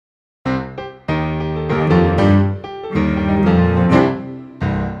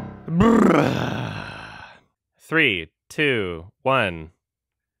3, 2, 1.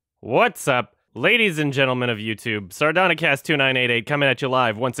 What's up, ladies and gentlemen of YouTube? Sardonicast 2988 coming at you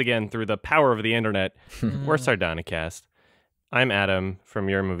live once again through the power of the internet. We're Sardonicast. I'm Adam from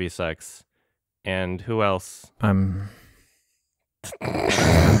Your Movie Sucks. And who else? I'm... Oh,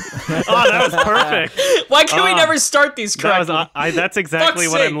 that was perfect. Why can we never start these correctly? That's exactly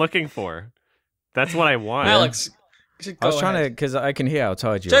what I'm looking for. That's what I want. Alex, I was trying to, because I can hear how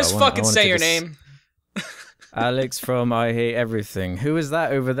tired you are. Just fucking say your name. Alex from I Hate Everything. Who is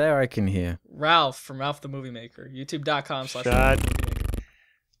that over there I can hear? Ralph from Ralph the Movie Maker. YouTube.com/.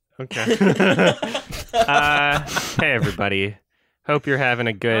 Okay. Hey, everybody. Hope you're having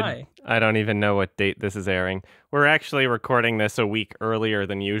a good... Hi. I don't even know what date this is airing. We're actually recording this a week earlier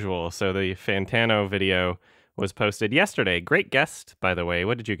than usual, so the Fantano video was posted yesterday. Great guest, by the way.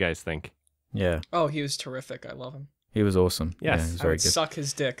 What did you guys think? Yeah. Oh, he was terrific. I love him. He was awesome. Yes. Yeah, he was I very would good. suck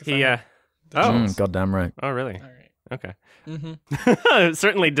his dick. Goddamn right. Oh, really? All right. Okay. Mm-hmm.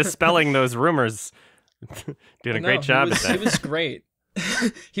 Certainly dispelling those rumors. Doing a great job at that. He was great.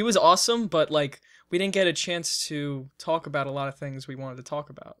 He was awesome, but like we didn't get a chance to talk about a lot of things we wanted to talk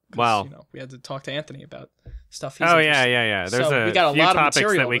about. Wow. You know, we had to talk to Anthony about stuff. Oh, yeah. There's we got a few lot of topics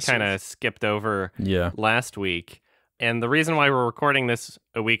material that we this kind of week. skipped over Yeah. last week. And the reason why we're recording this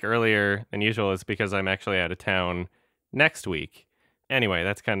a week earlier than usual is because I'm actually out of town next week. Anyway,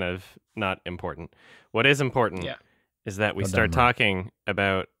 that's kind of not important. What is important is that we start talking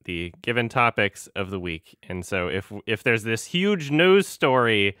about the given topics of the week. And so if there's this huge news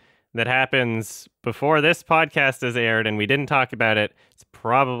story that happens before this podcast is aired and we didn't talk about it, it's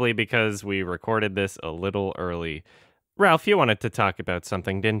probably because we recorded this a little early. Ralph, you wanted to talk about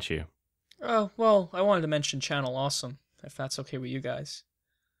something, didn't you? Oh, well, I wanted to mention Channel Awesome, if that's okay with you guys.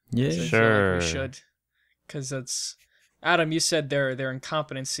 Yeah. 'Cause I feel like we should. Because it's... Adam, you said their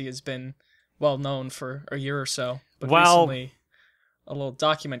incompetency has been well known for a year or so. But recently, a little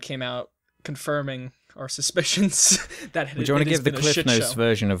document came out confirming our suspicions that Would you want to give the Cliff Notes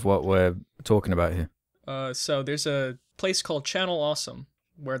version of what we're talking about here? So there's a place called Channel Awesome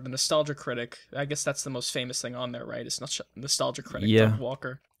where the Nostalgia Critic, I guess that's the most famous thing on there, right? It's Nostalgia Critic, Doug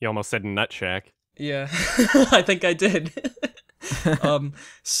Walker. You almost said Nut Shack. Yeah, I think I did.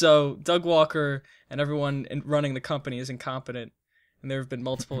 So Doug Walker and everyone running the company is incompetent, and there have been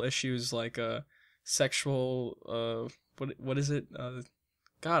multiple issues like sexual, what is it?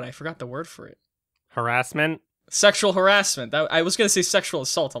 God, I forgot the word for it. Harassment? Sexual harassment. I was going to say sexual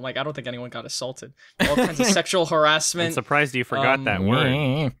assault. I'm like, I don't think anyone got assaulted. All kinds of sexual harassment. I'm surprised you forgot that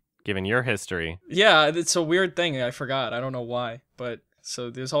word, given your history. Yeah, it's a weird thing. I forgot. I don't know why. But so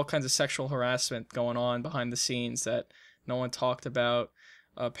there's all kinds of sexual harassment going on behind the scenes that no one talked about.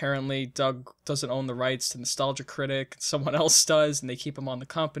 Apparently, Doug doesn't own the rights to Nostalgia Critic. Someone else does, and they keep him on the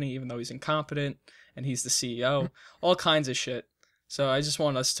company even though he's incompetent, and he's the CEO. All kinds of shit. So I just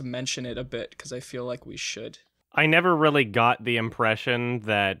want us to mention it a bit because I feel like we should. I never really got the impression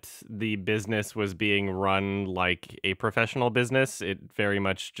that the business was being run like a professional business. It very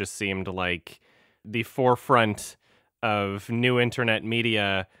much just seemed like the forefront of new internet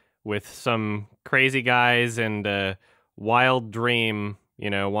media with some crazy guys and a wild dream, you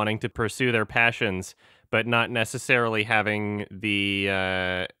know, wanting to pursue their passions, but not necessarily having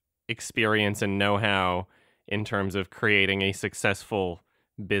the experience and know-how in terms of creating a successful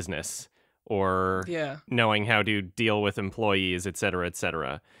business or knowing how to deal with employees, et cetera, et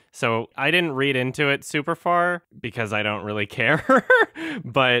cetera. So I didn't read into it super far because I don't really care.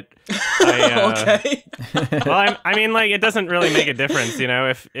 But okay. Well, I mean, like, it doesn't really make a difference, you know.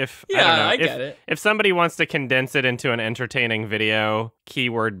 If I don't know, I get it. If somebody wants to condense it into an entertaining video,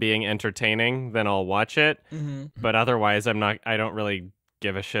 keyword being entertaining, then I'll watch it. But otherwise, I don't really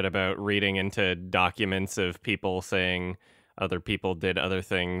give a shit about reading into documents of people saying other people did other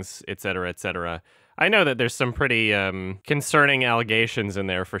things, et cetera, et cetera. I know that there's some pretty concerning allegations in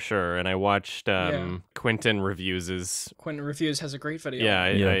there for sure, and I watched Quentin Reviews'... Quentin Reviews has a great video.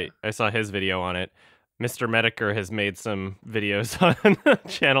 Yeah, I saw his video on it. Mr. Mediker has made some videos on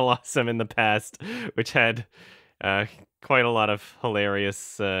Channel Awesome in the past, which had quite a lot of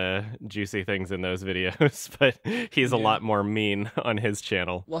hilarious, juicy things in those videos, but he's a lot more mean on his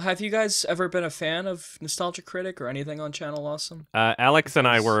channel. Well, have you guys ever been a fan of Nostalgia Critic or anything on Channel Awesome? Alex and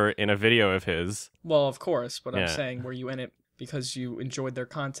I were in a video of his. Well, of course, but I'm saying, were you in it because you enjoyed their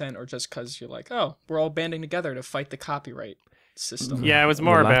content or just because you're like, oh, we're all banding together to fight the copyright system? Yeah, it was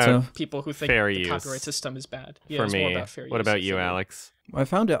more about people who think fair the use copyright system is bad. Yeah, for it's me. More about fair use. What about you, Alex? I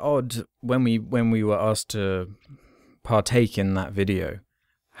found it odd when we were asked to partake in that video,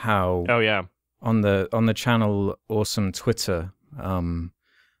 how on the Channel Awesome Twitter,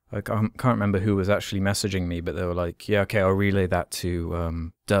 I can't remember who was actually messaging me, but they were like, "Yeah, okay, I'll relay that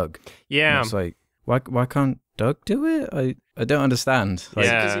to Doug." Yeah, and it's like, why can't Doug do it? I don't understand. Like,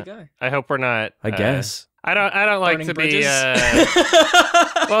 He's a busy guy. I hope we're not. I guess. I don't like Burning to bridges? be.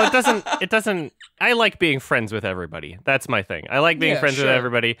 Well, it doesn't. I like being friends with everybody. That's my thing. I like being friends with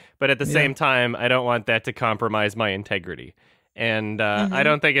everybody, but at the same time, I don't want that to compromise my integrity. And I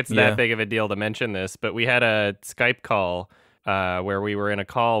don't think it's that big of a deal to mention this, but we had a Skype call where we were in a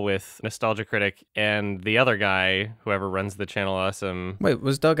call with Nostalgia Critic and the other guy, whoever runs the channel Awesome. Wait,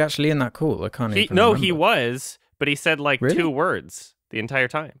 was Doug actually in that call? I can't even No, remember. he was, but he said like Really? 2 words the entire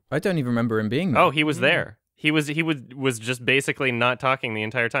time. I don't even remember him being there. Oh, he was there. He was just basically not talking the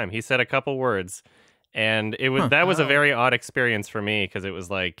entire time. He said a couple words, and it was that was a very odd experience for me because it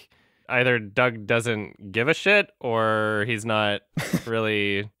was like either Doug doesn't give a shit or he's not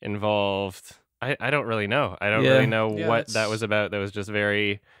really involved. I don't really know. I don't really know what that was about. That was just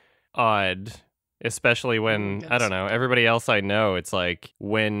very odd. Especially when, I don't know, everybody else I know, it's like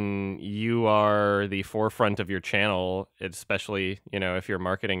when you are the forefront of your channel, especially, you know, if you're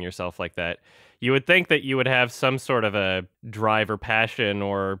marketing yourself like that, you would think that you would have some sort of a drive or passion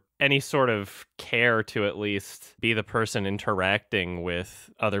or any sort of care to at least be the person interacting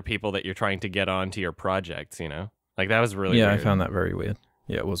with other people that you're trying to get onto your projects, you know? Like, that was really weird. I found that very weird.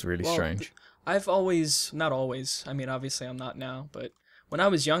 Yeah, it was really strange. I've always, not always, I mean, obviously I'm not now, but when I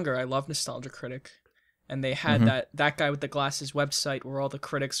was younger, I loved Nostalgia Critic, and they had that guy with the glasses website where all the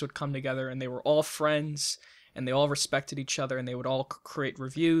critics would come together, and they were all friends, and they all respected each other, and they would all create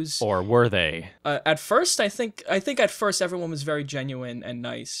reviews. Or were they? At first, I think at first everyone was very genuine and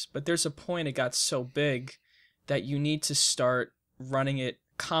nice, but there's a point it got so big that you need to start running it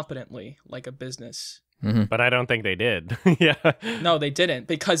competently, like a business. But I don't think they did. Yeah. No, they didn't,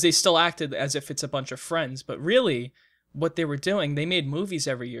 because they still acted as if it's a bunch of friends, but really what they were doing, they made movies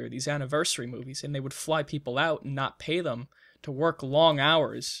every year, these anniversary movies, and they would fly people out and not pay them to work long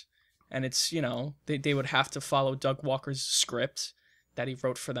hours. And it's, you know, they would have to follow Doug Walker's script that he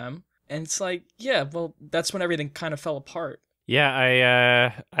wrote for them. And it's like, yeah, well, that's when everything kind of fell apart.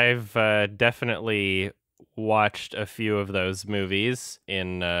 Yeah, I've definitely watched a few of those movies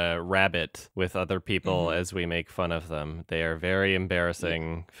in Rabbit with other people as we make fun of them. They are very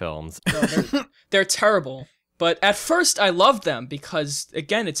embarrassing films. No, they're terrible. But at first, I loved them because,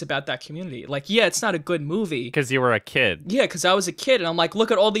 again, it's about that community. Like, yeah, it's not a good movie. Because you were a kid. Yeah, because I was a kid, and I'm like, look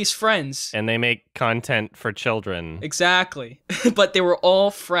at all these friends. And they make content for children. Exactly. But they were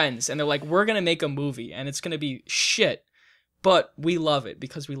all friends, and they're like, we're going to make a movie, and it's going to be shit. But we love it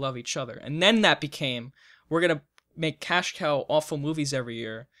because we love each other. And then that became, we're going to make cash cow awful movies every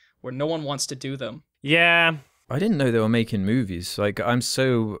year where no one wants to do them. Yeah. I didn't know they were making movies. Like, I've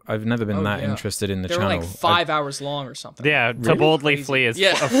never been that interested in the channel. They're like 5 hours long or something. Yeah, To Boldly Flee is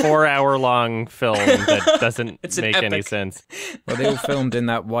a 4-hour-long film that doesn't make any sense. Well, they all filmed in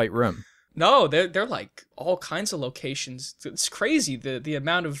that white room. No, they're like all kinds of locations. It's crazy the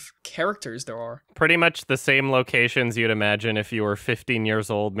amount of characters there are. Pretty much the same locations you'd imagine if you were 15 years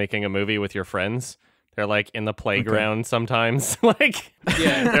old making a movie with your friends. They're like in the playground sometimes. Like,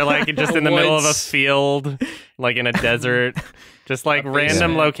 they're like just in the middle of a field, like in a desert. Just like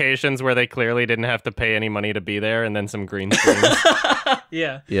random locations where they clearly didn't have to pay any money to be there, and then some green screens.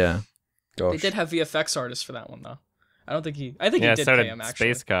 Yeah. Gosh. They did have VFX artists for that one though. I think he did so pay did him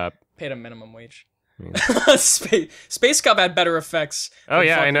actually. Space Cop. Paid him minimum wage. Space Cop had better effects. Oh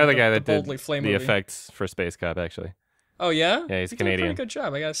yeah, I know the guy that did Boldly Flame the movie. effects for Space Cop actually. Oh yeah? Yeah, he's He Canadian. did a pretty good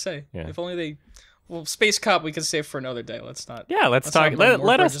job, I gotta say. Yeah. If only they. Well, Space Cop we can save for another day. Let's not. Yeah, let's not talk. burn more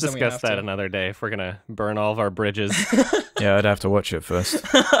Let us bridges than we discuss have that to. another day if we're gonna burn all of our bridges. Yeah, I'd have to watch it first.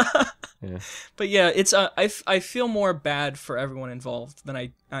 Yeah. But yeah, it's I feel more bad for everyone involved than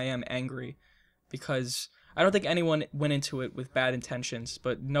I am angry, because I don't think anyone went into it with bad intentions,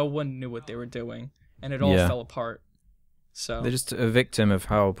 but no one knew what they were doing, and it all fell apart. So They're just a victim of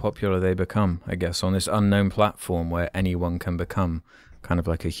how popular they become, I guess, on this unknown platform where anyone can become kind of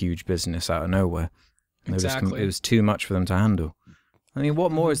like a huge business out of nowhere. Exactly. It was too much for them to handle. I mean,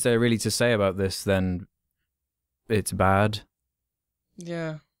 what more is there really to say about this than it's bad?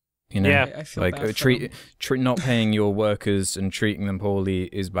 Yeah. You know, Yeah. I feel like bad for them. not paying your workers and treating them poorly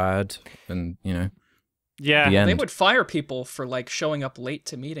is bad, and you know, Yeah. the end. They would fire people for like showing up late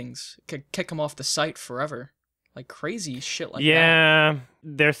to meetings, kick them off the site forever, like crazy shit like that. Yeah,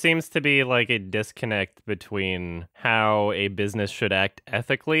 there seems to be like a disconnect between how a business should act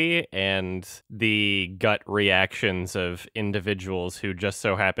ethically and the gut reactions of individuals who just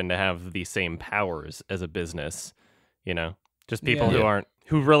so happen to have the same powers as a business, you know? Just people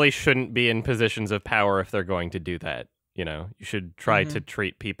who really shouldn't be in positions of power if they're going to do that. You know, you should try to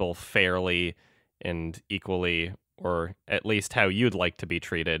treat people fairly and equally, or at least how you'd like to be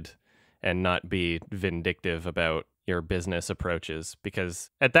treated, and not be vindictive about your business approaches. Because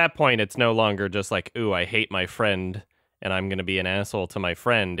at that point, it's no longer just like, ooh, I hate my friend and I'm going to be an asshole to my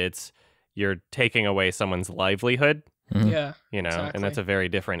friend. It's you're taking away someone's livelihood, Yeah, you know, exactly. and that's a very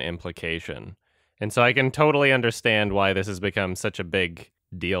different implication. And so I can totally understand why this has become such a big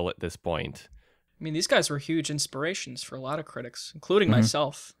deal at this point. I mean, these guys were huge inspirations for a lot of critics, including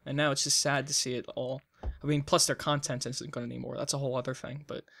myself. And now it's just sad to see it all. I mean, plus their content isn't good anymore. That's a whole other thing,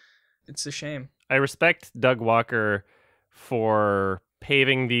 but it's a shame. I respect Doug Walker for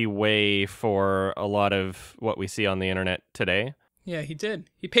paving the way for a lot of what we see on the internet today. Yeah, he did.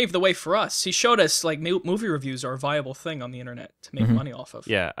 He paved the way for us. He showed us, like, movie reviews are a viable thing on the internet to make money off of.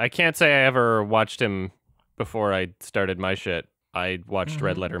 Yeah, I can't say I ever watched him before I started my shit. I watched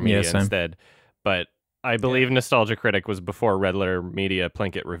Red Letter Media same. instead. But I believe Nostalgia Critic was before Red Letter Media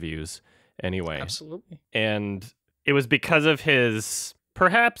Plinkett Reviews anyway. Absolutely. And it was because of his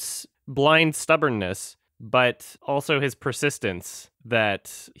perhaps blind stubbornness, but also his persistence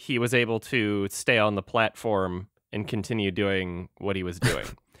that he was able to stay on the platform and continue doing what he was doing.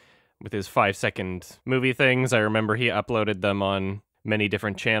 With his 5-second movie things, I remember he uploaded them on many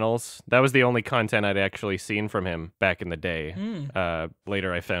different channels. That was the only content I'd actually seen from him back in the day.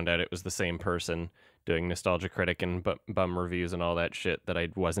 Later I found out it was the same person doing Nostalgia Critic and bum reviews and all that shit that I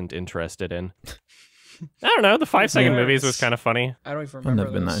wasn't interested in. I don't know, the 5-second movies was kind of funny. I don't even I've remember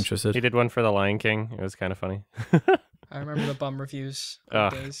never been that interested. He did one for The Lion King. It was kind of funny. I remember the bum reviews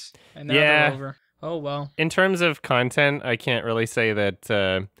Ugh. days. And now Yeah. they're over. Oh, well. In terms of content, I can't really say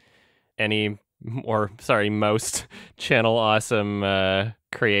that most Channel Awesome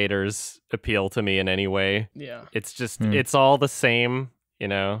creators appeal to me in any way. Yeah. It's just, it's all the same, you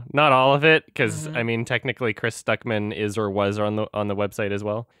know, not all of it, because Mm-hmm. I mean, technically Chris Stuckman is or was on the website as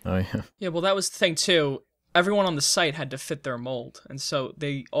well. Oh yeah. Yeah, well, that was the thing, too. Everyone on the site had to fit their mold. And so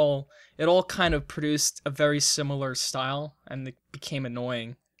it all kind of produced a very similar style, and it became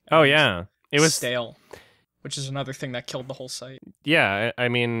annoying. Oh yeah, it was stale, which is another thing that killed the whole site. Yeah, I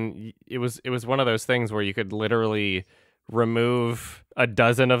mean, it was one of those things where you could literally remove a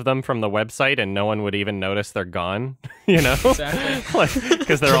dozen of them from the website and no one would even notice they're gone, you know? Exactly.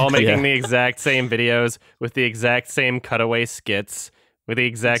 Because they're all making the exact same videos with the exact same cutaway skits, with the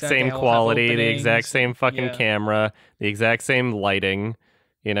exact Exactly, same they all have quality, the openings. exact same fucking Yeah. camera, the exact same lighting.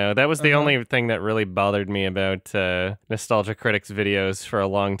 You know, that was the only thing that really bothered me about Nostalgia Critics videos for a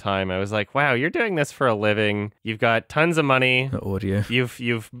long time. I was like, wow, you're doing this for a living. You've got tons of money. The audio.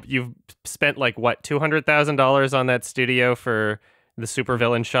 You've spent like what, $200,000 on that studio for the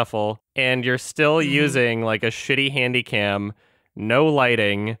Supervillain Shuffle, and you're still using like a shitty Handycam, no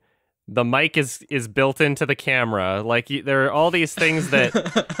lighting. The mic is built into the camera. Like there are all these things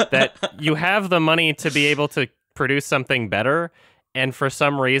that you have the money to be able to produce something better, and for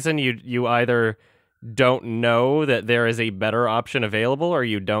some reason you either don't know that there is a better option available or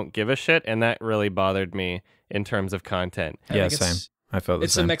you don't give a shit, and that really bothered me in terms of content. Yeah, think same. I felt the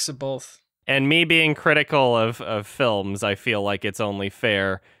It's same. a mix of both. And me being critical of films, I feel like it's only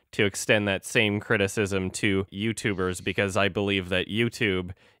fair to extend that same criticism to YouTubers, because I believe that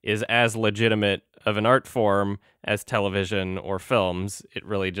YouTube is as legitimate of an art form as television or films. It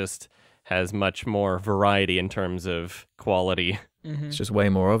really just has much more variety in terms of quality. It's just way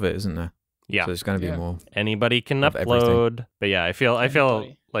more of it, isn't there? Yeah. So there's going to be Yeah. more. Anybody can Of everything. upload. But yeah, I feel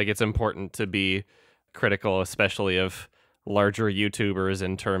Anybody. like it's important to be critical, especially of larger YouTubers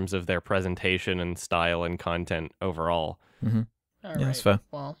in terms of their presentation and style and content overall. All Yeah, right. that's fair.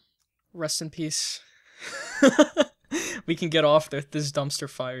 Well, rest in peace. We can get off this dumpster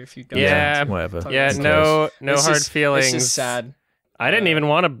fire if you guys. Yeah. Whatever. Talk Yeah, Who no This hard is- feelings. It's just sad. I didn't even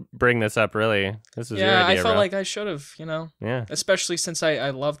want to bring this up, really. This was your Yeah, I idea, felt Ralph. like I should have, Yeah. especially since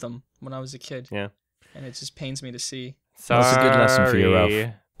I loved them when I was a kid. Yeah. And it just pains me to see. Sorry. That's a good lesson for you,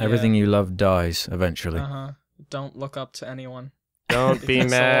 Ralph. Everything you love dies eventually. Don't look up to anyone. Don't be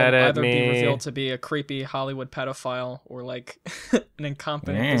Because they'll mad at either be me. revealed to be a creepy Hollywood pedophile or like an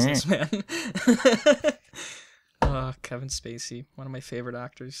incompetent businessman. Kevin Spacey, one of my favorite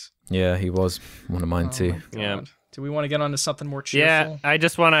actors. Yeah, he was one of mine Oh too. my Yeah. God. Do we want to get on to something more Yeah, cheerful? I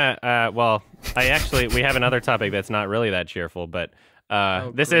just want to, we have another topic that's not really that cheerful, but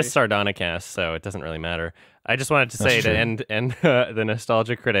this great. is Sardonicast, so it doesn't really matter. I just wanted to say That's true. to end the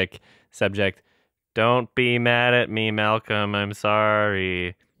Nostalgia Critic subject, don't be mad at me, Malcolm. I'm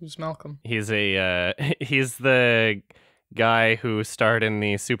sorry. Who's Malcolm? He's he's the guy who starred in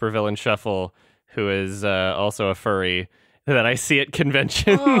the Supervillain Shuffle, who is also a furry, that I see at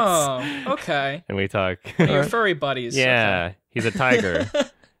conventions. Oh, okay. And we talk. Your furry buddies. Yeah, Okay. he's a tiger.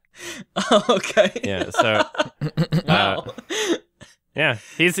 Oh, okay. Yeah, so Wow. yeah,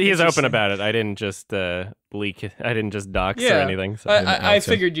 he's open about it. I didn't just leak it. I didn't just dox or Yeah. anything. So. I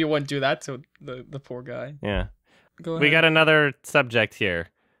figured you wouldn't do that to the poor guy. Yeah. Go ahead. We got another subject here.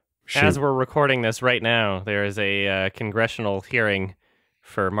 Shoot. As we're recording this right now, there is a congressional hearing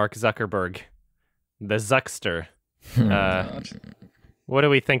for Mark Zuckerberg, the Zuckster. What do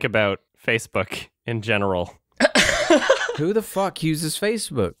we think about Facebook in general? Who the fuck uses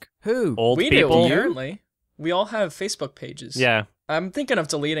Facebook? Who? Old We people? do, apparently. We all have Facebook pages. Yeah. I'm thinking of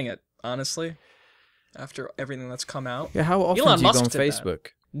deleting it, honestly, after everything that's come out. Yeah, how often Elon do you Musk go on did that. Facebook?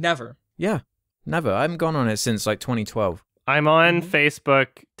 Never. Yeah, never. I haven't gone on it since like 2012. I'm on Facebook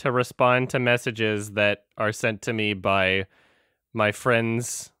to respond to messages that are sent to me by my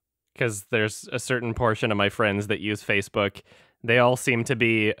friends, because there's a certain portion of my friends that use Facebook. They all seem to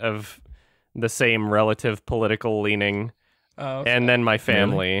be of the same relative political leaning. Oh, okay. And then my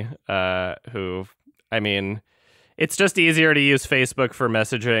family, who, I mean, it's just easier to use Facebook for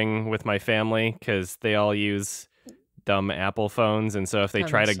messaging with my family because they all use dumb Apple phones. And so if they That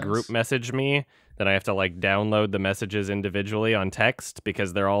try to makes group sense. message me, then I have to like download the messages individually on text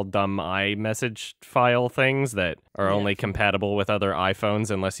because they're all dumb iMessage file things that are Yeah. only compatible with other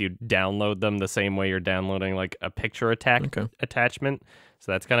iPhones unless you download them the same way you're downloading like a picture attachment.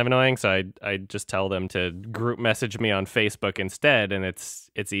 So that's kind of annoying. So I just tell them to group message me on Facebook instead, and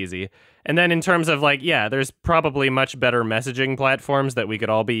it's easy. And then in terms of like, yeah, there's probably much better messaging platforms that we could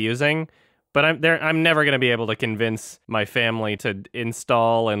all be using. But I'm never going to be able to convince my family to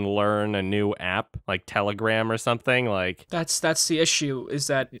install and learn a new app like Telegram or something like. That's the issue, is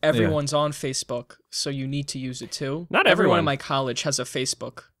that everyone's on Facebook, so you need to use it too. Not Everyone everyone. in my college has a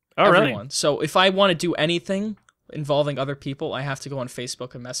Facebook. Oh, really? Everyone. So if I want to do anything involving other people, I have to go on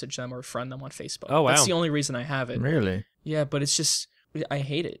Facebook and message them or friend them on Facebook. Oh, wow. That's the only reason I have it. Really? Yeah, but it's just, I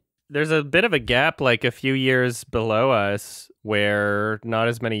hate it. There's a bit of a gap like a few years below us where not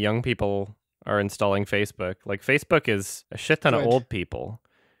as many young people are installing Facebook. Like Facebook is a shit ton of Good. old people.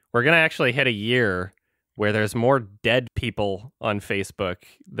 We're going to actually hit a year where there's more dead people on Facebook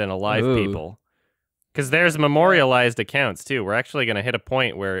than alive Ooh. people. Because there's memorialized accounts too. We're actually going to hit a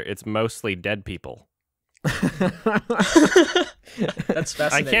point where it's mostly dead people. That's I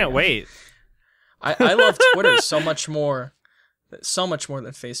fascinating. can't wait. I love Twitter so much more than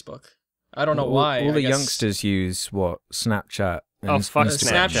Facebook. I don't know why. All I the guess- youngsters use what? Snapchat. and Oh, fuck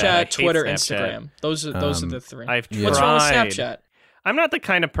Instagram. Snapchat. I hate Twitter, Snapchat. Instagram. Those are the three. I've tried. What's wrong with Snapchat? I'm not the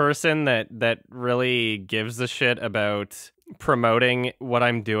kind of person that really gives a shit about promoting what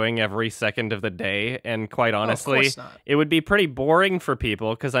I'm doing every second of the day. And quite honestly, of course not. it would be pretty boring for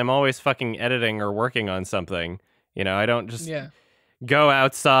people because I'm always fucking editing or working on something. You know, I don't just go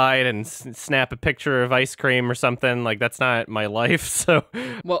outside and snap a picture of ice cream or something. Like, that's not my life. So,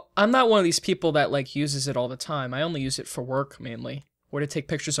 Well, I'm not one of these people that like uses it all the time. I only use it for work mainly, or to take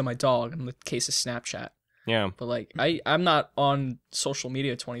pictures of my dog in the case of Snapchat. yeah. But like I'm not on social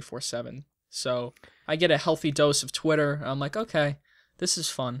media 24/7. So I get a healthy dose of Twitter. And I'm like, okay, this is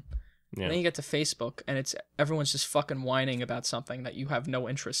fun. Yeah. And then you get to Facebook and it's everyone's just fucking whining about something that you have no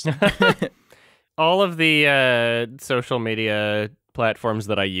interest in. All of the social media platforms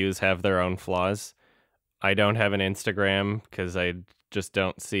that I use have their own flaws. I don't have an Instagram because I just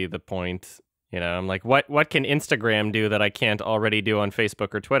don't see the point. You know, I'm like, what can Instagram do that I can't already do on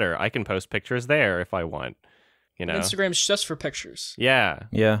Facebook or Twitter? I can post pictures there if I want. You know, Instagram's just for pictures. Yeah,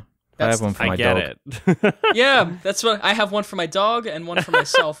 Yeah. I That's have one for I my get dog. it. Yeah, that's what I have, one for my dog and one for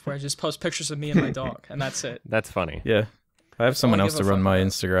myself, where I just post pictures of me and my dog, and that's it. That's funny. Yeah. I have someone Only else give to a run fuck my about it.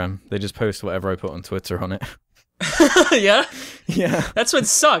 Instagram. They just post whatever I put on Twitter on it. Yeah, Yeah. that's what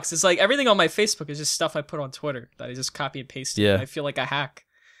sucks. It's like everything on my Facebook is just stuff I put on Twitter that I just copy and paste. Yeah. I feel like a hack.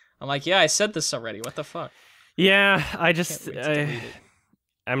 I'm like, yeah, I said this already. What the fuck? Yeah, I Can't just wait to delete it.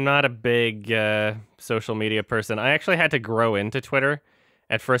 I'm not a big social media person. I actually had to grow into Twitter.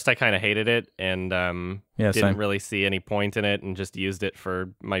 At first, I kind of hated it and Yeah, didn't same. really see any point in it and just used it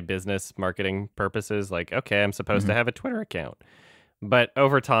for my business marketing purposes. Like, okay, I'm supposed to have a Twitter account. But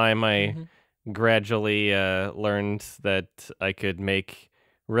over time, I gradually learned that I could make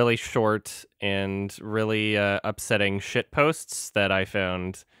really short and really upsetting shit posts that I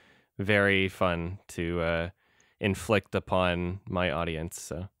found very fun to inflict upon my audience.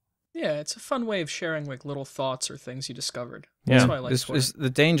 So Yeah, it's a fun way of sharing like little thoughts or things you discovered. Yeah. That's why I like Twitter. The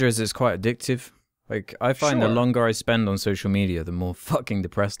danger is it's quite addictive. Like, I find the Sure. longer I spend on social media, the more fucking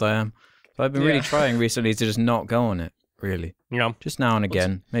depressed I am. So I've been really Yeah. trying recently to just not go on it really. Yeah. Just now and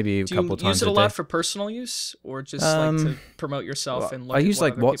again, maybe a couple Do you times use it a a day. lot for personal use, or just like to promote yourself and look I at use what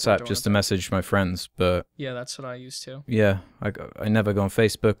like other people are WhatsApp doing just to on there? message my friends, but Yeah, that's what I use too. yeah, I never go on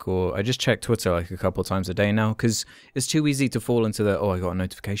Facebook, or I just check Twitter like a couple times a day now, because it's too easy to fall into the, oh, I got a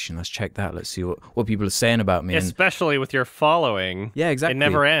notification, let's check that, let's see what people are saying about me. Especially with your following. Yeah, exactly. It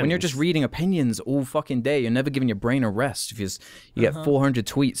never ends. When you're just reading opinions all fucking day, you're never giving your brain a rest. If you get 400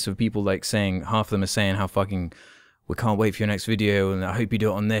 tweets of people like saying, half of them are saying how fucking, we can't wait for your next video, and I hope you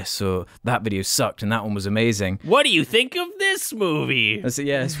do it on this, or that video sucked and that one was amazing. What do you think of this movie? I say,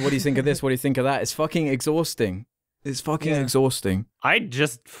 yes, what do you think of this? What do you think of that? It's fucking exhausting. It's fucking exhausting. I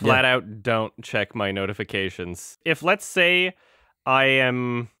just flat out don't check my notifications. If, let's say, I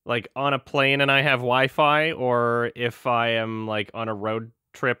am like on a plane and I have Wi-Fi, or if I am like on a road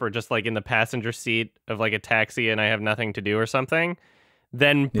trip or just like in the passenger seat of like a taxi and I have nothing to do or something,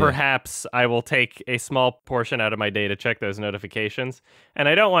 then perhaps I will take a small portion out of my day to check those notifications. And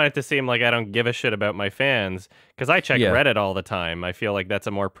I don't want it to seem like I don't give a shit about my fans, because I check Reddit all the time. I feel like that's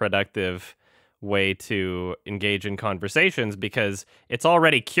a more productive way to engage in conversations, because it's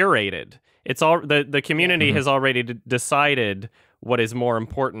already curated. It's all the community has already decided what is more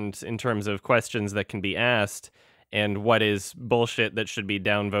important in terms of questions that can be asked and what is bullshit that should be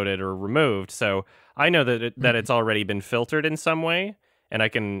downvoted or removed. So I know that that it's already been filtered in some way. And I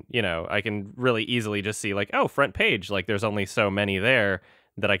can, I can really easily just see like, oh, front page, like there's only so many there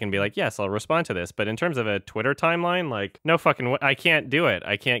that I can be like, yes, I'll respond to this. But in terms of a Twitter timeline, like, no fucking I can't do it.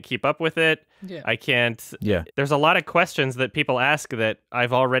 I can't keep up with it. Yeah. I can't. Yeah. There's a lot of questions that people ask that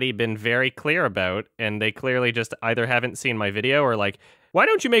I've already been very clear about, and they clearly just either haven't seen my video or like, why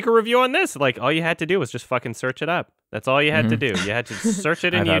don't you make a review on this? Like, all you had to do was just fucking search it up. That's all you had to do. You had to search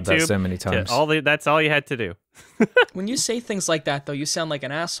it in I've YouTube. had that so many times. That's all you had to do. When you say things like that, though, you sound like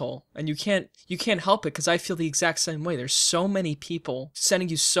an asshole, and you can't help it, because I feel the exact same way. There's so many people sending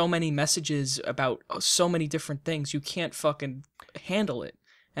you so many messages about so many different things. You can't fucking handle it.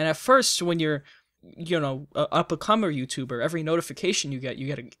 And at first, when you're, a up-and-comer YouTuber, every notification you get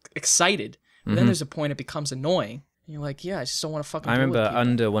excited. And then there's a point it becomes annoying. And you're like, yeah, I just don't want to fucking. I deal with remember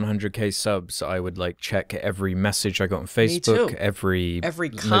people. under 100k subs, I would like check every message I got on Facebook, every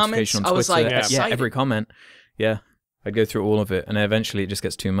comments. notification on Twitter. I was like, yeah, every comment. Yeah, I'd go through all of it, and eventually it just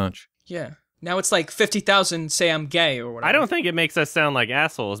gets too much. Yeah. Now it's like 50,000 say I'm gay or whatever. I don't think it makes us sound like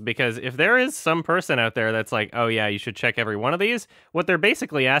assholes, because if there is some person out there that's like, oh yeah, you should check every one of these, what they're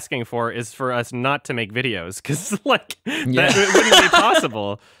basically asking for is for us not to make videos, because like that wouldn't be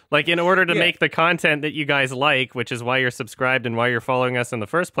possible. Like, in order to make the content that you guys like, which is why you're subscribed and why you're following us in the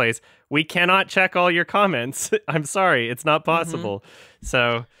first place, we cannot check all your comments. I'm sorry, it's not possible.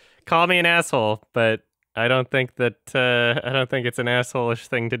 So call me an asshole, but I don't think that it's an asshole-ish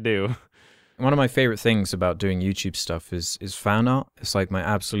thing to do. One of my favorite things about doing YouTube stuff is fan art. It's like my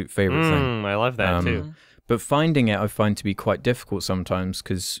absolute favorite thing. I love that too. But finding it, I find to be quite difficult sometimes,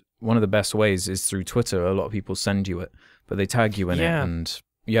 because one of the best ways is through Twitter. A lot of people send you it, but they tag you in it, and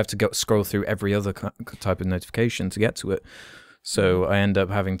you have to scroll through every other type of notification to get to it. So I end up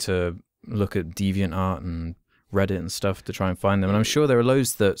having to look at DeviantArt and Reddit and stuff to try and find them. And I'm sure there are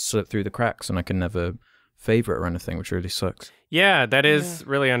loads that slip through the cracks, and I can never favorite or anything, which really sucks. Yeah, that is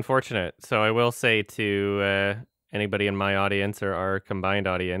really unfortunate. So I will say to anybody in my audience or our combined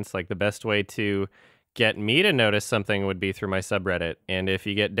audience, like, the best way to get me to notice something would be through my subreddit. And if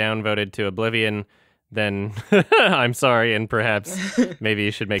you get downvoted to oblivion, then I'm sorry, and perhaps maybe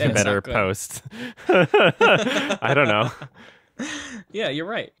you should make a better post. I don't know. Yeah, you're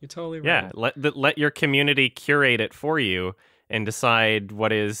right. You're totally right. Yeah, let your community curate it for you and decide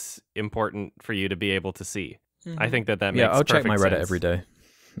what is important for you to be able to see. I think that makes I'll check my Reddit sense. every day.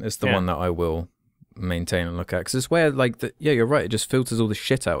 It's the one that I will maintain and look at, because it's where, like, you're right, it just filters all the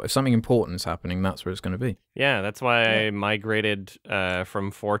shit out. If something important is happening, that's where it's going to be. Yeah, that's why I migrated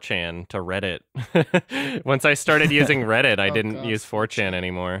from 4chan to Reddit. Once I started using Reddit, I didn't use 4chan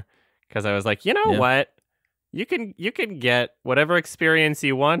anymore, because I was like, you know what? You can get whatever experience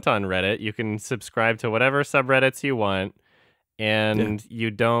you want on Reddit. You can subscribe to whatever subreddits you want, and you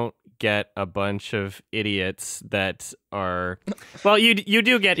don't get a bunch of idiots that are, well, you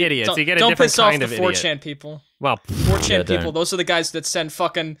do get idiots. You get a different kind of idiot. Don't piss off the 4chan people. Well, 4chan people, those are the guys that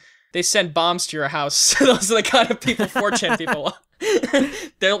send bombs to your house. Those are the kind of people 4chan people are.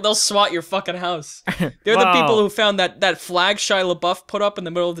 They'll SWAT your fucking house. They're the people who found that flag Shia LaBeouf put up in the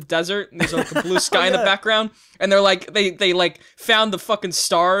middle of the desert, and there's like a blue sky in the background, and they're like they like found the fucking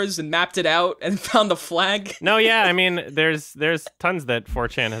stars and mapped it out and found the flag. No, yeah, I mean, there's tons that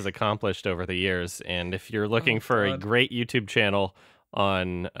 4chan has accomplished over the years, and if you're looking for a great YouTube channel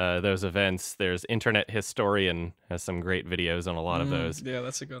on those events. There's Internet Historian has some great videos on a lot of those. Yeah,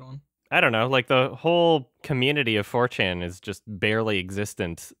 that's a good one. I don't know, like the whole community of 4chan is just barely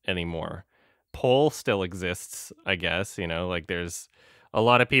existent anymore. Poll still exists, I guess, you know, like there's a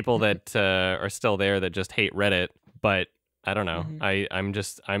lot of people that are still there that just hate Reddit, but I don't know.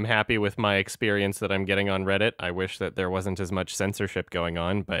 I'm happy with my experience that I'm getting on Reddit. I wish that there wasn't as much censorship going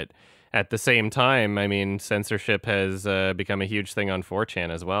on, but at the same time, I mean, censorship has become a huge thing on 4chan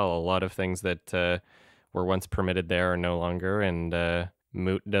as well. A lot of things that were once permitted there are no longer, and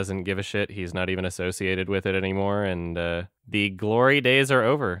Moot doesn't give a shit. He's not even associated with it anymore, and the glory days are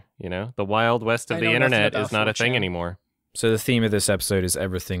over, you know? The wild west of the internet is not a thing anymore. So the theme of this episode is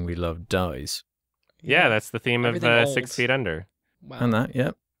everything we love dies. Yeah, that's the theme of 6 Feet Under. Wow. And that,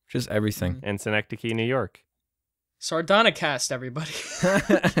 yep. Just everything. And Synecdoche, New York. Sardonicast, everybody.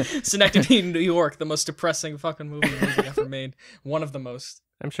 Synecdoche, New York, the most depressing fucking movie ever made. One of the most.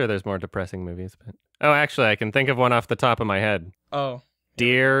 I'm sure there's more depressing movies, but... Oh, actually, I can think of one off the top of my head. Oh.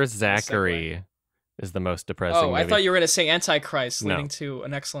 Dear Zachary is the most depressing movie. I thought you were going to say Antichrist, leading to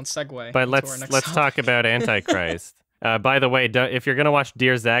an excellent segue. But let's talk about Antichrist. By the way, if you're going to watch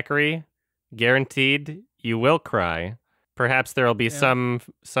Dear Zachary, guaranteed you will cry. Perhaps there'll be some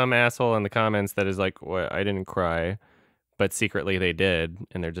asshole in the comments that is like, well, I didn't cry, but secretly they did,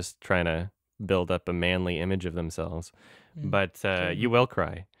 and they're just trying to build up a manly image of themselves. But you will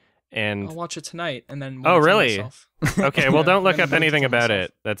cry. And I'll watch it tonight, and then... Oh, really? Okay, well, don't look up anything about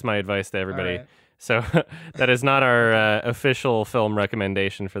it. That's my advice to everybody. Right. So that is not our official film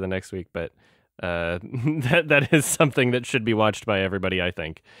recommendation for the next week, but that is something that should be watched by everybody, I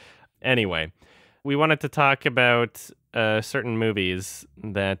think. Anyway, we wanted to talk about certain movies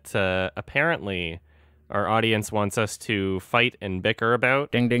that apparently our audience wants us to fight and bicker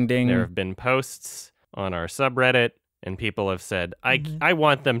about. Ding, ding, ding. There have been posts on our subreddit, and people have said, I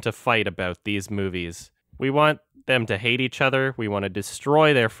want them to fight about these movies. We want them to hate each other. We want to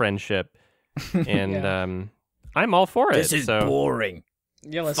destroy their friendship. And I'm all for it. This is boring.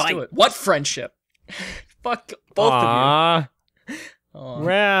 Yeah, let's do it. What friendship? Fuck both of you.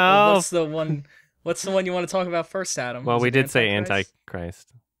 Well, what's the one you want to talk about first, Adam? Well, we did say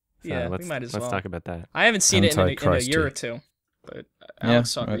Antichrist. So yeah, we might as well. Let's talk about that. I haven't seen it in a year or two, but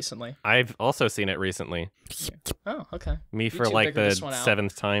Alex saw it recently. I've also seen it recently. Oh, okay. Me for like the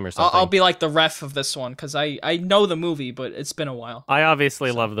 7th time or something. I'll be like the ref of this one, because I know the movie, but it's been a while. I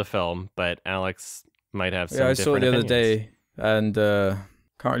obviously love the film, but Alex might have some different I saw it the opinions. other day, and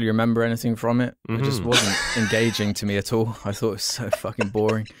can't really remember anything from it. It just wasn't engaging to me at all. I thought it was so fucking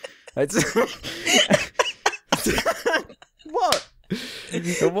boring. What?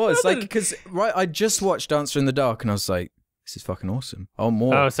 It was like, because I just watched Dancer in the Dark, and I was like, this is fucking awesome. Oh,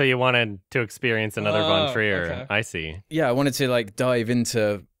 more. Oh, so you wanted to experience another Von Trier. Okay. I see. Yeah, I wanted to like dive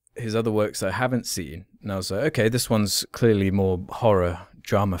into his other works I haven't seen, and I was like, okay, this one's clearly more horror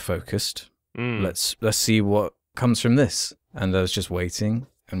drama focused. Let's see what comes from this. And I was just waiting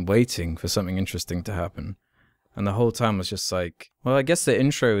and waiting for something interesting to happen. And the whole time I was just like, well, I guess the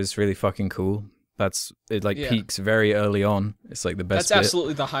intro is really fucking cool. It peaks very early on. It's like the best That's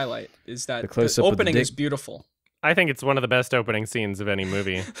absolutely the highlight, is that the opening is beautiful. I think it's one of the best opening scenes of any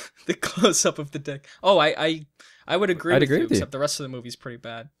movie. The close-up of the dick. Oh, I would agree with you, except the rest of the movie's pretty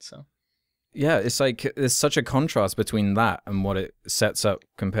bad, so... Yeah, it's like there's such a contrast between that and what it sets up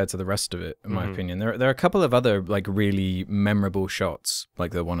compared to the rest of it, in my opinion. There are a couple of other like really memorable shots,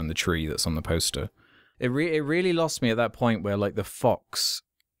 like the one in the tree that's on the poster. It really lost me at that point where like the fox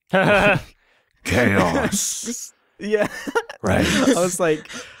Chaos. Yeah. Right. I was like...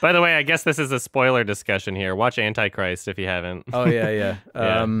 By the way, I guess this is a spoiler discussion here. Watch Antichrist if you haven't. Oh, yeah.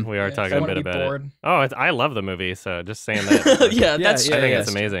 We are talking a bit about bored. it. Oh, I love the movie, so just saying that. Yeah, that's I think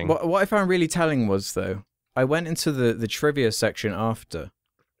it's amazing. What I found really telling was, though, I went into the trivia section after,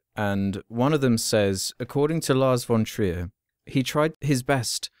 and one of them says, according to Lars von Trier, he tried his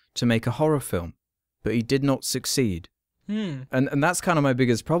best to make a horror film, but he did not succeed. And that's kind of my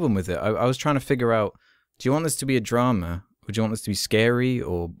biggest problem with it. I was trying to figure out, do you want this to be a drama? Or do you want this to be scary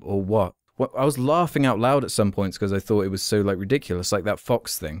or what? I was laughing out loud at some points because I thought it was so like ridiculous, like that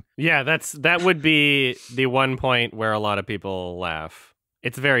fox thing. Yeah, that would be the one point where a lot of people laugh.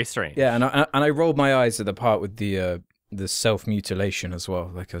 It's very strange. Yeah, and I rolled my eyes at the part with the self-mutilation as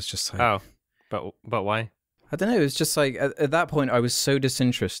well. Like I was just like, oh, but why? I don't know. It was just like at that point I was so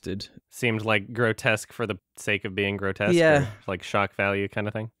disinterested. Seemed like grotesque for the sake of being grotesque. Yeah, or like shock value kind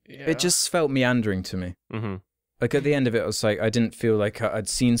of thing. Yeah. It just felt meandering to me. Like at the end of it, I was like, I didn't feel like I'd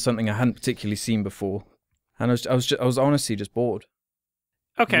seen something I hadn't particularly seen before, and I was honestly just bored.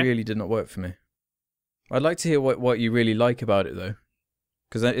 Okay, it really did not work for me. I'd like to hear what you really like about it, though.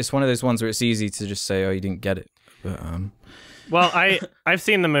 Because it's one of those ones where it's easy to just say, "Oh, you didn't get it." But, Well, I've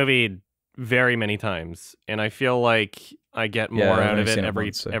seen the movie very many times, and I feel like I get more out of it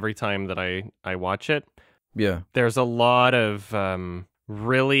every time that I watch it. Yeah. There's a lot of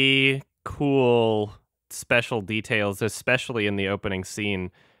really cool special details, especially in the opening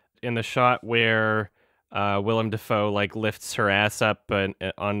scene, in the shot where Willem Dafoe like lifts her ass up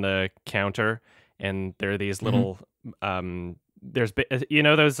on the counter, and there are these little there's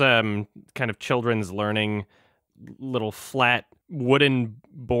those kind of children's learning little flat wooden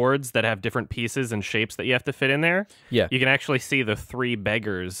boards that have different pieces and shapes that you have to fit in there. Yeah. You can actually see the three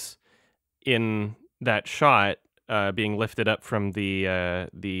beggars in that shot being lifted up from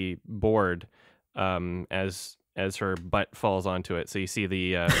the board as her butt falls onto it. So you see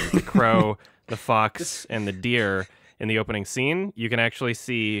the crow, the fox, and the deer in the opening scene. You can actually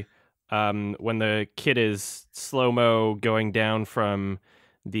see when the kid is slow-mo going down from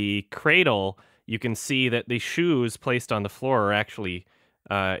the cradle, you can see that the shoes placed on the floor are actually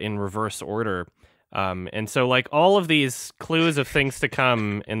in reverse order. And so like all of these clues of things to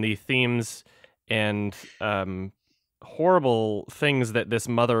come and the themes and horrible things that this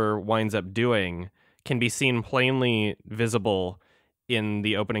mother winds up doing can be seen plainly visible in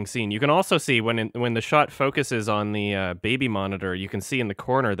the opening scene. You can also see when the shot focuses on the baby monitor, you can see in the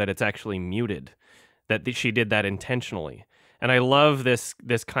corner that it's actually muted, that she did that intentionally. And I love this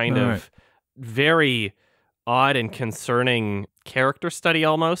kind of very odd and concerning character study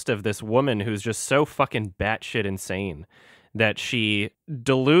almost of this woman who's just so fucking batshit insane that she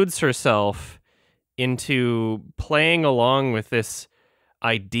deludes herself into playing along with this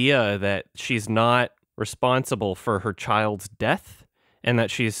idea that she's not responsible for her child's death and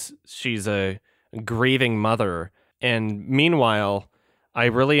that she's a grieving mother. And meanwhile, I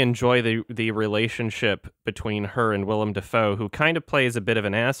really enjoy the relationship between her and Willem Dafoe, who kind of plays a bit of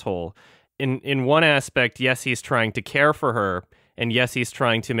an asshole. In one aspect, yes, he's trying to care for her, and yes, he's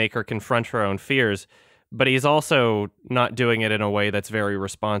trying to make her confront her own fears, but he's also not doing it in a way that's very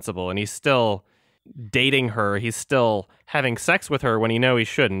responsible, and he's still dating her, he's still having sex with her when he knows he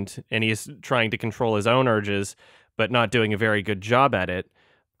shouldn't, and he's trying to control his own urges, but not doing a very good job at it.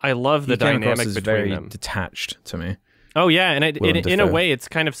 I love the dynamic between very them. Detached to me. Oh yeah, and in a way, it's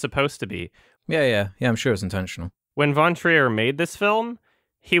kind of supposed to be. Yeah, I'm sure it's intentional. When Von Trier made this film,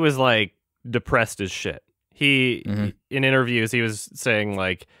 he was like depressed as shit. In interviews, he was saying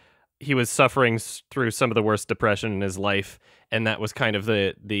like he was suffering through some of the worst depression in his life, and that was kind of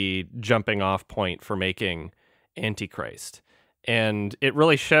the jumping off point for making Antichrist. And it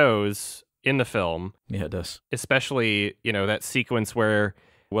really shows in the film. Yeah, it does. Especially, that sequence where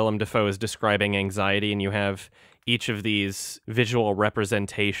Willem Dafoe is describing anxiety, and you have each of these visual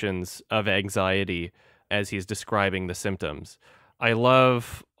representations of anxiety as he's describing the symptoms. I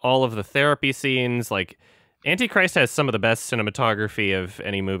love all of the therapy scenes. Like, Antichrist has some of the best cinematography of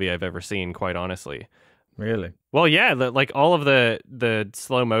any movie I've ever seen, quite honestly. Really? Well, yeah, like all of the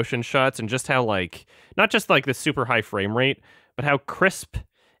slow motion shots, and just how like not just like the super high frame rate, but how crisp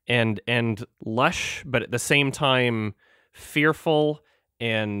and lush, but at the same time fearful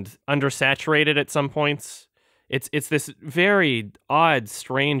and undersaturated at some points. It's this very odd,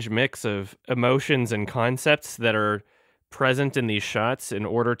 strange mix of emotions and concepts that are present in these shots in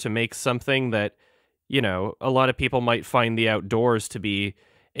order to make something that, a lot of people might find the outdoors to be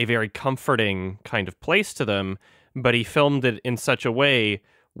a very comforting kind of place to them, but he filmed it in such a way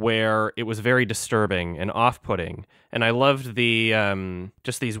where it was very disturbing and off-putting. And I loved the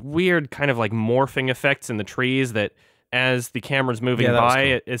just these weird kind of like morphing effects in the trees that as the camera's moving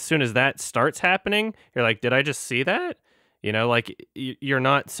by, cool. As soon as that starts happening, you're like, did I just see that? Like you're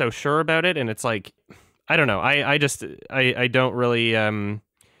not so sure about it. And it's like, I don't know. I don't really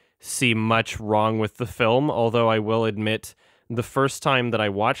see much wrong with the film, although I will admit the first time that I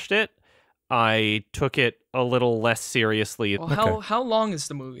watched it, I took it a little less seriously. Well, how long is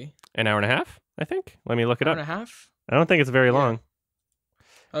the movie? An hour and a half, I think. Let me look it up. An hour and a half? I don't think it's very long.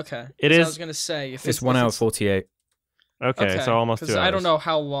 Okay. It is. I was going to say. If it's 1 hour 48. Okay, so almost 2 hours. I don't know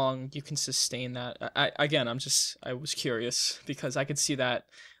how long you can sustain that. I was curious because I could see that.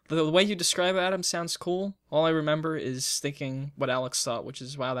 The way you describe it, Adam, sounds cool. All I remember is thinking what Alex thought, which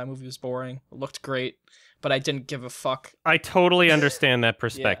is, wow, that movie was boring. It looked great, but I didn't give a fuck. I totally understand that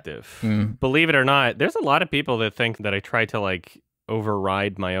perspective. Yeah. Believe it or not, there's a lot of people that think that I try to, like,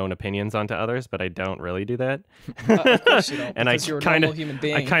 override my own opinions onto others, but I don't really do that. Of course you don't. And you're a normal human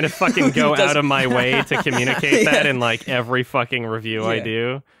being. I kind of fucking go out of my way to communicate that in, like, every fucking review I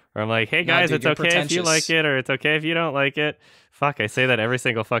do. Where I'm like, hey Nah, guys, dude, it's you're okay if you like pretentious. it, or it's okay if you don't like it. Fuck, I say that every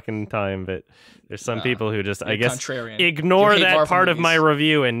single fucking time, but there's some people who just, I You're guess, contrarian. ignore You hate that Marvel part of my movies.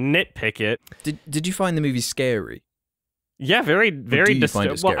 review and nitpick it. Did you find the movie scary? Yeah, very, very do you find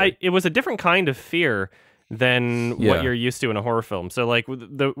it Well, scary? it was a different kind of fear than what Yeah. you're used to in a horror film. So, like,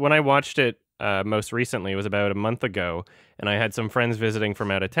 when I watched it most recently, it was about a month ago, and I had some friends visiting from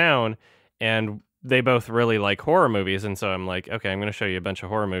out of town, and they both really like horror movies, and so I'm like, okay, I'm going to show you a bunch of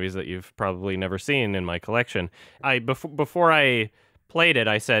horror movies that you've probably never seen in my collection. Before I played it,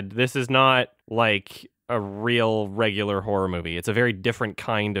 I said, this is not like a real regular horror movie. It's a very different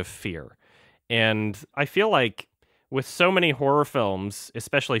kind of fear. And I feel like with so many horror films,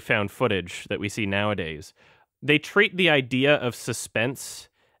 especially found footage that we see nowadays, they treat the idea of suspense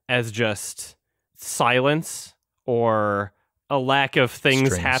as just silence or a lack of things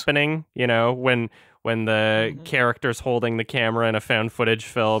Strings. happening, you know, when the character's holding the camera in a found footage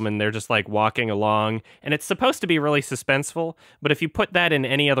film and they're just like walking along, and it's supposed to be really suspenseful, but if you put that in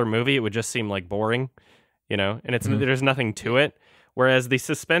any other movie, it would just seem like boring, you know, and there's nothing to it. Whereas the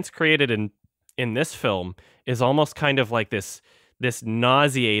suspense created in this film is almost kind of like this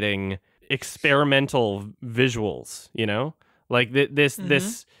nauseating experimental visuals, you know, like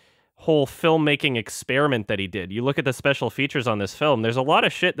this whole filmmaking experiment that he did. You look at the special features on this film, there's a lot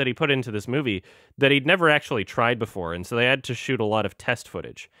of shit that he put into this movie that he'd never actually tried before, and so they had to shoot a lot of test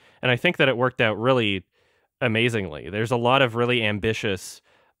footage, and I think that it worked out really amazingly. There's a lot of really ambitious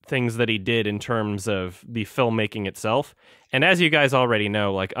things that he did in terms of the filmmaking itself, and as you guys already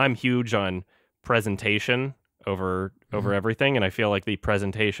know, like, I'm huge on presentation over everything, and I feel like the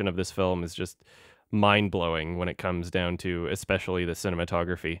presentation of this film is just mind-blowing when it comes down to especially the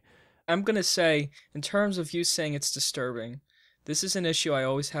cinematography. I'm gonna say, in terms of you saying it's disturbing, this is an issue I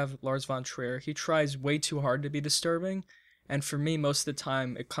always have with Lars von Trier. He tries way too hard to be disturbing, and for me, most of the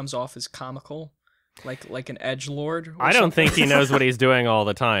time, it comes off as comical, like an edgelord. I don't think he knows what he's doing all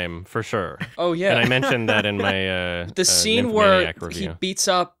the time, for sure. Oh yeah, And I mentioned that in my the scene where Nymphomaniac review.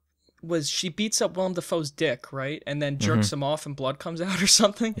 she beats up Willem Dafoe's dick, right, and then jerks him off, and blood comes out or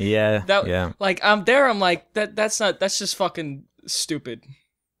something. Yeah. That like I'm there. I'm like that's just fucking stupid.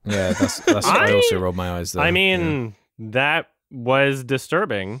 Yeah, that's I also rolled my eyes there. I mean, that was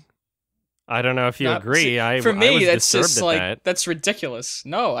disturbing. I don't know if you agree. For me, I was that's disturbed just at like that. that's ridiculous.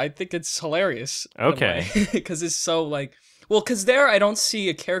 No, I think it's hilarious. Okay. Because it's so like, well, because there I don't see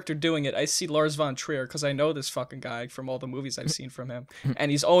a character doing it. I see Lars von Trier because I know this fucking guy from all the movies I've seen from him, and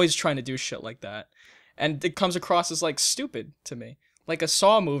he's always trying to do shit like that, and it comes across as like stupid to me, like a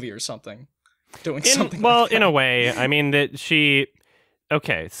Saw movie or something, doing something. Well, like that. in a way, I mean that she.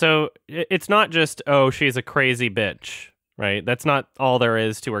 Okay, so it's not just, oh, she's a crazy bitch, right? That's not all there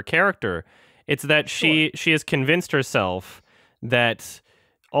is to her character. It's that she has convinced herself that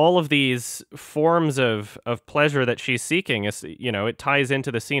all of these forms of pleasure that she's seeking is, you know, it ties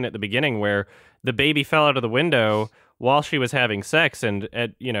into the scene at the beginning where the baby fell out of the window while she was having sex, and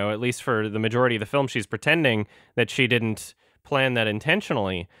at least for the majority of the film, she's pretending that she didn't plan that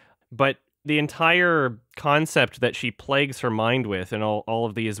intentionally, but the entire concept that she plagues her mind with, and all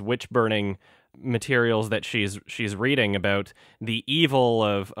of these witch burning materials that she's reading about the evil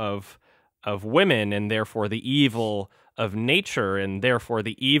of women, and therefore the evil of nature, and therefore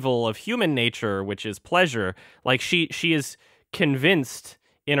the evil of human nature, which is pleasure. Like she is convinced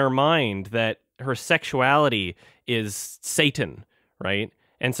in her mind that her sexuality is Satan, right?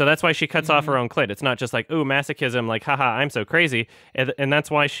 And so that's why she cuts off her own clit. It's not just like, ooh, masochism, like, haha, I'm so crazy. And that's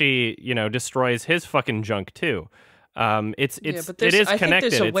why she, destroys his fucking junk too. It is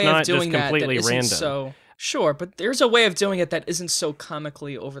connected. It's not just completely random. So sure, but there's a way of doing it that isn't so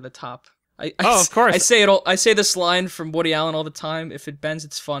comically over the top. Of course. I say this line from Woody Allen all the time: "If it bends,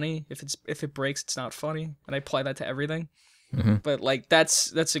 it's funny. If it breaks, it's not funny." And I apply that to everything. Mm-hmm. But like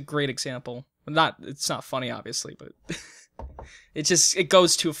that's a great example. It's not funny, obviously, but it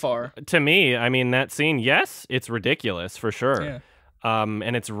goes too far. To me, I mean, that scene, yes, it's ridiculous for sure. Yeah.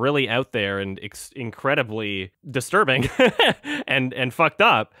 And it's really out there and incredibly disturbing and fucked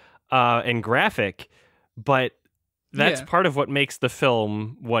up and graphic, but that's part of what makes the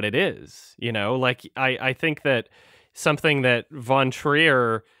film what it is. Like I think that something that Von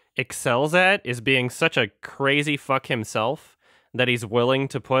Trier excels at is being such a crazy fuck himself that he's willing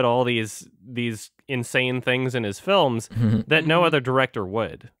to put all these insane things in his films that no other director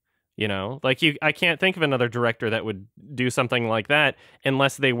would. I can't think of another director that would do something like that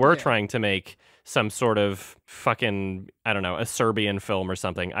unless they were trying to make some sort of fucking, I don't know, a Serbian film or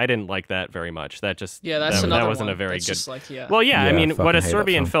something. I didn't like that very much. That another that wasn't one. a very That's good. just like, Well, yeah, I mean, what a hate that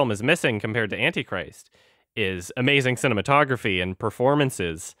Serbian film film is missing compared to Antichrist is amazing cinematography and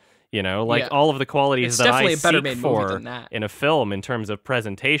performances. You know, like Yeah. all of the qualities It's that I definitely a better seek made movie for than that. in a film in terms of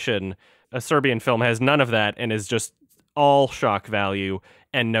presentation. A Serbian film has none of that and is just all shock value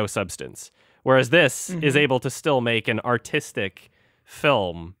and no substance. Whereas this is able to still make an artistic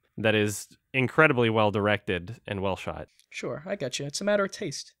film that is incredibly well directed and well shot. Sure, I get you. It's a matter of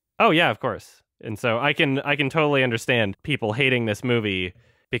taste. Oh yeah, of course. And so I can totally understand people hating this movie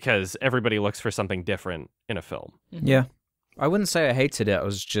because everybody looks for something different in a film. Yeah. I wouldn't say I hated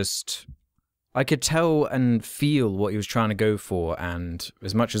it. I could tell and feel what he was trying to go for, and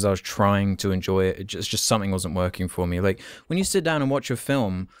as much as I was trying to enjoy it, just something wasn't working for me. Like, when you sit down and watch a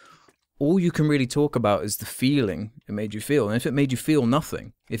film, all you can really talk about is the feeling it made you feel. And if it made you feel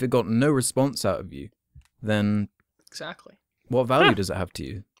nothing, if it got no response out of you, then Exactly. what value does it have to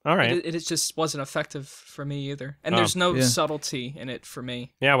you? All right. It just wasn't effective for me either. And there's no subtlety in it for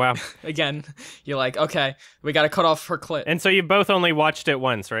me. Yeah, wow. Again, you're like, okay, we got to cut off her clit. And so you both only watched it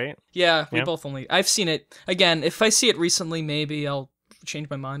once, right? Yeah, we both only... I've seen it... Again, if I see it recently, maybe I'll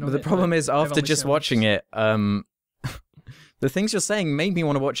change my mind on But it. the problem is, I've after only just seen it watching once. it, the things you're saying made me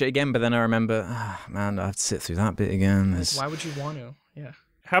want to watch it again, but then I remember, man, I have to sit through that bit again. Why would you want to? Yeah.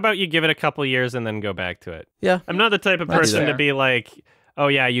 How about you give it a couple years and then go back to it? Yeah. I'm not the type of That's person to fair. be like, oh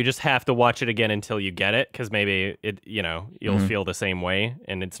yeah, you just have to watch it again until you get it, because maybe you'll feel the same way,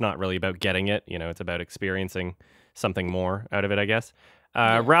 and it's not really about getting it. It's about experiencing something more out of it, I guess.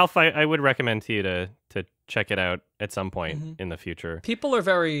 Ralph, I would recommend to you to check it out at some point in the future. People are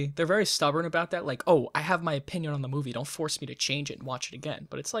very stubborn about that. Like, oh, I have my opinion on the movie. Don't force me to change it and watch it again.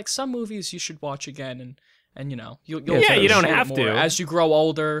 But it's like some movies you should watch again and you'll you don't appreciate it have more to. as you grow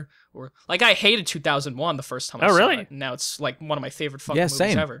older. Or like I hated 2001 the first time I saw really? it. And now it's like one of my favorite fucking movies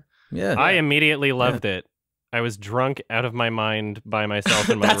same. ever. Yeah. I immediately loved it. I was drunk out of my mind by myself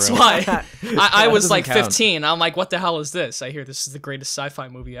in my That's room. why I was doesn't like count. 15. I'm like, what the hell is this? I hear this is the greatest sci-fi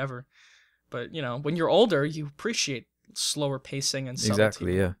movie ever. But when you're older, you appreciate slower pacing and subtlety.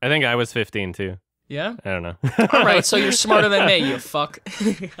 Exactly, yeah. I think I was 15 too. Yeah? I don't know. All right, so you're smarter than me, you fuck.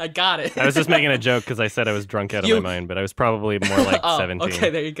 I got it. I was just making a joke because I said I was drunk out of my mind, but I was probably more like 17. Okay,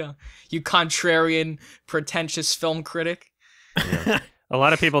 there you go. You contrarian, pretentious film critic. Yeah. A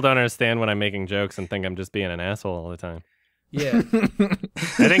lot of people don't understand when I'm making jokes and think I'm just being an asshole all the time. Yeah.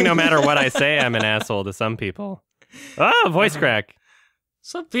 I think no matter what I say, I'm an asshole to some people. Oh, voice crack.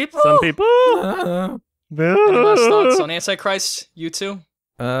 Some people. Some people. Any last thoughts on Antichrist? You too?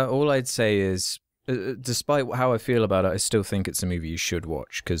 All I'd say is, despite how I feel about it, I still think it's a movie you should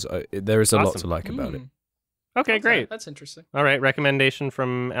watch, because there is a lot to like about it. Okay, great. That's interesting. All right, recommendation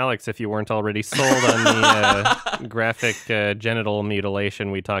from Alex if you weren't already sold on the graphic genital mutilation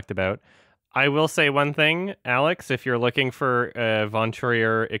we talked about. I will say one thing, Alex, if you're looking for a Von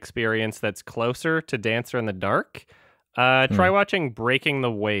Trier experience that's closer to Dancer in the Dark, try watching Breaking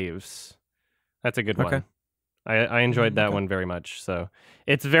the Waves. That's a good one. I enjoyed that one very much. So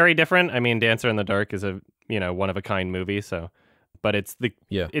it's very different. I mean, Dancer in the Dark is a one of a kind movie. So, but it's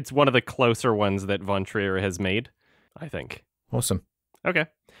it's one of the closer ones that Von Trier has made, I think. Awesome. Okay.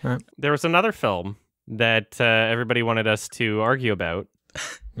 All right. There was another film that everybody wanted us to argue about,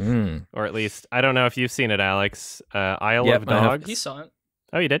 or at least I don't know if you've seen it, Alex. Isle of Dogs. He saw it.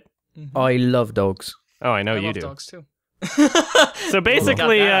 Oh, you did? I love dogs. Oh, I know I you love do. dogs too. So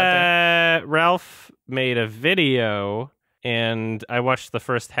basically, Got that Ralph made a video, and I watched the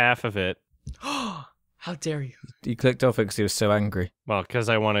first half of it. How dare you? You clicked off it because he was so angry. Well, because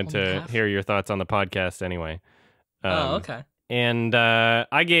I wanted Only to half? hear your thoughts on the podcast anyway. Oh, okay. And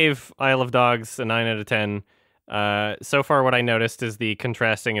I gave Isle of Dogs a 9 out of 10. So far, what I noticed is the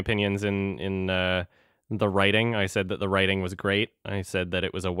contrasting opinions in the writing. I said that the writing was great. I said that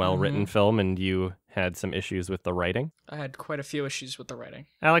it was a well-written film, and you had some issues with the writing. I had quite a few issues with the writing.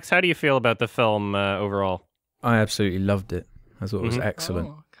 Alex, how do you feel about the film overall? I absolutely loved it. I thought it was excellent.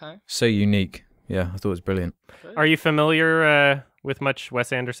 Oh, okay. So unique. Yeah, I thought it was brilliant. Are you familiar with much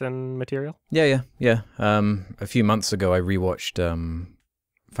Wes Anderson material? Yeah. A few months ago, I rewatched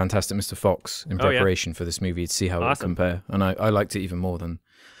Fantastic Mr. Fox in preparation for this movie to see how it would compare, and I liked it even more than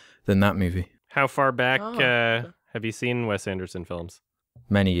that movie. How far back have you seen Wes Anderson films?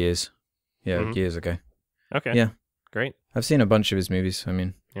 Many years. Yeah, years ago. Okay. Yeah. Great. I've seen a bunch of his movies. I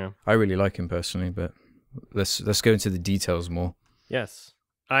mean, yeah, I really like him personally, but let's go into the details more. Yes.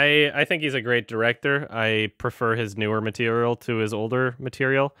 I think he's a great director. I prefer his newer material to his older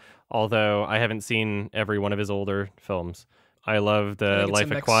material, although I haven't seen every one of his older films. I loved Life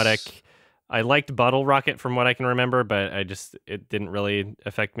Aquatic. I liked Bottle Rocket from what I can remember, but it didn't really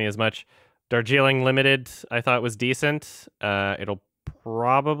affect me as much. Darjeeling Limited, I thought was decent. It'll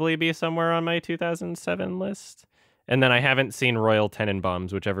probably be somewhere on my 2007 list. And then I haven't seen Royal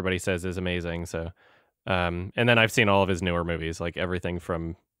Tenenbaums, which everybody says is amazing. So, and then I've seen all of his newer movies, like everything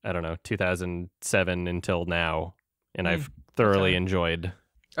from, I don't know, 2007 until now. And I've thoroughly enjoyed.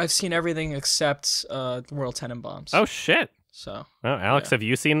 I've seen everything except Royal Tenenbaums. Oh, shit. So. Oh, Alex, have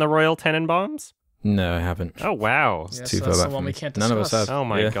you seen the Royal Tenenbaums? No, I haven't. Oh, wow. Yeah, It's too so far that's back the one from we me. can't discuss. None of us have. Oh,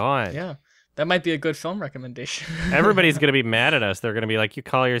 my God. Yeah. That might be a good film recommendation. Everybody's going to be mad at us. They're going to be like, you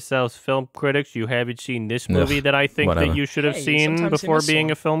call yourselves film critics? You haven't seen this movie that I think whatever. that you should have Hey, seen sometimes you before miss being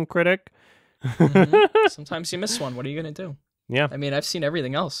one. a film critic? Sometimes you miss one. What are you going to do? Yeah. I mean, I've seen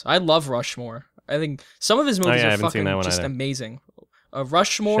everything else. I love Rushmore. I think some of his movies I are haven't seen fucking that one just either. amazing.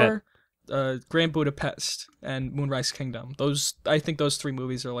 Rushmore, Grand Budapest, and Moonrise Kingdom. I think those 3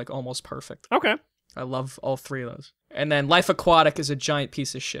 movies are like almost perfect. Okay. I love all 3 of those. And then Life Aquatic is a giant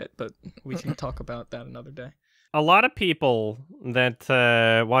piece of shit, but we can talk about that another day. A lot of people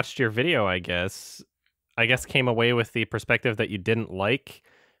that watched your video, I guess came away with the perspective that you didn't like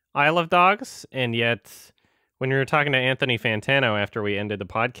Isle of Dogs, and yet when you were talking to Anthony Fantano after we ended the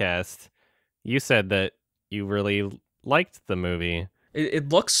podcast, you said that you really liked the movie. It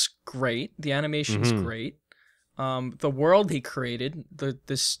looks great. The animation's great. The world he created,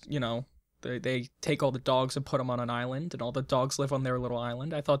 they take all the dogs and put them on an island, and all the dogs live on their little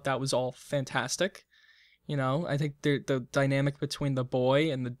island. I thought that was all fantastic. I think the dynamic between the boy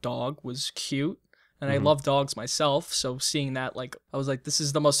and the dog was cute. And I love dogs myself, so seeing that, I was like, this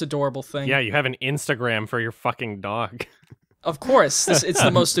is the most adorable thing. Yeah, you have an Instagram for your fucking dog. Of course, it's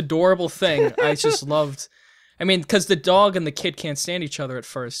the most adorable thing. I just loved. I mean, because the dog and the kid can't stand each other at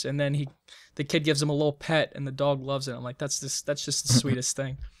first, and then the kid gives him a little pet, and the dog loves it. I'm like, that's just the sweetest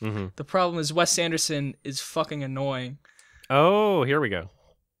thing. The problem is Wes Anderson is fucking annoying. Oh, here we go.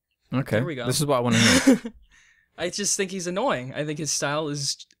 Okay, Here we go. This is what I want to hear. I just think he's annoying. I think his style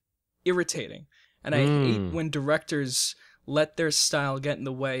is irritating. And I hate when directors let their style get in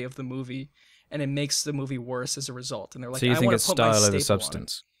the way of the movie, and it makes the movie worse as a result. And they're like, So you I think want it's to put my style over staple on it.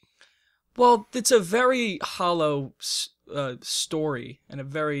 substance? Well, it's a very hollow story and a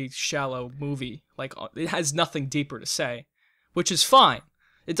very shallow movie. It has nothing deeper to say, which is fine.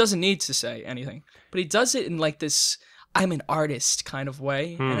 It doesn't need to say anything. But he does it in this I'm an artist kind of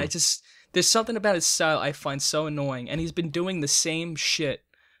way. And there's something about his style I find so annoying. And he's been doing the same shit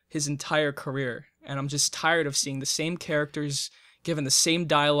his entire career. And I'm just tired of seeing the same characters given the same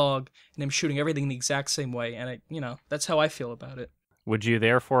dialogue and him shooting everything the exact same way. And that's how I feel about it. Would you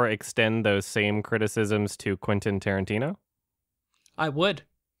therefore extend those same criticisms to Quentin Tarantino? I would.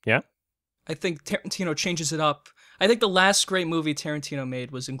 Yeah? I think Tarantino changes it up. I think the last great movie Tarantino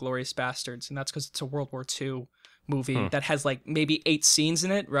made was Inglourious Basterds, and that's because it's a World War II movie that has maybe 8 scenes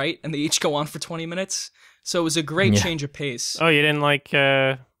in it, right? And they each go on for 20 minutes. So it was a great change of pace. Oh, you didn't like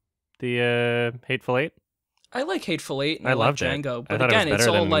the Hateful Eight? I like Hateful Eight and I I like loved Django, it. but I thought again, it was it's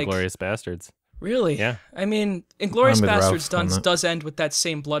better all than Inglourious Basterds. Really? Yeah. I mean, Inglourious I'm with Ralph Basterds on that. does end with that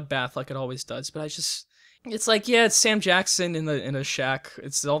same bloodbath like it always does, but it's like, yeah, it's Sam Jackson in a shack.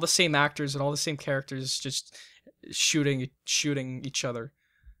 It's all the same actors and all the same characters just shooting each other.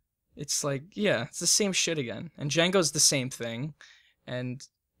 It's like, yeah, it's the same shit again. And Django's the same thing. And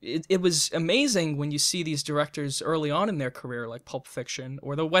it was amazing when you see these directors early on in their career, like Pulp Fiction,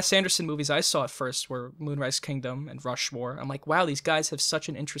 or the Wes Anderson movies I saw at first were Moonrise Kingdom and Rushmore. I'm like, wow, these guys have such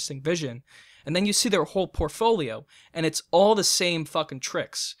an interesting vision. And then you see their whole portfolio, and it's all the same fucking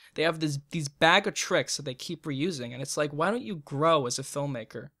tricks. They have these bag of tricks that they keep reusing, and it's like, why don't you grow as a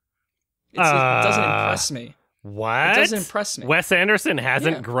filmmaker? It doesn't impress me. What? It doesn't impress me. Wes Anderson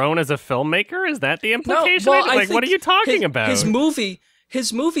hasn't grown as a filmmaker? Is that the implication? No, well, I what are you talking about?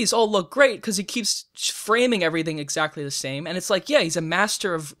 His movies all look great because he keeps framing everything exactly the same. And it's like, yeah, he's a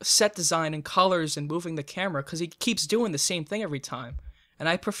master of set design and colors and moving the camera because he keeps doing the same thing every time. And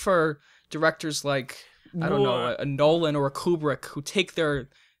I prefer directors like, I don't know, a Nolan or a Kubrick who take their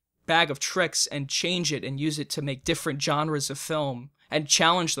bag of tricks and change it and use it to make different genres of film and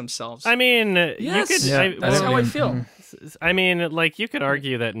challenge themselves. I mean, yes, you could. Yeah, that's how I feel. I mean, you could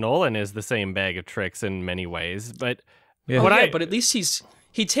argue that Nolan is the same bag of tricks in many ways, but Yeah. But at least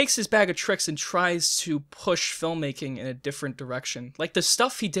he takes his bag of tricks and tries to push filmmaking in a different direction. Like the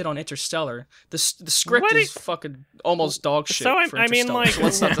stuff he did on Interstellar, the script is fucking almost dog shit. So for I mean, Interstellar, so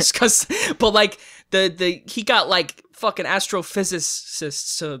let's not discuss. But he got fucking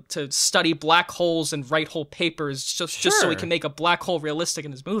astrophysicists to study black holes and write whole papers just so he can make a black hole realistic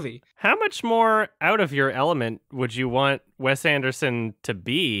in his movie. How much more out of your element would you want Wes Anderson to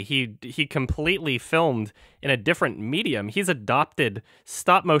be? He completely filmed in a different medium. He's adopted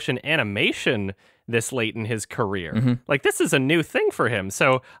stop motion animation this late in his career. Like, this is a new thing for him.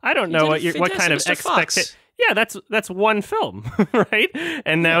 So I don't know what kind of expectation. Yeah, that's one film, right?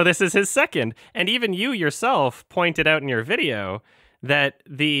 And now this is his second. And even you yourself pointed out in your video that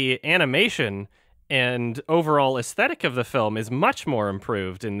the animation and overall aesthetic of the film is much more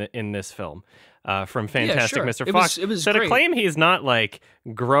improved in this film from Fantastic Mr. Fox. It was so great. To claim he's not like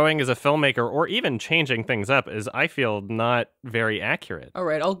growing as a filmmaker or even changing things up is, I feel, not very accurate. All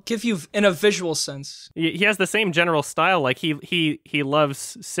right, I'll give you in a visual sense. He has the same general style. Like he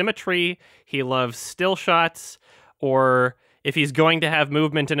loves symmetry. He loves still shots, or if he's going to have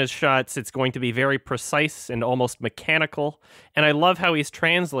movement in his shots, it's going to be very precise and almost mechanical. And I love how he's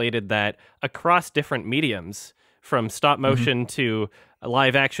translated that across different mediums, from stop motion to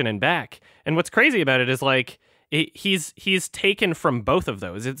live action and back. And what's crazy about it is, like, he's taken from both of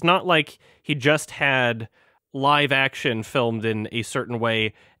those. It's not like he just had live action filmed in a certain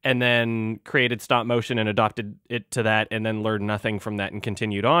way and then created stop motion and adopted it to that and then learned nothing from that and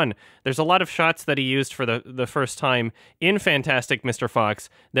continued on. There's a lot of shots that he used for the first time in Fantastic Mr. Fox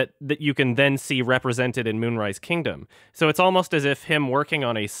that you can then see represented in Moonrise Kingdom. So it's almost as if him working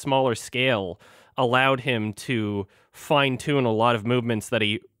on a smaller scale allowed him to fine-tune a lot of movements that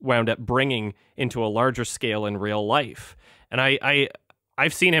he wound up bringing into a larger scale in real life. And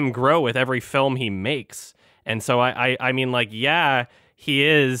I've seen him grow with every film he makes. And so I mean, like, yeah, he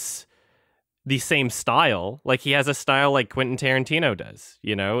is the same style. Like, he has a style like Quentin Tarantino does,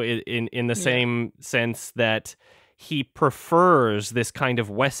 you know, in the same sense that he prefers this kind of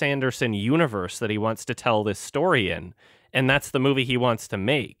Wes Anderson universe that he wants to tell this story in. And that's the movie he wants to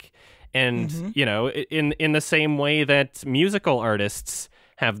make. And, you know, in the same way that musical artists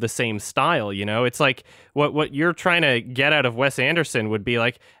have the same style, you know? It's like what you're trying to get out of Wes Anderson would be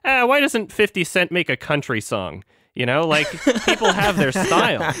like, why doesn't 50 Cent make a country song? You know, like, people have their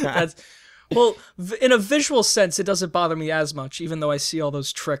style. Well, in a visual sense, it doesn't bother me as much, even though I see all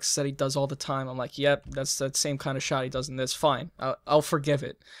those tricks that he does all the time. I'm like, yep, that's that same kind of shot he does in this. Fine, I'll forgive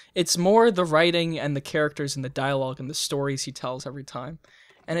it. It's more the writing and the characters and the dialogue and the stories he tells every time.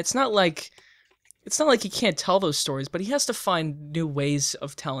 And it's not like he can't tell those stories, but he has to find new ways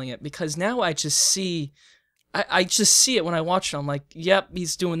of telling it, because now I just see it when I watch it. I'm like, yep,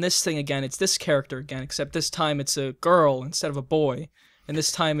 he's doing this thing again. It's this character again, except this time it's a girl instead of a boy. And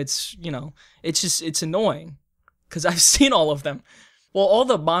this time it's, you know, it's annoying because I've seen all of them. Well, all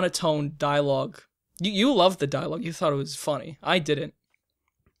the monotone dialogue, you loved the dialogue. You thought it was funny. I didn't.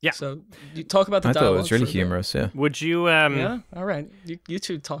 Yeah. So you talk about the dialogue. I thought it was really humorous, yeah. Would you... Yeah? All right. You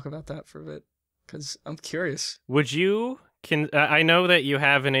two talk about that for a bit, because I'm curious. Would you... I know that you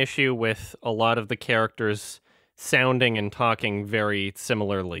have an issue with a lot of the characters sounding and talking very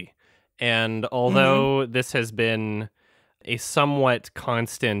similarly. And although this has been a somewhat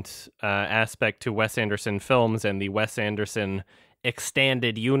constant aspect to Wes Anderson films and the Wes Anderson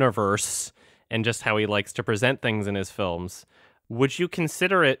extended universe and just how he likes to present things in his films, would you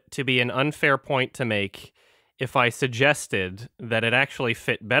consider it to be an unfair point to make if I suggested that it actually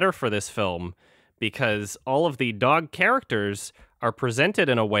fit better for this film because all of the dog characters are presented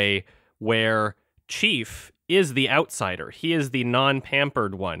in a way where Chief is the outsider. He is the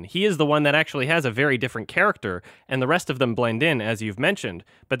non-pampered one. He is the one that actually has a very different character, and the rest of them blend in, as you've mentioned.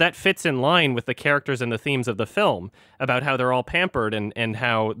 But that fits in line with the characters and the themes of the film, about how they're all pampered and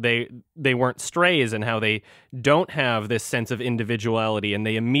how they weren't strays and how they don't have this sense of individuality, and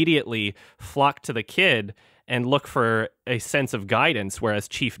they immediately flock to the kid and look for a sense of guidance, whereas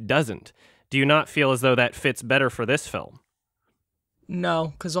Chief doesn't. Do you not feel as though that fits better for this film?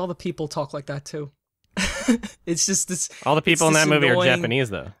 No, because all the people talk like that too. It's just this. All the people in that movie annoying... are Japanese,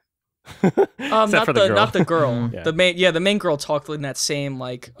 though. Not for the girl. Not the girl. Yeah. The main girl talked in that same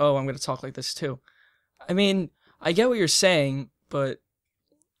like, oh, I'm gonna talk like this too. I mean, I get what you're saying, but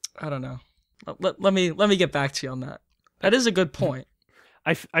I don't know. Let me get back to you on that. That is a good point.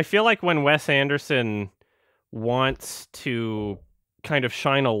 I feel like when Wes Anderson wants to kind of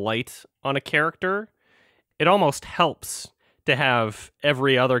shine a light on a character, it almost helps to have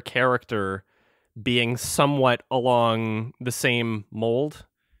every other character being somewhat along the same mold,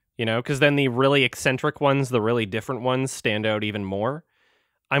 you know, because then the really eccentric ones, the really different ones, stand out even more.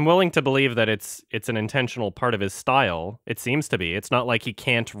 I'm willing to believe that it's an intentional part of his style. It seems to be. It's not like he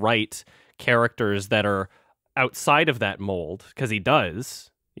can't write characters that are outside of that mold, because he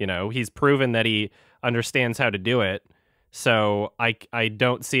does. You know, he's proven that he understands how to do it. So I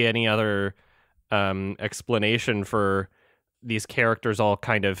don't see any other explanation for these characters all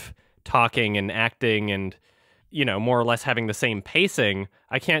kind of talking and acting and, you know, more or less having the same pacing.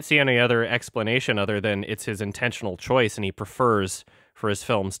 I can't see any other explanation other than it's his intentional choice and he prefers for his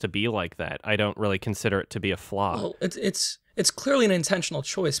films to be like that. I don't really consider it to be a flaw. Well, it's clearly an intentional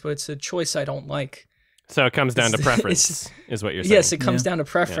choice, but it's a choice I don't like. So it comes down to preference, is what you're saying. Yes, it comes down to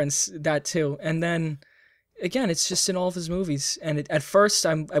preference, that too. And then, again, it's just in all of his movies. And at first,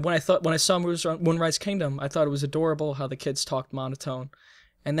 when I saw Moonrise Kingdom, I thought it was adorable how the kids talked monotone.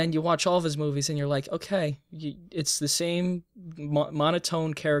 And then you watch all of his movies, and you're like, okay, it's the same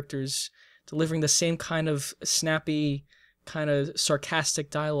monotone characters delivering the same kind of snappy, kind of sarcastic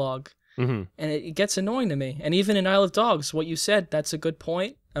dialogue. Mm-hmm. And it gets annoying to me. And even in Isle of Dogs, what you said, that's a good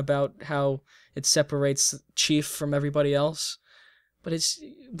point about how it separates Chief from everybody else. But it's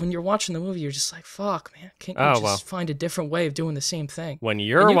when you're watching the movie, you're just like, fuck, man. Can't you just find a different way of doing the same thing? When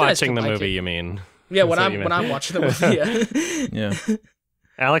you're watching the movie, you mean? Yeah, when I'm watching the movie, yeah. Yeah.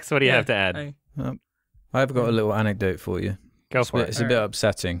 Alex, what do you have to add? I've got a little anecdote for you. Go for it. It's a bit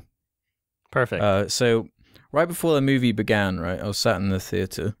upsetting. Perfect. So, right before the movie began, right, I was sat in the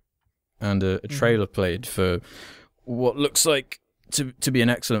theater, and a trailer played for what looks like to be an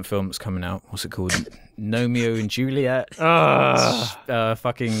excellent film that's coming out. What's it called? Romeo and Juliet.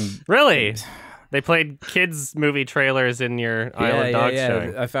 Fucking really? They played kids movie trailers in your Isle of Dogs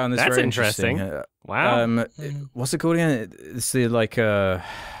showing. I found this That's very interesting. Wow. What's it called again? It's the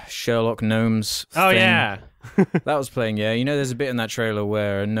Sherlock Gnomes thing. Oh yeah. That was playing. Yeah, you know, there's a bit in that trailer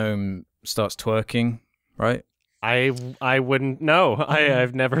where a gnome starts twerking, right? I wouldn't know.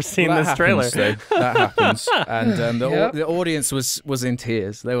 I've never seen this trailer. That happens, and the audience was in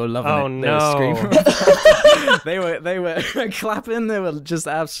tears. They were loving it. Oh no! They were screaming. they were clapping. They were just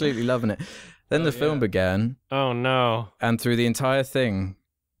absolutely loving it. Then the film began. Oh no! And through the entire thing,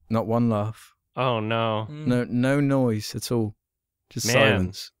 not one laugh. Oh no! No noise at all. Just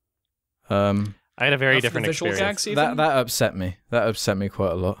silence. I had a very different experience. That upset me. That upset me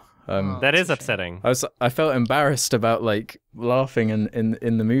quite a lot. That is upsetting. I felt embarrassed about like laughing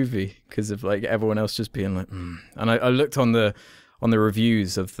in the movie because of like everyone else just being like, And I looked on the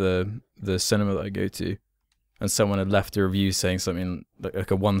reviews of the cinema that I go to, and someone had left a review saying something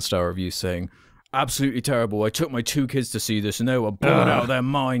like a 1-star review saying, "Absolutely terrible. I took my 2 kids to see this, and they were blown out of their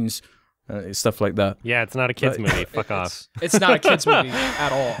minds." Stuff like that. Yeah, it's not a kids movie. Fuck off. It's not a kids movie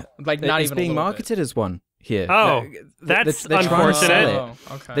at all. Like not it's even being marketed as one. Here. Oh, that's they're unfortunate.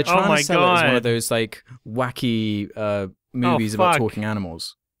 Okay. They're trying to sell it as one of those like wacky movies about talking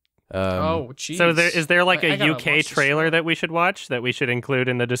animals. Jeez. So is there like a UK trailer that we should watch that we should include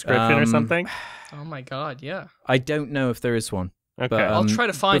in the description or something? Oh my god, yeah. I don't know if there is one. Okay, but, I'll try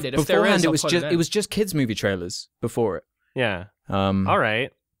to find it. If there is, it was just kids movie trailers before it. Yeah. All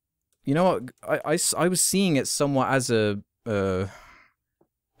right. You know what? I was seeing it somewhat as an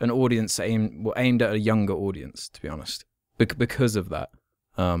audience aimed at a younger audience, to be honest, because of that.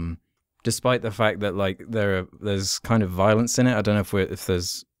 Despite the fact that like there's kind of violence in it. I don't know if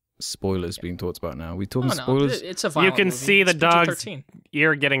there's spoilers being talked about now. We talking spoilers? It's a violent You can movie. see the It's dog's PG-13.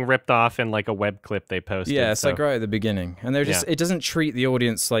 ear getting ripped off in like a web clip they posted. Yeah, it's like right at the beginning, and they're just it doesn't treat the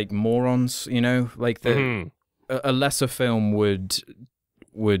audience like morons. You know, like a lesser film would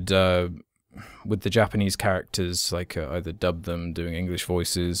with the Japanese characters, like either dub them doing English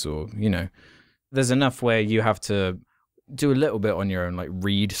voices, or there's enough where you have to do a little bit on your own, like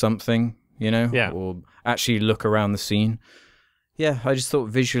read something, or actually look around the scene. Yeah, I just thought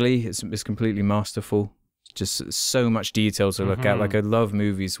visually it's completely masterful. Just so much detail to look at. Like I love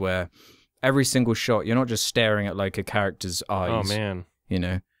movies where every single shot you're not just staring at like a character's eyes. Oh man,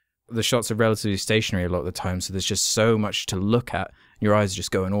 the shots are relatively stationary a lot of the time, so there's just so much to look at. Your eyes are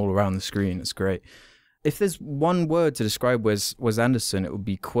just going all around the screen. It's great. If there's one word to describe Wes Anderson, it would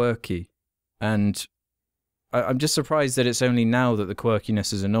be quirky. And I'm just surprised that it's only now that the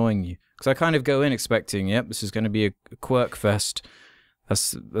quirkiness is annoying you. Because I kind of go in expecting, yep, this is going to be a quirk fest.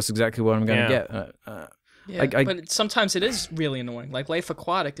 That's exactly what I'm going to get. But sometimes it is really annoying. Like Life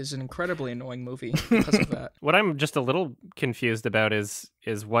Aquatic is an incredibly annoying movie because of that. What I'm just a little confused about is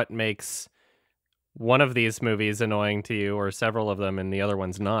what makes one of these movies annoying to you, or several of them, and the other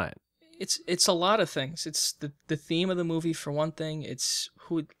one's not. It's a lot of things. It's the theme of the movie for one thing. It's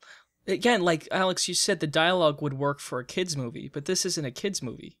who, again, like Alex, you said the dialogue would work for a kids movie, but this isn't a kids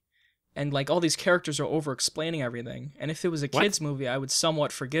movie. And like all these characters are over-explaining everything. And if it was a kids movie, I would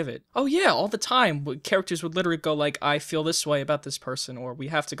somewhat forgive it. Oh yeah, all the time, characters would literally go like, "I feel this way about this person," or "We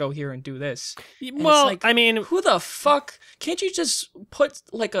have to go here and do this." And well, like, I mean, who the fuck? Can't you just put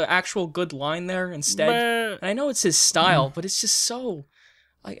like an actual good line there instead? And I know it's his style, but it's just so.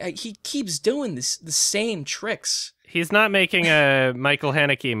 He keeps doing the same tricks. He's not making a Michael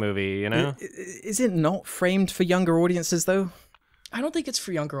Haneke movie, Is it not framed for younger audiences though? I don't think it's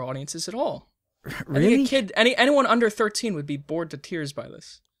for younger audiences at all. Really? I think a kid, anyone under 13 would be bored to tears by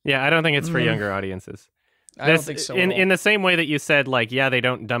this. Yeah, I don't think it's for younger audiences. I don't think so. In the same way that you said, like, yeah, they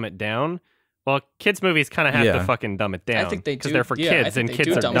don't dumb it down. Well, kids' movies kind of have to fucking dumb it down. I think they do. Because they're for kids, and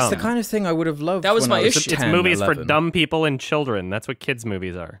kids are dumb. It's the kind of thing I would have loved. That was when my I was issue. 10, It's movies 11. for dumb people and children. That's what kids'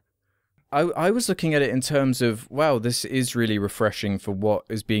 movies are. I was looking at it in terms of, wow, this is really refreshing for what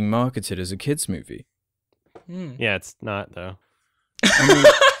is being marketed as a kids' movie. Yeah, it's not, though. I mean,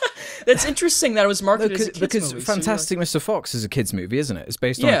 That's interesting that it was marketed as a kids because movie. Fantastic Mr. Fox is a kids' movie, isn't it? It's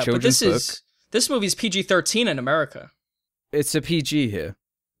based on a children's book. This movie's PG-13 in America. It's a PG here.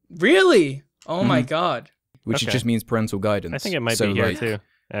 Really? Oh my god. Which just means parental guidance. I think it might be here, too.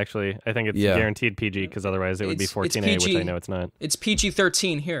 Actually, I think it's guaranteed PG, because otherwise it would be 14A, which I know it's not. It's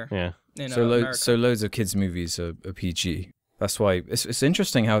PG-13 here. Yeah. So loads of kids' movies are PG. That's why it's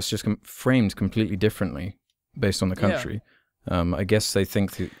interesting how it's just framed completely differently based on the country. I guess they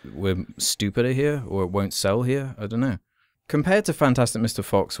think that we're stupider here, or it won't sell here. I don't know. Compared to Fantastic Mr.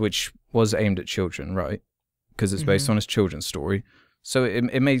 Fox, which was aimed at children, right? Because it's based on a children's story. So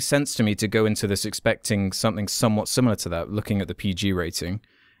it made sense to me to go into this expecting something somewhat similar to that, looking at the PG rating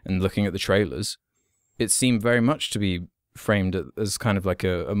and looking at the trailers. It seemed very much to be framed as kind of like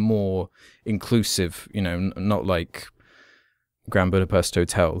a more inclusive, not like Grand Budapest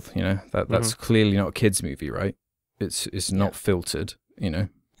Hotel, that's clearly not a kid's movie, right? It's not filtered,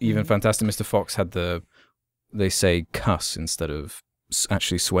 Even Fantastic Mr. Fox had they say cuss instead of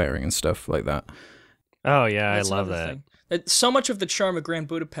actually swearing and stuff like that. Oh yeah, I love that. So much of the charm of Grand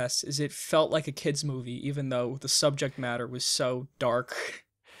Budapest is it felt like a kid's movie, even though the subject matter was so dark.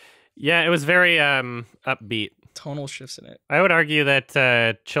 Yeah, it was very upbeat. Tonal shifts in it. I would argue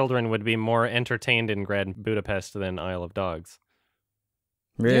that children would be more entertained in Grand Budapest than Isle of Dogs.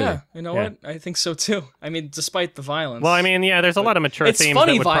 Really? Yeah, you know what? I think so too. I mean, despite the violence. Well, I mean, yeah, there's a lot of mature themes that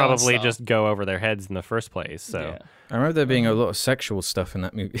would probably though. just go over their heads in the first place. So I remember there being a lot of sexual stuff in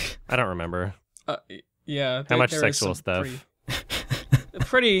that movie. I don't remember. Yeah. How much sexual stuff?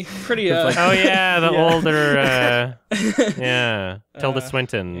 Pretty. Oh yeah, the older. Tilda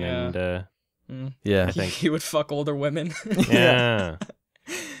Swinton and. Yeah, I think he would fuck older women. Yeah.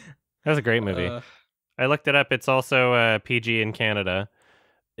 That was a great movie. I looked it up. It's also PG in Canada.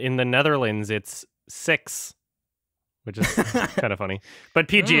 In the Netherlands, it's 6, which is kind of funny. But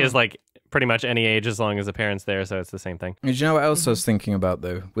PG is like pretty much any age as long as the parent's there, so it's the same thing. Do you know what else I was thinking about,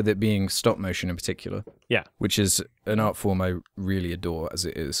 though, with it being stop motion in particular? Yeah. Which is an art form I really adore as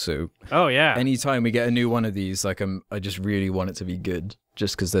it is. So yeah. Anytime we get a new one of these, like I just really want it to be good,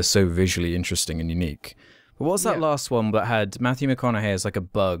 just because they're so visually interesting and unique. But what was that last one that had Matthew McConaughey as like a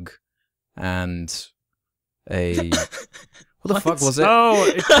bug and a... What the fuck was it?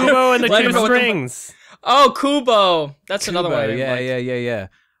 Oh, Kubo and the Two Strings. Oh, Kubo. That's another one. Yeah.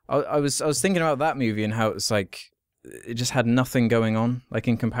 I was thinking about that movie and how it's like it just had nothing going on, like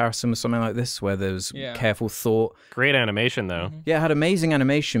in comparison with something like this, where there was careful thought. Great animation, though. Yeah, it had amazing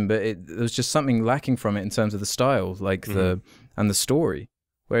animation, but there was just something lacking from it in terms of the style, like the story.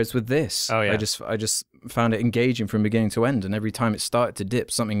 Whereas with this, I just found it engaging from beginning to end, and every time it started to dip,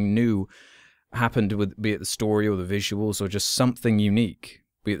 something new happened, with be it the story or the visuals or just something unique,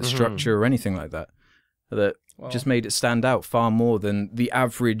 be it the structure or anything like that, just made it stand out far more than the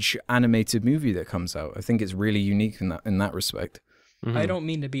average animated movie that comes out. I think it's really unique in that respect. I don't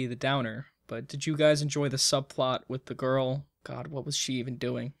mean to be the downer, but did you guys enjoy the subplot with the girl? God, what was she even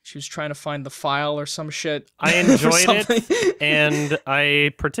doing? She was trying to find the file or some shit. I enjoyed it, and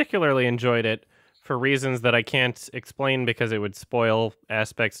I particularly enjoyed it for reasons that I can't explain because it would spoil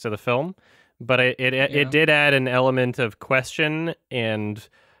aspects to the film. But it did add an element of question, and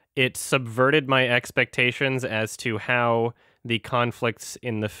it subverted my expectations as to how the conflicts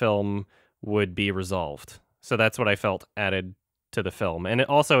in the film would be resolved. So that's what I felt added to the film. And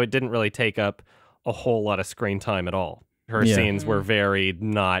it didn't really take up a whole lot of screen time at all. Her scenes were very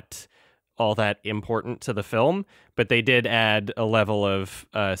not all that important to the film, but they did add a level of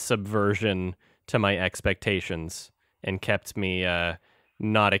subversion to my expectations and kept me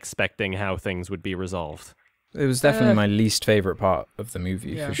not expecting how things would be resolved. It was definitely my least favorite part of the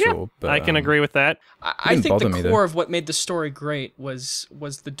movie, for sure. But I can agree with that. I think the core of what made the story great was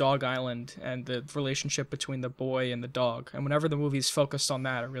the dog island and the relationship between the boy and the dog. And whenever the movie's focused on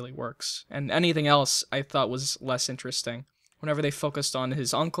that, it really works. And anything else I thought was less interesting. Whenever they focused on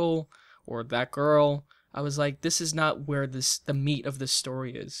his uncle or that girl, I was like, this is not where the meat of this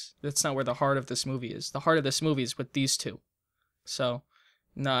story is. That's not where the heart of this movie is. The heart of this movie is with these two. So,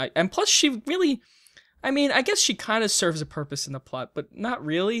 no, and plus she really, I mean, I guess she kind of serves a purpose in the plot, but not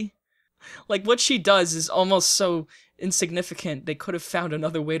really. Like, what she does is almost so, insignificant. They could have found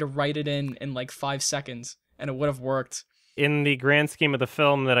another way to write it in like 5 seconds, and it would have worked. In the grand scheme of the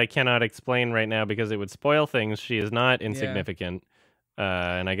film that I cannot explain right now because it would spoil things, she is not insignificant.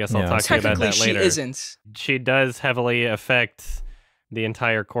 And I guess I'll talk to you about that later. She isn't. She does heavily affect the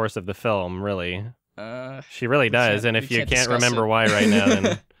entire course of the film, really. She really does, and if you can't remember why right now,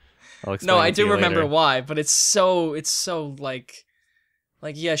 then I'll explain. No, I do to you remember later. why, but it's so like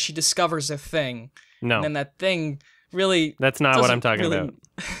yeah, she discovers a thing. No. And then that thing really That's not what I'm talking about.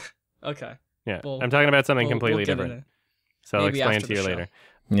 Okay. Yeah. I'm talking about something completely different. So I'll explain it to you later.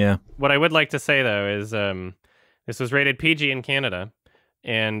 Yeah. What I would like to say, though, is this was rated PG in Canada,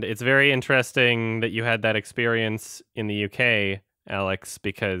 and it's very interesting that you had that experience in the UK, Alex,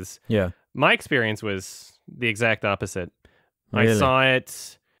 because my experience was the exact opposite. Really? I saw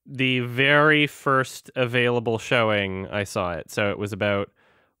it the very first available showing. I saw it. So it was about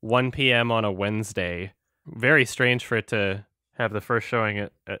 1 p.m. on a Wednesday. Very strange for it to have the first showing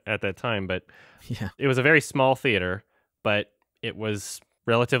at that time, but it was a very small theater, but it was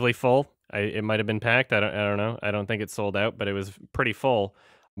relatively full. It might have been packed. I don't know. I don't think it sold out, but it was pretty full,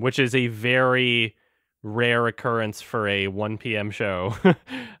 which is a very rare occurrence for a 1 p.m. show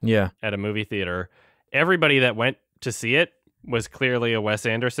at a movie theater. Everybody that went to see it was clearly a Wes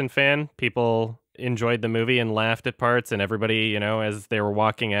Anderson fan. People enjoyed the movie and laughed at parts, and everybody, you know, as they were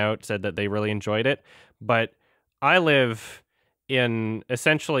walking out, said that they really enjoyed it. But I live in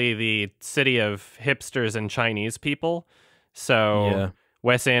essentially the city of hipsters and Chinese people, so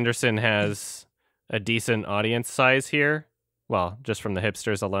Wes Anderson has a decent audience size here. Well, just from the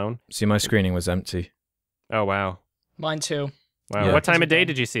hipsters alone. See, my screening was empty. Oh, wow. Mine too. Wow. Yeah. What time of day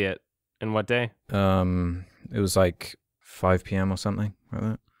did you see it? And what day? It was like 5 p.m. or something like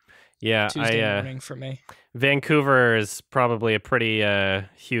that. Yeah, Tuesday morning for me. Vancouver is probably a pretty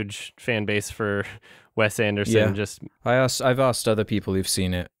huge fan base for Wes Anderson. Yeah. I've asked other people who've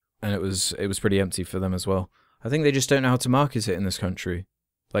seen it, and it was pretty empty for them as well. I think they just don't know how to market it in this country.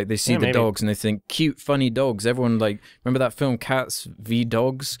 Like, they see the dogs and they think, cute, funny dogs. Everyone, like, remember that film Cats v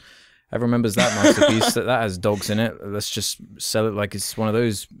Dogs? Everyone remembers that masterpiece. that has dogs in it. Let's just sell it like it's one of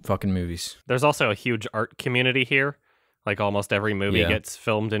those fucking movies. There's also a huge art community here. Like, almost every movie gets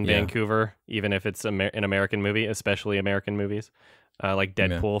filmed in Vancouver, even if it's an American movie, especially American movies. Like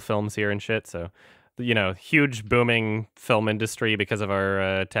Deadpool films here and shit. So, you know, huge booming film industry because of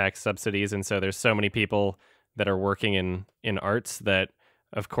our tax subsidies. And so there's so many people that are working in arts that,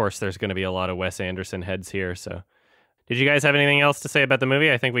 of course, there's going to be a lot of Wes Anderson heads here. So, did you guys have anything else to say about the movie?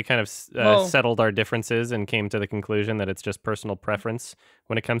 I think we kind of settled our differences and came to the conclusion that it's just personal preference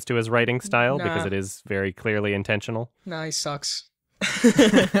when it comes to his writing style, because it is very clearly intentional. Nah, he sucks.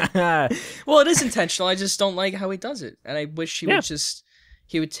 Well, it is intentional. I just don't like how he does it. And I wish he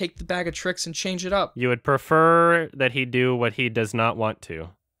would take the bag of tricks and change it up. You would prefer that he do what he does not want to.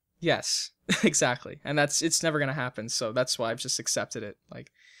 Yes, exactly. And it's never going to happen. So that's why I've just accepted it.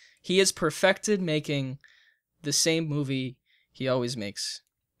 Like, he has perfected making the same movie he always makes.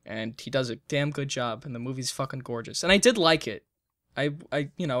 And he does a damn good job. And the movie's fucking gorgeous. And I did like it. I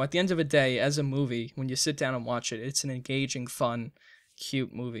you know, at the end of the day, as a movie, when you sit down and watch it, it's an engaging, fun,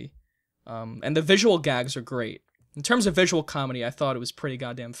 cute movie. And the visual gags are great. In terms of visual comedy, I thought it was pretty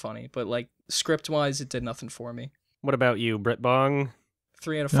goddamn funny. But, like, script-wise, it did nothing for me. What about you, Britt Bong?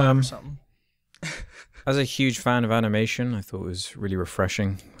 3 out of 5 or something. As a huge fan of animation, I thought it was really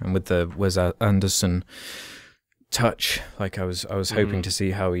refreshing, and with the Wes Anderson touch, like I was hoping to see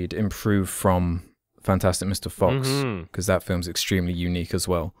how he'd improve from Fantastic Mr. Fox, because that film's extremely unique as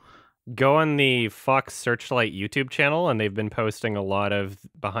well. Go on the Fox Searchlight YouTube channel, and they've been posting a lot of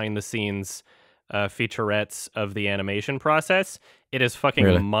behind-the-scenes featurettes of the animation process. It is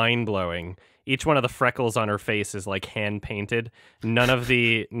fucking mind-blowing. Each one of the freckles on her face is like hand painted. None of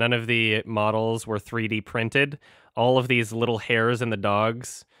the models were 3D printed. All of these little hairs in the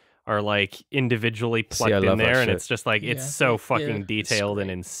dogs are like individually plucked in there, and it's just like it's so fucking detailed and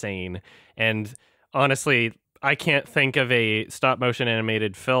insane. And honestly, I can't think of a stop motion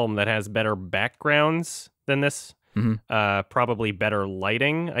animated film that has better backgrounds than this. Probably better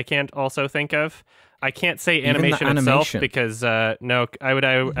lighting. I can't also think of. I can't say animation itself because no, I would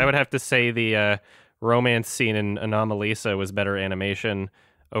have to say the romance scene in Anomalisa was better animation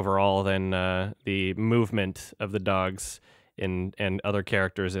overall than the movement of the dogs and other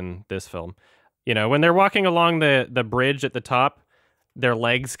characters in this film. You know, when they're walking along the bridge at the top, their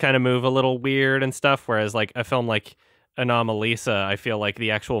legs kind of move a little weird and stuff, whereas like a film like Anomalisa, I feel like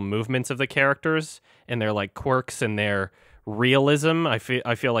the actual movements of the characters and their like quirks and their realism, I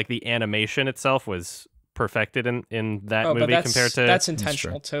feel like the animation itself was perfected in that movie compared to... That's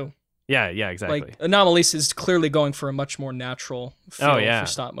intentional too. Yeah, exactly. Like Anomalisa is clearly going for a much more natural feel for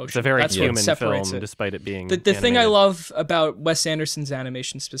stop motion. It's a very That's human what separates film, it. despite it being The thing I animated. love about Wes Anderson's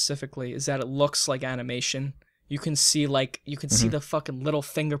animation specifically is that it looks like animation. You can see the fucking little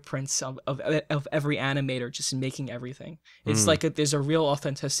fingerprints of every animator just making everything. It's like there's a real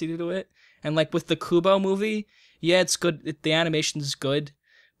authenticity to it. And like with the Kubo movie, yeah, it's good. The animation is good,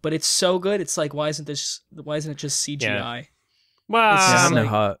 but it's so good. It's like why isn't it just CGI? Yeah. Well, It's just no like-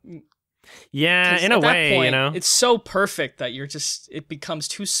 heart. yeah, 'cause in a at that way, point, you know. it's so perfect that it becomes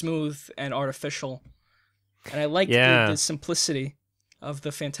too smooth and artificial. And I like the simplicity of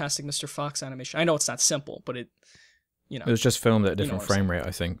the Fantastic Mr. Fox animation. I know it's not simple, but it was just filmed at a know different what I'm frame rate,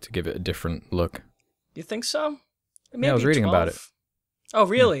 I think, to give it a different look. You think so? Maybe I was reading about it. 12. Oh,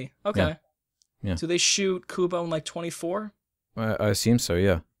 really? Okay. Yeah. Do they shoot Kubo in like 24? I assume so,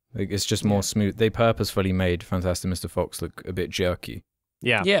 yeah. Like, it's just more smooth. They purposefully made Fantastic Mr. Fox look a bit jerky.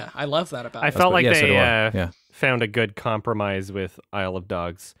 Yeah. Yeah, I love that about I it. felt like so do they I. found a good compromise with Isle of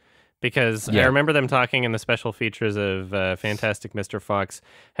Dogs. Because I Yeah. remember them talking in the special features of Fantastic Mr. Fox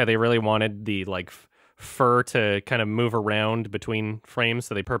how they really wanted the like fur to kind of move around between frames,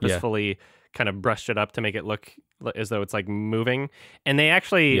 so they purposefully kind of brushed it up to make it look as though it's like moving. And they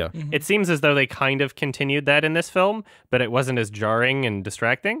actually, it seems as though they kind of continued that in this film, but it wasn't as jarring and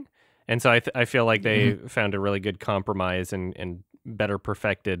distracting. And so I feel like they found a really good compromise and better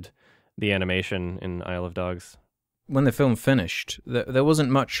perfected the animation in Isle of Dogs. When the film finished, there wasn't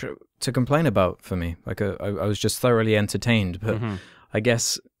much to complain about for me. Like I was just thoroughly entertained, but I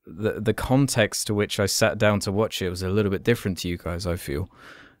guess the context to which I sat down to watch it was a little bit different to you guys, I feel.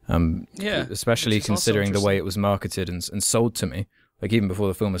 Especially which is also considering the way interesting. it was marketed and sold to me. Like even before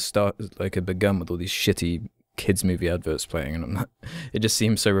the film had begun with all these shitty kids movie adverts playing, and it just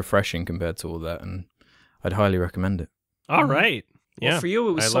seems so refreshing compared to all that, and I'd highly recommend it. All right. Yeah. Well, for you,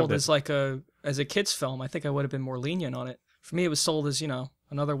 it was I sold loved as as a kid's film. I think I would have been more lenient on it. For me, it was sold as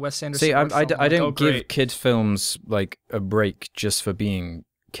another Wes Anderson. See, art I film. don't give great. kid films like a break just for being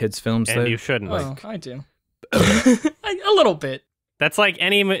kids films. And though. you shouldn't. Oh, I do. A little bit. That's like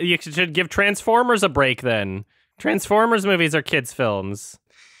you should give Transformers a break then. Transformers movies are kids' films.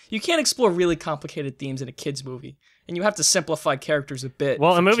 You can't explore really complicated themes in a kids movie, and you have to simplify characters a bit.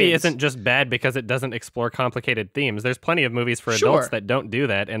 Well, for a movie kids. isn't just bad because it doesn't explore complicated themes. There's plenty of movies for Sure. adults that don't do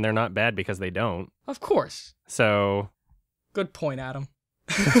that, and they're not bad because they don't. Of course. So, Good point, Adam.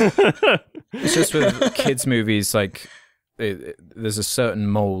 It's just with kids' movies, like there's a certain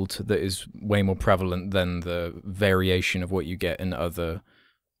mold that is way more prevalent than the variation of what you get in other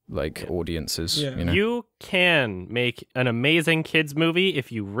audiences. Yeah. You know? you can make an amazing kids movie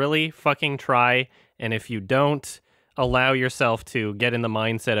if you really fucking try, and if you don't allow yourself to get in the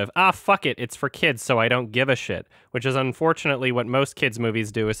mindset of, fuck it, it's for kids, so I don't give a shit, which is unfortunately what most kids'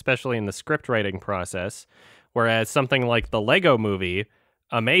 movies do, especially in the script writing process. Whereas something like the Lego Movie,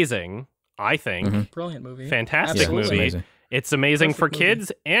 amazing, I think, Brilliant movie. fantastic Absolutely. movie. amazing. It's amazing Perfect for movie.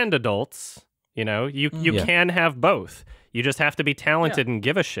 kids and adults. You know, you can have both. You just have to be talented and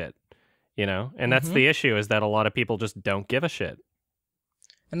give a shit. You know, and that's the issue, is that a lot of people just don't give a shit.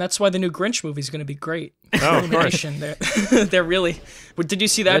 And that's why the new Grinch movie is going to be great. Oh, of course. Illumination, They're really. But did you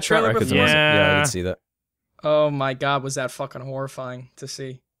see that Their track trailer record's before? amazing. Yeah, I Yeah. did see that. Oh my God, was that fucking horrifying to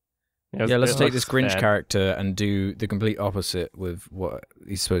see? Yeah, let's It take this looks Grinch bad. character and do the complete opposite with what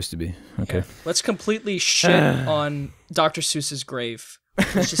he's supposed to be. Okay. Yeah. Let's completely shit on Dr. Seuss's grave.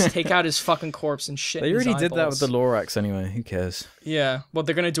 Let's just take out his fucking corpse and shit. They in his already did that with eyeballs. the Lorax anyway. Who cares? Yeah, well,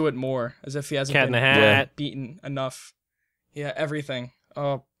 they're gonna do it more, as if he hasn't Cat in been the Hat. beaten enough. Yeah, everything.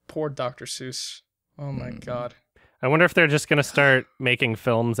 Oh, poor Dr. Seuss. Oh my God. I wonder if they're just going to start making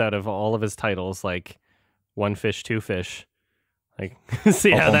films out of all of his titles, like One Fish, Two Fish. Like,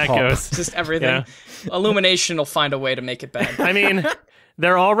 see Pop how on that pop. goes. Just everything. Yeah. Illumination will find a way to make it bad. I mean,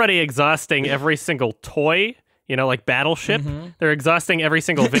 they're already exhausting every single toy, like Battleship. They're exhausting every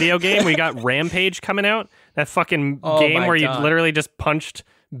single video game. We got Rampage coming out. That fucking Oh game my where you God. literally just punched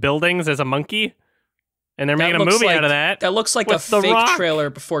buildings as a monkey. And they're That making a looks movie like- out of that. That looks like a with The fake Rock. trailer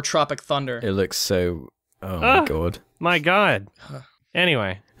before Tropic Thunder. It looks so. Oh my god. My God.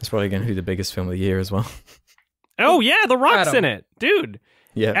 Anyway. It's probably going to be the biggest film of the year as well. Oh, yeah, The Rock's Adam. in it. Dude.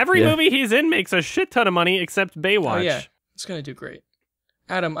 Yeah. Every yeah. movie he's in makes a shit ton of money except Baywatch. Oh yeah, it's gonna do great.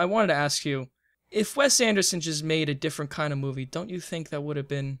 Adam, I wanted to ask you, if Wes Anderson just made a different kind of movie, don't you think that would have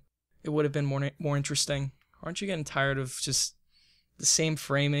been more interesting? Aren't you getting tired of just the same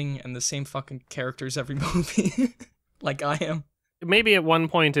framing and the same fucking characters every movie, like I am? Maybe at one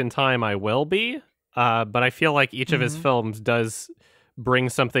point in time I will be, but I feel like each of his films does bring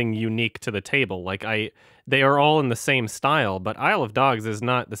something unique to the table. Like they are all in the same style, but Isle of Dogs is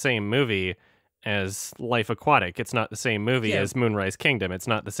not the same movie as Life Aquatic. It's not the same movie as Moonrise Kingdom. It's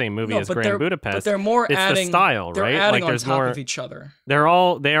not the same movie as Grand Budapest. But they're more it's adding the style, they're right? adding like there's on top more of each other. they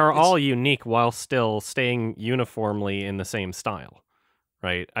are all unique while still staying uniformly in the same style.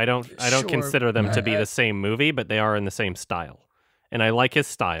 Right? I don't consider them to be the same movie, but they are in the same style. And I like his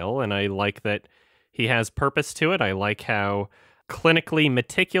style, and I like that he has purpose to it. I like how clinically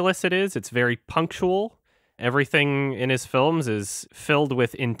meticulous it is. It's very punctual. Everything in his films is filled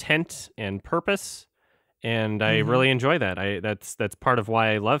with intent and purpose, and I really enjoy that. That's part of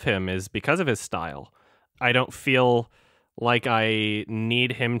why I love him, is because of his style. I don't feel like I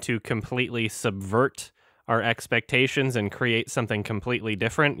need him to completely subvert our expectations and create something completely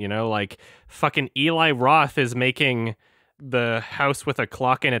different. You know, like fucking Eli Roth is making The House with a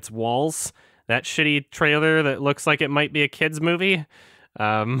Clock in Its Walls, that shitty trailer that looks like it might be a kid's movie.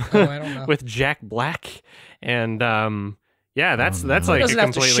 I don't know. With Jack Black, and that's like doesn't a have to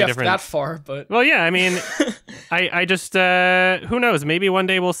completely shift different. that far, but Well, yeah, I mean, I just who knows? Maybe one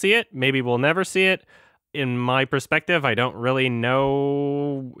day we'll see it. Maybe we'll never see it. In my perspective, I don't really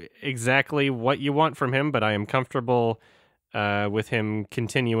know exactly what you want from him, but I am comfortable with him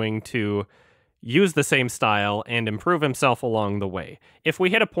continuing to use the same style and improve himself along the way. If we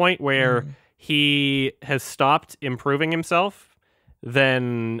hit a point where he has stopped improving himself,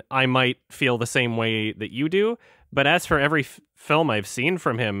 then I might feel the same way that you do. But as for every film I've seen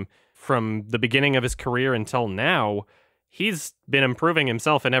from him, from the beginning of his career until now, he's been improving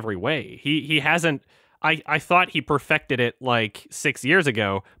himself in every way. He hasn't... I thought he perfected it like 6 years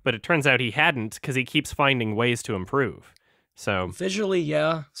ago, but it turns out he hadn't, because he keeps finding ways to improve. So visually,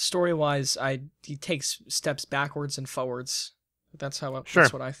 yeah. Story-wise, he takes steps backwards and forwards. That's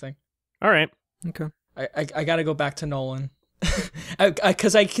that's what I think. All right. Okay. I gotta go back to Nolan.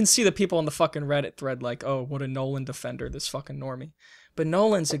 Because I can see the people on the fucking Reddit thread like, oh, what a Nolan defender, this fucking normie. But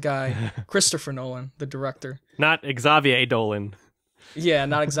Nolan's a guy, Christopher Nolan, the director. Not Xavier Dolan. Yeah,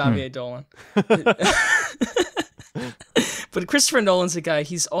 not Xavier Dolan. But Christopher Nolan's a guy,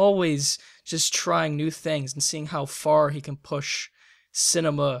 he's always just trying new things and seeing how far he can push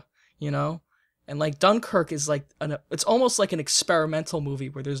cinema, you know? And like Dunkirk is like, it's almost like an experimental movie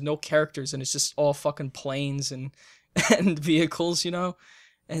where there's no characters and it's just all fucking planes and vehicles, you know?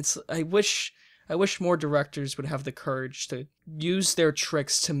 And I wish more directors would have the courage to use their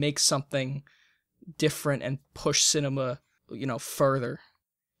tricks to make something different and push cinema, you know, further.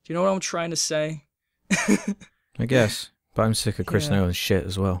 Do you know what I'm trying to say? I guess. But I'm sick of Chris Nolan's shit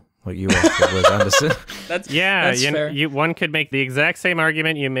as well. Like you are with Wes Anderson. That's fair. One could make the exact same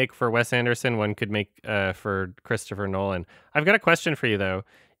argument you make for Wes Anderson. One could make for Christopher Nolan. I've got a question for you, though.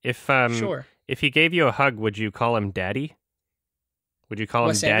 Sure. If he gave you a hug, would you call him Daddy? Would you call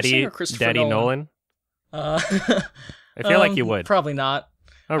Wes him Anderson or Christopher Daddy Nolan? I feel like you would. Probably not.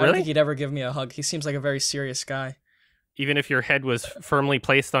 Oh, really? I don't think he'd ever give me a hug. He seems like a very serious guy. Even if your head was firmly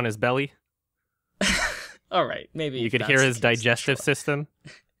placed on his belly? All right, maybe. You could hear his digestive system?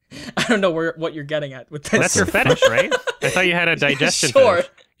 I don't know what you're getting at with this. That's your fetish, right? I thought you had a digestion fetish.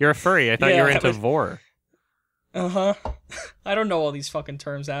 You're a furry. I thought you were into vor. Uh-huh. I don't know all these fucking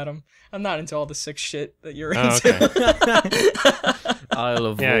terms, Adam. I'm not into all the sick shit that you're into. Okay. Isle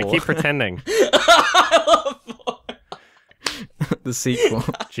of Vor. Yeah, keep pretending. Isle of Vor. The sequel.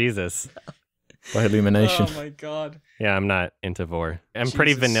 Jesus. By Illumination. Oh my god. Yeah, I'm not into vor. I'm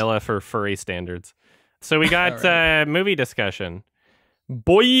pretty vanilla for furry standards. So we got right. Movie discussion.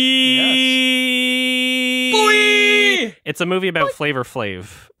 Boy! Yes. Boy! It's a movie about Flavor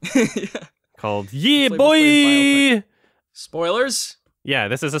Flav. Yeah. Called Yeah, Flavor Boy! Flav Spoilers? Yeah,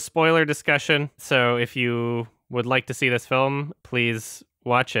 this is a spoiler discussion. So if you would like to see this film, please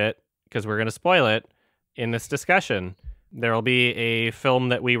watch it, because we're going to spoil it in this discussion. There will be a film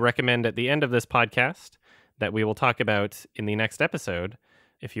that we recommend at the end of this podcast that we will talk about in the next episode.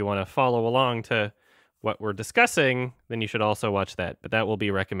 If you want to follow along to what we're discussing, then you should also watch that. But that will be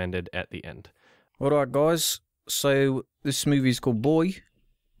recommended at the end. All right, guys. So this movie is called Boy,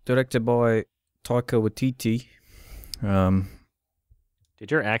 directed by Taika Waititi. Did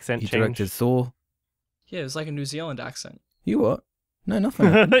your accent change? He directed Thor. Yeah, it was like a New Zealand accent. You what? No, nothing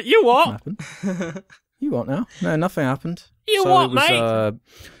happened. You what? Happened. You what now? No, nothing happened. You so what, it was, mate?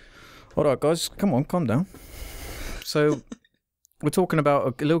 All right, guys. Come on, calm down. So we're talking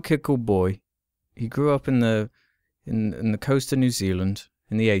about a little kid called Boy. He grew up in the coast of New Zealand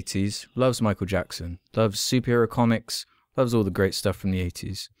in the 80s. Loves Michael Jackson. Loves superhero comics. Loves all the great stuff from the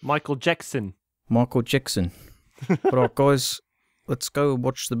 80s. Michael Jackson. Michael Jackson. All right, guys. Let's go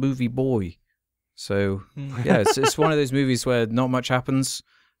watch the movie Boy. So yeah, it's one of those movies where not much happens.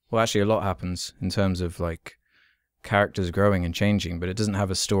 Well, actually, a lot happens in terms of like characters growing and changing, but it doesn't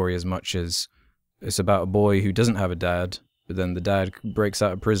have a story as much as it's about a boy who doesn't have a dad, but then the dad breaks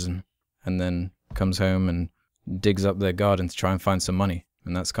out of prison and then comes home and digs up their garden to try and find some money,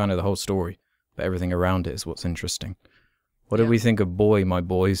 and that's kind of the whole story. But everything around it is what's interesting. What did we think of Boy, My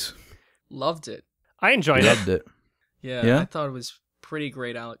Boys? Loved it. I enjoyed Loved it. Yeah, I thought it was pretty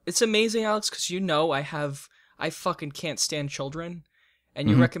great, Alex. It's amazing, Alex, because I fucking can't stand children, and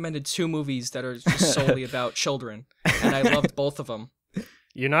you recommended 2 movies that are just solely about children, and I loved both of them.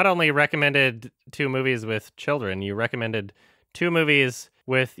 You not only recommended 2 movies with children, you recommended 2 movies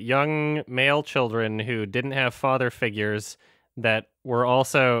with young male children who didn't have father figures that were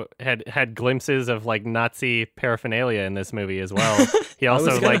also had glimpses of like Nazi paraphernalia in this movie as well. He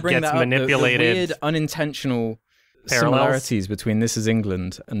also like gets manipulated. The weird unintentional parallels? similarities between This Is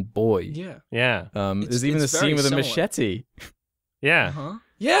England and Boy. Yeah. There's even the scene with a machete. Yeah. Uh-huh.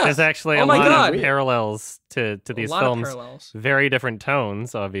 Yeah. There's actually a lot of parallels to these films. Very different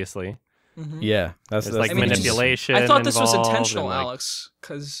tones, obviously. Mm-hmm. Yeah, that's like manipulation. I thought this was intentional, like, Alex,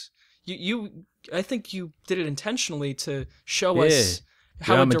 because I think you did it intentionally to show us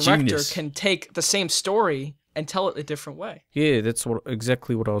how a director can take the same story and tell it a different way. Yeah, that's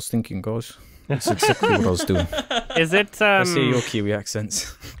exactly what I was thinking, guys. That's exactly what I was doing. Is it? I see your Kiwi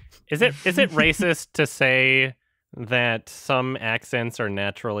accents. Is it racist to say that some accents are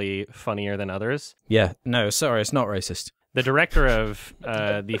naturally funnier than others? Yeah, no, sorry, it's not racist. The director of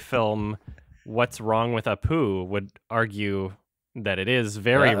the film What's Wrong with Apu would argue that it is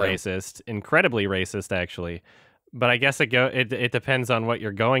very racist, incredibly racist, actually. But I guess it depends on what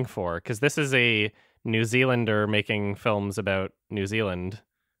you're going for, because this is a New Zealander making films about New Zealand,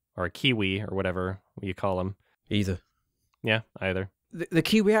 or a Kiwi, or whatever you call them. Either. Yeah, either. The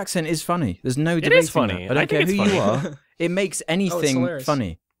Kiwi accent is funny. There's no debate. It is funny. I don't care who you are. It makes anything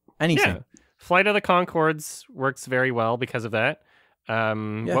funny. Anything. Yeah. Flight of the Conchords works very well because of that.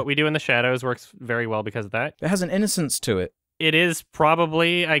 What We Do in the Shadows works very well because of that. It has an innocence to it. It is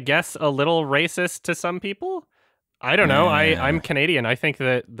probably, I guess, a little racist to some people. I don't know. I'm Canadian. I think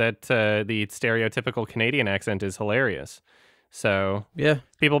that the stereotypical Canadian accent is hilarious. So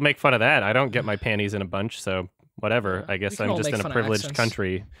people make fun of that. I don't get my panties in a bunch, so whatever. I guess I'm just in a privileged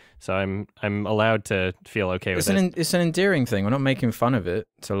country, so I'm allowed to feel okay with it. It's an endearing thing. We're not making fun of it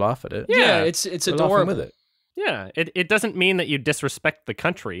to laugh at it. Yeah, it's adorable. With it. Yeah, it doesn't mean that you disrespect the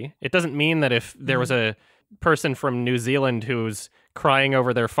country. It doesn't mean that if there was a person from New Zealand who's crying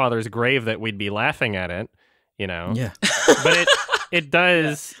over their father's grave that we'd be laughing at it, you know? Yeah. But it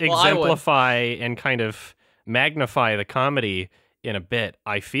does exemplify and kind of magnify the comedy in a bit,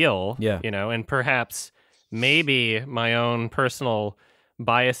 I feel. Yeah. You know, and perhaps maybe my own personal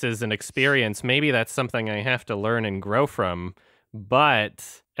biases and experience, maybe that's something I have to learn and grow from.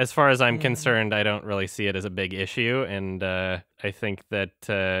 But as far as I'm concerned, I don't really see it as a big issue. And I think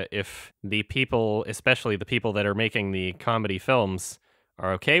that if the people, especially the people that are making the comedy films,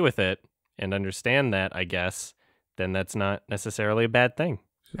 are okay with it and understand that, I guess, then that's not necessarily a bad thing.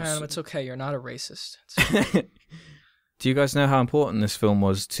 It's okay. You're not a racist. Do you guys know how important this film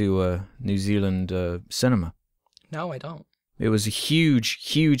was to New Zealand cinema? No, I don't. It was a huge,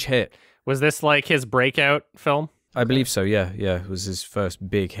 huge hit. Was this like his breakout film? I believe so, yeah. It was his first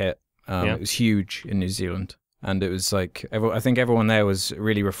big hit. It was huge in New Zealand. And it was like, I think everyone there was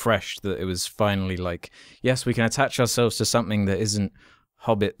really refreshed that it was finally like, yes, we can attach ourselves to something that isn't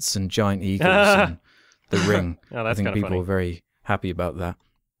hobbits and giant eagles and The Ring. I think people were very happy about that.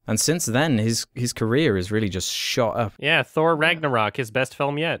 And since then, his career has really just shot up. Yeah, Thor Ragnarok, his best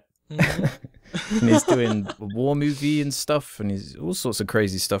film yet. And he's doing a war movie and stuff, and he's all sorts of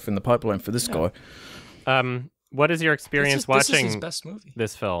crazy stuff in the pipeline for this guy. What is your experience watching this is his best movie.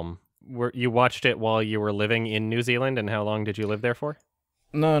 This film? You watched it while you were living in New Zealand, and how long did you live there for?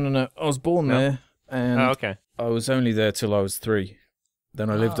 No. I was born there, and okay. I was only there till I was 3. Then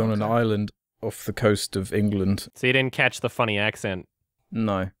I lived on an island off the coast of England. So you didn't catch the funny accent?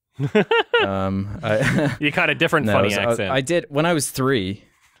 No. You caught a different funny accent. I did when I was 3.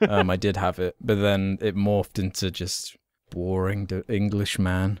 I did have it, but then it morphed into just boring English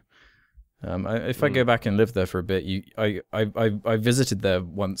man. If I go back and live there for a bit, I visited there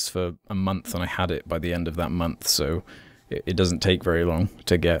once for a month, and I had it by the end of that month, so it doesn't take very long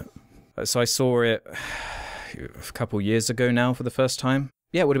to get. So I saw it a couple years ago now for the first time.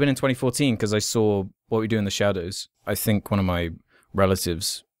 Yeah, it would have been in 2014 because I saw What We Do in the Shadows. I think one of my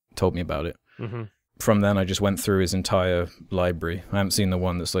relatives told me about it. Mm-hmm. From then, I just went through his entire library. I haven't seen the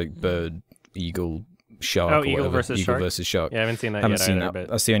one that's like bird, eagle, Shark. Oh, or Eagle whatever. versus Eagle Shark? versus Shark. Yeah, I haven't seen that I haven't yet seen either, that. but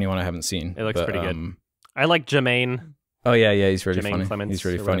That's the only one I haven't seen. it looks but, pretty good. I like Jermaine. Oh yeah, he's really Jermaine funny. Clements He's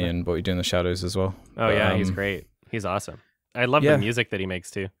really or funny whatever. in What We Do in the Shadows as well. Oh yeah, he's great. He's awesome. I love the music that he makes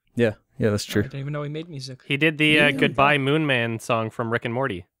too. Yeah, that's I true. didn't even know he made music. He did the Goodbye Moon Man song from Rick and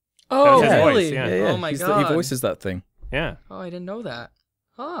Morty. Oh, his really? voice, yeah. Oh my god. He voices that thing. Yeah. Oh, I didn't know that.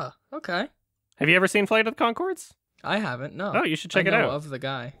 Ah, okay. Have you ever seen Flight of the Conchords? I haven't. No. Oh, you should check I it know out. of the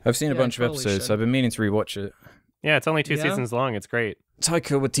guy. I've seen a bunch of totally episodes. should. I've been meaning to rewatch it. Yeah, it's only 2 Yeah? seasons long. It's great.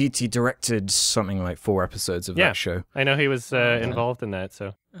 Taika Waititi directed something like 4 episodes of that show. I know he was involved in that,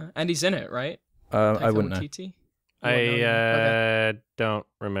 so. And he's in it, right? I wouldn't know. Waititi? I don't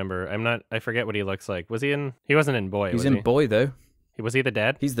remember. I forget what he looks like. Was he in? He wasn't in Boy. He's was in he? Boy though. Was he the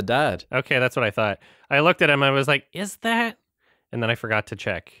dad? He's the dad. Okay, that's what I thought. I looked at him. I was like, "Is that?" And then I forgot to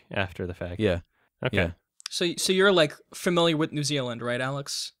check after the fact. Yeah. Okay. Yeah. So you're like familiar with New Zealand, right,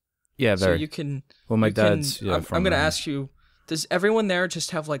 Alex? Yeah, very. So you can. Well, my you can- dad's. I'm going to ask you: does everyone there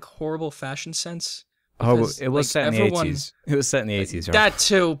just have like horrible fashion sense? Oh, Because, it was like, set in the everyone- 80s. It was set in the 80s, right? That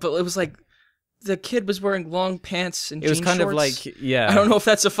too, but it was like the kid was wearing long pants and It was jean kind shorts. of like, yeah. I don't know if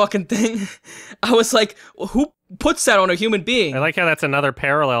that's a fucking thing. I was like, well, who puts that on a human being? I like how that's another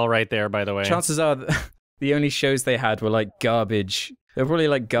parallel right there. By the way, Chances are the only shows they had were like garbage. They were probably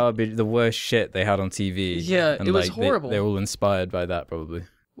like garbage, the worst shit they had on TV. Yeah, and it was like, horrible. They're all inspired by that, probably.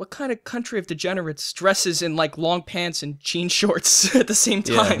 What kind of country of degenerates dresses in like long pants and jean shorts at the same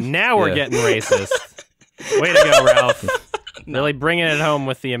time? now we're getting racist. Way to go, Ralph. Really bringing it home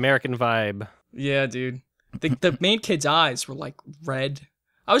with the American vibe. Yeah, dude. The main kid's eyes were like red.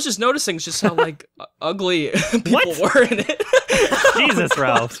 I was just noticing just how like ugly people were in it. Jesus,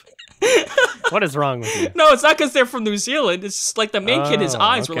 Ralph. What is wrong with you? No, it's not because they're from New Zealand. It's just like the main kid, his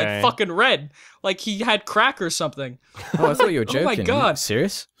eyes were okay. like fucking red. Like he had crack or something. Oh, I thought you were Oh joking. my God. Are you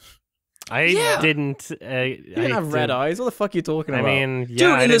serious? I didn't. You didn't have red eyes. What the fuck are you talking I about? mean, yeah, Dude,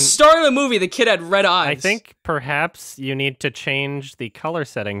 I in the didn't- start of the movie, the kid had red eyes. I think perhaps you need to change the color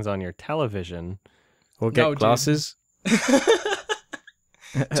settings on your television. Or get No, dude. glasses.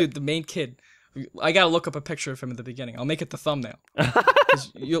 Dude, the main kid. I gotta look up a picture of him at the beginning. I'll make it the thumbnail.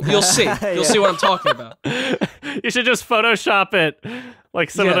 'Cause You'll see. You'll see what I'm talking about. You should just Photoshop it, like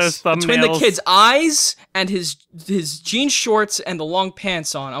some of those thumbnails. Between the kid's eyes and his jean shorts and the long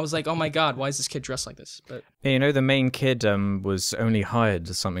pants on, I was like, oh my god, why is this kid dressed like this? But Yeah, you know, the main kid was only hired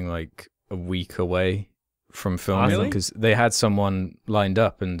something like a week away from filming Really? because they had someone lined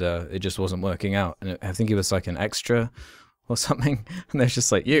up and it just wasn't working out. And I think he was like an extra or something. And they're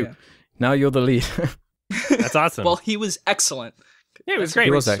just like, now you're the lead. That's awesome. well, he was excellent. yeah, it was that's great.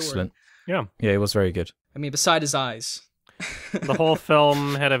 He was story. excellent. Yeah. Yeah, he was very good. I mean, beside his eyes. The whole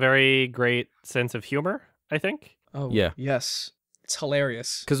film had a very great sense of humor, I think. Oh, Yeah. Yes. It's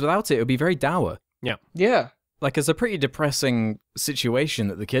hilarious. Because without it, it would be very dour. Yeah. Like, it's a pretty depressing situation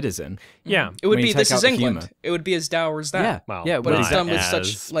that the kid is in. Yeah. It would When be you This take Is out the England. humor. It would be as dour as that. Yeah. Well, yeah, But well, it's not done with as,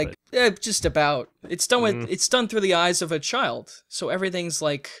 such like but- just about. It's done with it's done through the eyes of a child. So everything's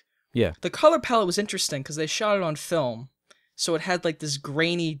like Yeah. the color palette was interesting because they shot it on film. So it had like this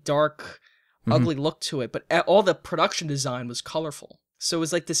grainy, dark, ugly look to it, but all the production design was colorful. So it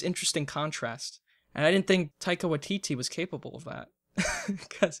was like this interesting contrast. And I didn't think Taika Waititi was capable of that.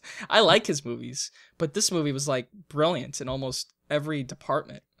 Because I like his movies, but this movie was like brilliant in almost every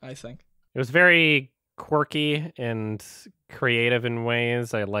department, I think. It was very quirky and creative in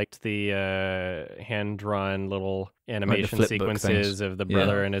ways. I liked the hand-drawn little animation flip book sequences things. of the Yeah.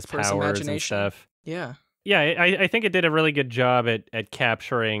 brother and his For his powers and imagination. stuff. Yeah. Yeah, I think it did a really good job at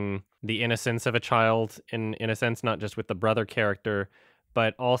capturing the innocence of a child in a sense, not just with the brother character,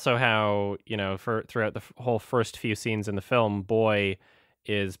 but also how, you know, throughout the whole first few scenes in the film, Boy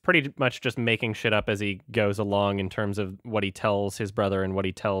is pretty much just making shit up as he goes along in terms of what he tells his brother and what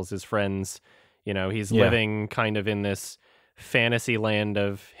he tells his friends. You know, he's living kind of in this fantasy land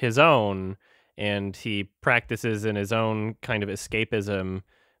of his own, and he practices in his own kind of escapism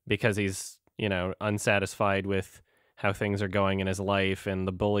because he's, you know, unsatisfied with how things are going in his life and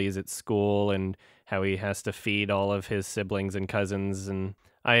the bullies at school and how he has to feed all of his siblings and cousins. And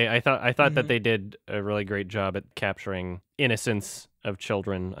I thought that they did a really great job at capturing innocence of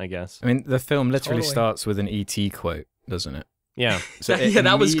children, I guess. I mean, the film literally Totally. starts with an E.T. quote, doesn't it? Yeah. So Yeah,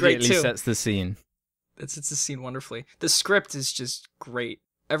 that was great, immediately too. sets the scene. It's a scene wonderfully. The script is just great.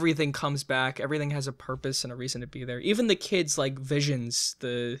 Everything comes back. Everything has a purpose and a reason to be there. Even the kids' like visions,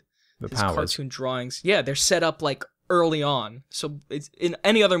 his powers. cartoon drawings. Yeah, they're set up like early on. So it's in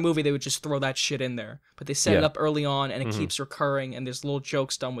any other movie they would just throw that shit in there, but they set it Yeah. up early on and it keeps recurring. And there's little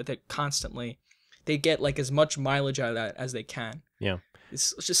jokes done with it constantly. They get like as much mileage out of that as they can. Yeah.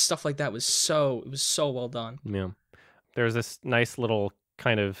 It's just stuff like that was it was so well done. Yeah. There's this nice little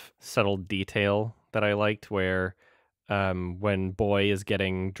kind of subtle detail that I liked where when Boy is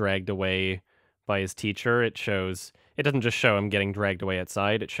getting dragged away by his teacher, it doesn't just show him getting dragged away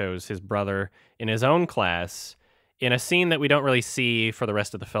outside, it shows his brother in his own class in a scene that we don't really see for the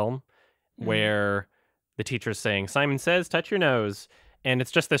rest of the film, where the teacher's saying, Simon Says, touch your nose. And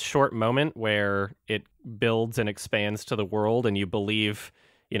it's just this short moment where it builds and expands to the world, and you believe,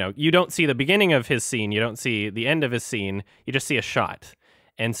 you don't see the beginning of his scene, you don't see the end of his scene, you just see a shot.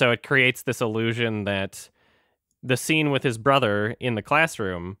 And so it creates this illusion that the scene with his brother in the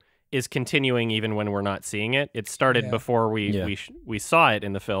classroom is continuing even when we're not seeing it. It started before we saw it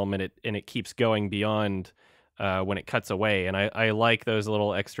in the film, and it keeps going beyond when it cuts away. And I like those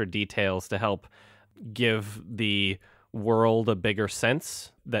little extra details to help give the world a bigger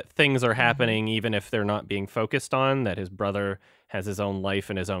sense that things are happening even if they're not being focused on, that his brother has his own life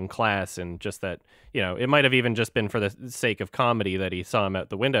and his own class, and just that, it might have even just been for the sake of comedy that he saw him out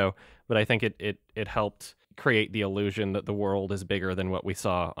the window, but I think it helped create the illusion that the world is bigger than what we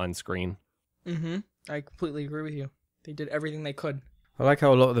saw on screen. I completely agree with you. They did everything they could. I like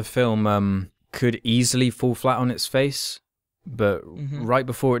how a lot of the film could easily fall flat on its face, but right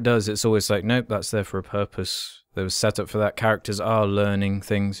before it does, it's always like, nope, that's there for a purpose. There was set up for that. Characters are learning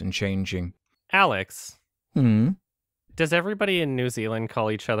things and changing. Alex, does everybody in New Zealand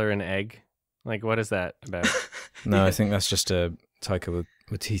call each other an egg? Like, what is that about? No, I think that's just a Taika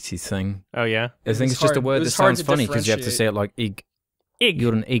Waititi thing. Oh, yeah? I think it's just a word that sounds funny because you have to say it like ig. Ig.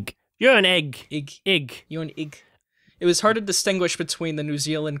 You're an egg. You're an egg. Ig. Ig. You're an ig. It was hard to distinguish between the New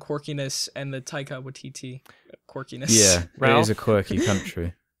Zealand quirkiness and the Taika Waititi quirkiness. Yeah, Ralph? It is a quirky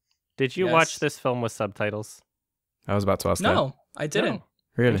country. Did you watch this film with subtitles? I was about to ask that. No, I didn't. No.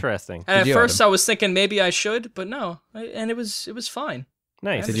 Really? Interesting. And at first I was thinking maybe I should, but no. And it was fine.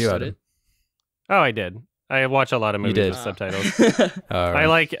 Nice. Did you, Adam? Oh, I did. I watch a lot of movies with subtitles.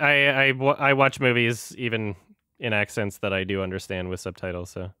 Right. I watch movies even in accents that I do understand with subtitles.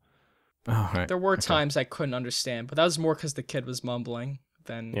 So. Oh, right. There were times I couldn't understand, but that was more because the kid was mumbling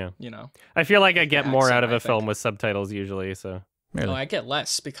than, I feel like I get more out of a film with subtitles usually, so. Really? Oh, I get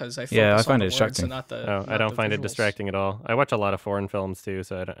less because I focus on the words and not the I don't find it visuals. distracting at all. I watch a lot of foreign films too,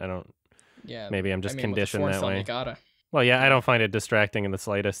 so I don't Yeah. maybe I'm just conditioned with a that foreign way. film, you gotta. Well, yeah, I don't find it distracting in the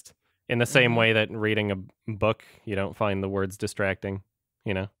slightest. In the same way that reading a book, you don't find the words distracting,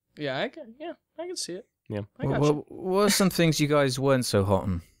 Yeah, I can see it. Yeah. I got you. What are some things you guys weren't so hot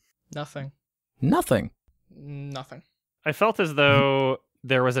on? Nothing. Nothing. I felt as though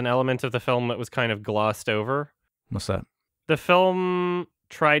there was an element of the film that was kind of glossed over. What's that? The film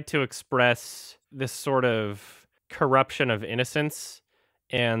tried to express this sort of corruption of innocence,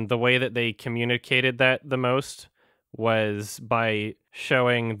 and the way that they communicated that the most was by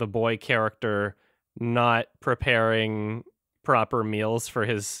showing the boy character not preparing proper meals for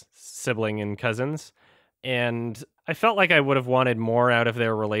his sibling and cousins. And I felt like I would have wanted more out of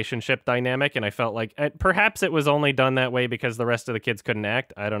their relationship dynamic, and I felt like perhaps it was only done that way because the rest of the kids couldn't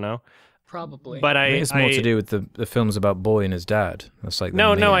act. I don't know. Probably. But I think it's more to do with the film's about Boy and his dad. That's like the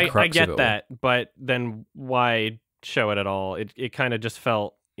main I crux get of it that, but then why show it at all? It kind of just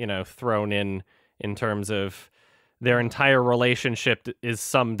felt, thrown in terms of their entire relationship is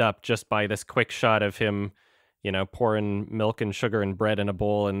summed up just by this quick shot of him, pouring milk and sugar and bread in a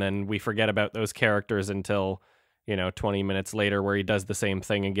bowl, and then we forget about those characters until, 20 minutes later where he does the same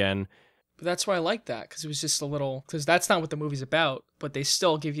thing again. But that's why I like that, because it was just because that's not what the movie's about, but they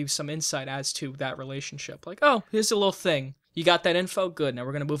still give you some insight as to that relationship. Like, oh, here's a little thing. You got that info? Good. Now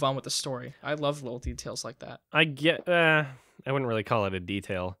we're going to move on with the story. I love little details like that. I wouldn't really call it a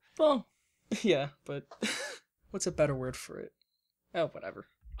detail. Well, yeah, but what's a better word for it? Oh, whatever.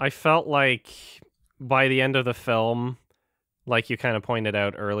 I felt like by the end of the film, like you kind of pointed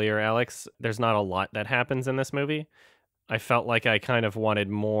out earlier, Alex, there's not a lot that happens in this movie. I felt like I kind of wanted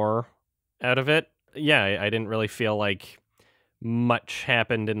more out of it. Yeah, I didn't really feel like much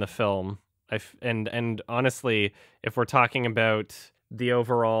happened in the film. And honestly, if we're talking about the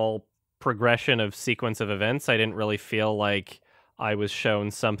overall progression of sequence of events, I didn't really feel like I was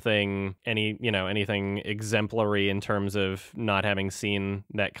shown anything exemplary in terms of not having seen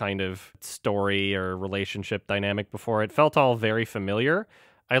that kind of story or relationship dynamic before. It felt all very familiar.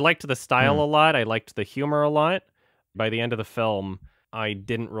 I liked the style a lot. I liked the humor a lot. By the end of the film, I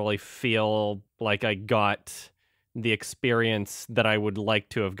didn't really feel like I got the experience that I would like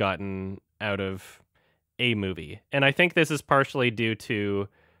to have gotten out of a movie. And I think this is partially due to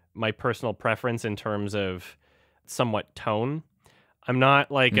my personal preference in terms of somewhat tone. I'm not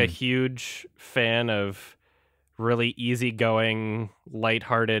like a huge fan of really easygoing,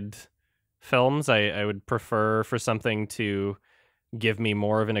 lighthearted films. I would prefer for something to give me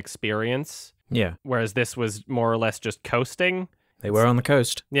more of an experience. Yeah. Whereas this was more or less just coasting. They were on the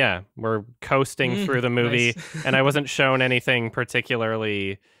coast. Yeah, we're coasting through the movie, Nice. and I wasn't shown anything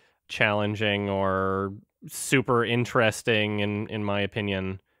particularly challenging or super interesting in my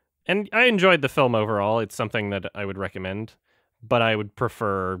opinion. And I enjoyed the film overall. It's something that I would recommend, but I would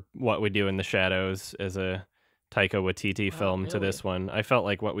prefer What We Do in the Shadows as a Taika Waititi film to this one. I felt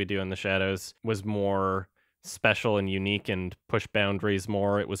like What We Do in the Shadows was more special and unique and pushed boundaries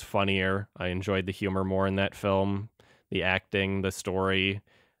more. It was funnier. I enjoyed the humor more in that film. The acting, the story,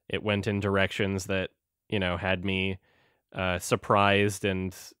 it went in directions that, had me surprised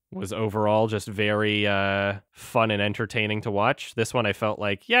and was overall just very fun and entertaining to watch. This one I felt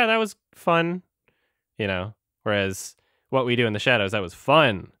like, yeah, that was fun, whereas What We Do in the Shadows, that was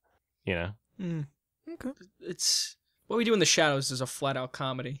fun, Okay. It's What We Do in the Shadows is a flat out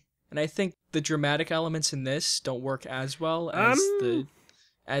comedy. And I think the dramatic elements in this don't work as well as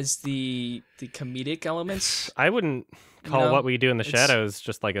the comedic elements. I wouldn't call What We Do in the Shadows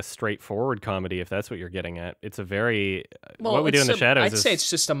just like a straightforward comedy, if that's what you're getting at. It's a very What We Do in the Shadows. I'd say it's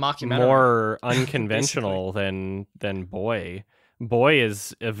just a mockumentary. More unconventional than Boy. Boy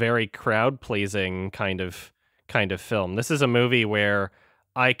is a very crowd pleasing kind of film. This is a movie where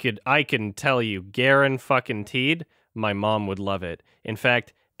I can tell you, guaranteed, my mom would love it. In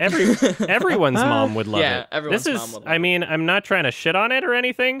fact, everyone's mom would love it. Yeah, everyone's mom would love it. I mean, I'm not trying to shit on it or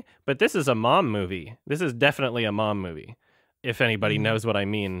anything, but this is a mom movie. This is definitely a mom movie, if anybody knows what I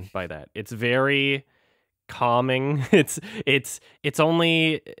mean by that. It's very calming. It's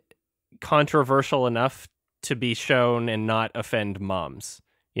only controversial enough to be shown and not offend moms,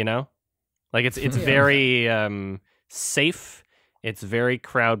 Like it's very safe. It's very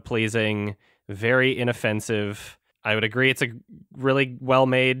crowd pleasing, very inoffensive. I would agree it's a really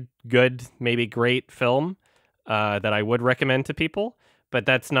well-made, good, maybe great film that I would recommend to people, but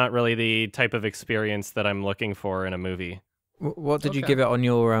that's not really the type of experience that I'm looking for in a movie. What did you give it on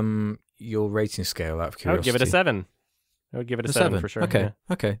your rating scale, out of curiosity? I would give it a 7. I would give it a 7 for sure. Okay,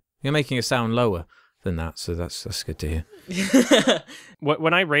 yeah. Okay. You're making it sound lower than that, so that's good to hear.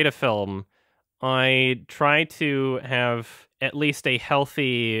 When I rate a film, I try to have at least a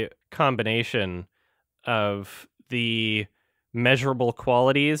healthy combination of the measurable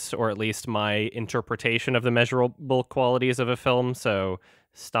qualities, or at least my interpretation of the measurable qualities of a film. So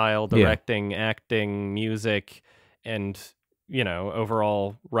style, directing, acting, music, and,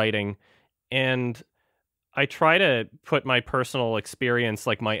 overall writing. And I try to put my personal experience,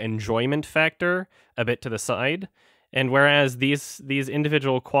 like my enjoyment factor, a bit to the side. And whereas these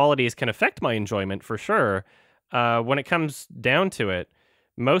individual qualities can affect my enjoyment for sure, when it comes down to it,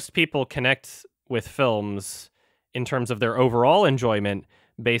 most people connect with films in terms of their overall enjoyment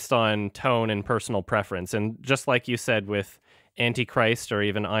based on tone and personal preference. And just like you said with Antichrist or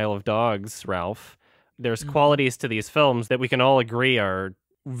even Isle of Dogs, Ralph, there's qualities to these films that we can all agree are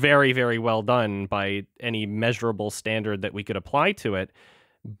very, very well done by any measurable standard that we could apply to it.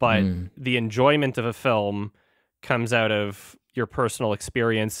 But the enjoyment of a film comes out of your personal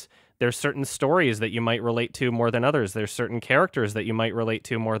experience. There's certain stories that you might relate to more than others. There's certain characters that you might relate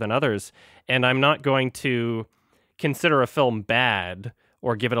to more than others. And I'm not going to consider a film bad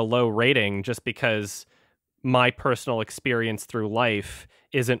or give it a low rating just because my personal experience through life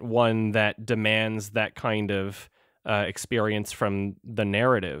isn't one that demands that kind of experience from the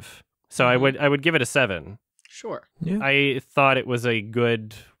narrative. So I would give it a 7. Sure. Yeah. I thought it was a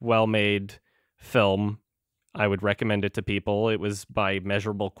good, well-made film. I would recommend it to people. It was by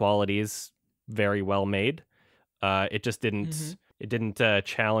measurable qualities, very well made. It just didn't. It didn't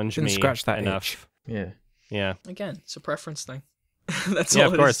challenge me scratch that enough. itch. Yeah. Again, it's a preference thing. That's all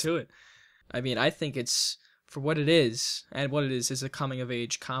of it course. is to it. I mean, I think it's, for what it is, and what it is a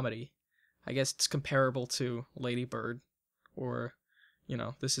coming-of-age comedy. I guess it's comparable to Lady Bird, or,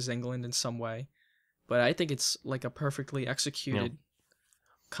 This Is England in some way. But I think it's like a perfectly executed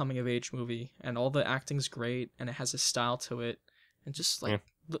coming-of-age movie, and all the acting's great, and it has a style to it, and just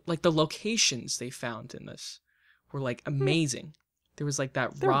like the locations they found in this were like amazing. There was like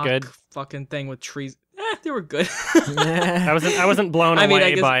that rock fucking thing with trees. They were good. I wasn't blown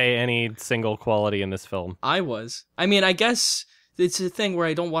away by any single quality in this film. I was. I mean, I guess it's a thing where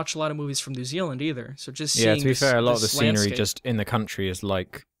I don't watch a lot of movies from New Zealand either. So just seeing to be fair, a lot of the scenery landscape, just in the country is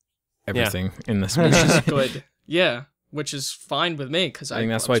like everything in this which movie. is good. Yeah, which is fine with me because I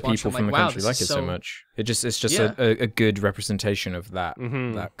think that's why people from the country like it so much. It's just a good representation of that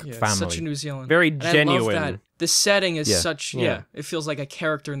that family. Such a New Zealand, very and genuine. I love The setting is such, Yeah. it feels like a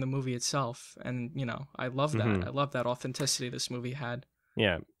character in the movie itself. And, you know, I love that. Mhm. I love that authenticity this movie had.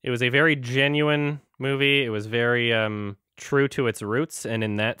 Yeah, it was a very genuine movie. It was very true to its roots, and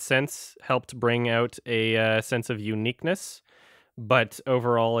in that sense, helped bring out a sense of uniqueness. But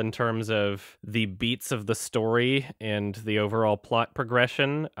overall, in terms of the beats of the story and the overall plot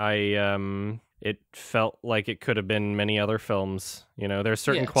progression, it felt like it could have been many other films. You know, there's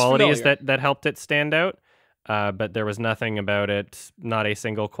certain it's qualities familiar. that helped it stand out, but there was nothing about it, not a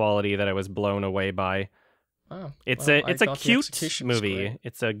single quality that I was blown away by. Oh, It's well, a I thought the cute execution was movie. great.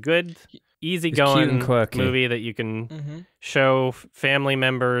 It's a good, cute easygoing and quirky. movie that you can Mm-hmm. show family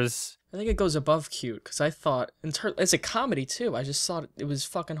members. I think it goes above cute because I thought, as a comedy too, I just thought it was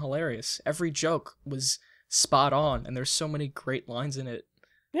fucking hilarious. Every joke was spot on, and there's so many great lines in it.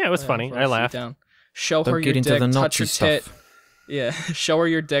 Yeah, it was funny. I laughed. Down. Show Don't her get your into dick, the touch her Nazi tit. stuff. Yeah, show her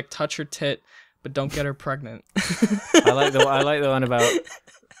your dick, touch her tit, but don't get her pregnant. I like the one about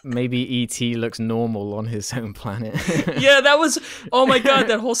maybe E.T. looks normal on his own planet. Yeah, that was. Oh my god,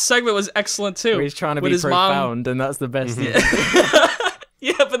 that whole segment was excellent too. Where he's trying to with be his mom. profound, and that's the best.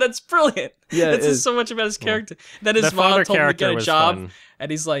 Yeah, but that's brilliant. Yeah, That it says is. so much about his character. That his The mom father told him to character get a was job, fun.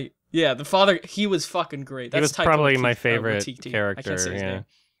 and he's like, yeah, the father, he was fucking great. He That's was Taika probably my Waititi- favorite Waititi. I character. can't say his Yeah, name.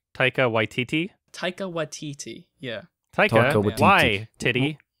 Taika Waititi. Taika Waititi. Yeah. Taika, Waititi. why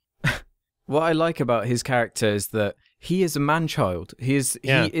titty? What I like about his character is that he is a man-child. He is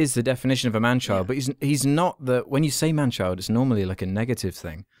the definition of a man-child, but he's not the. When you say man-child, it's normally like a negative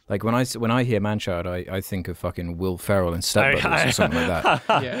thing. Like when I hear man-child, I think of fucking Will Ferrell and Step Brothers or something like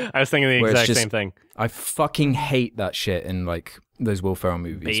that. Yeah. I was thinking the Where it's exact just- same thing. I fucking hate that shit in like those Will Ferrell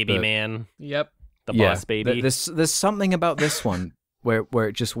movies. Baby but man, Yep. the boss baby. There's something about this one where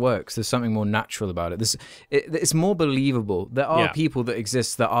it just works. There's something more natural about it. It's more believable. There are people that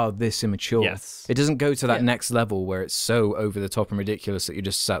exist that are this immature. Yes. It doesn't go to that next level where it's so over the top and ridiculous that you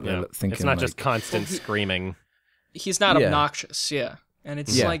just sat there thinking. It's not like, just constant screaming. He's not Yeah. obnoxious, yeah. And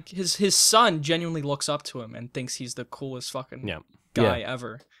it's like his son genuinely looks up to him and thinks he's the coolest fucking guy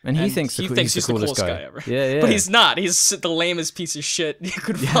ever. And he thinks he he's thinks the he's the coolest coolest guy. ever. Yeah, yeah. But he's not. He's the lamest piece of shit you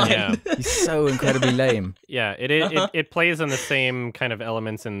could find. Yeah. He's so incredibly lame. Yeah, it plays on the same kind of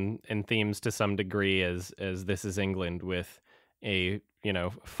elements and themes to some degree as This Is England, with a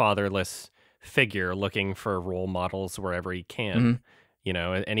fatherless figure looking for role models wherever he can. Mm-hmm. You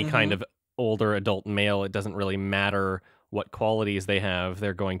know, any kind of older adult male, it doesn't really matter what qualities they have,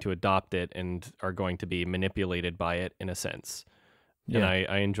 they're going to adopt it and are going to be manipulated by it in a sense. And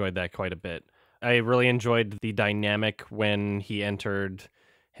I enjoyed that quite a bit. I really enjoyed the dynamic when he entered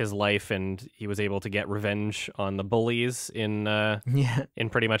his life and he was able to get revenge on the bullies in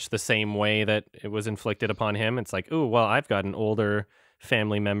pretty much the same way that it was inflicted upon him. It's like, oh, well, I've got an older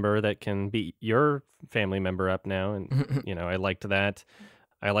family member that can beat your family member up now. And, I liked that.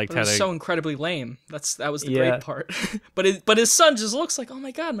 I liked But how it was they... so incredibly lame. That was the great part. but his son just looks like, oh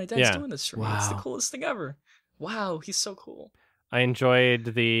my god, my dad's doing this for me. It's the coolest thing ever. Wow, he's so cool. I enjoyed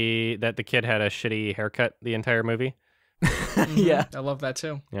that the kid had a shitty haircut the entire movie. Yeah. I love that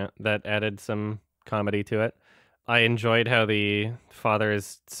too. Yeah, that added some comedy to it. I enjoyed how the father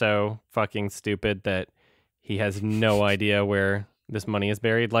is so fucking stupid that he has no idea where this money is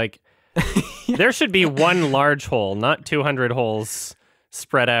buried. Like, there should be one large hole, not 200 holes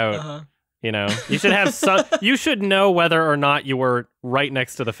spread out. You should have some. You should know whether or not you were right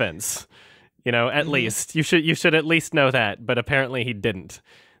next to the fence. At least you should at least know that. But apparently he didn't.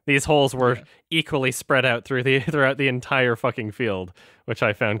 These holes were equally spread out throughout the entire fucking field, which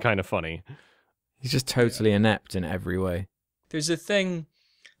I found kind of funny. He's just totally inept in every way. There's a thing,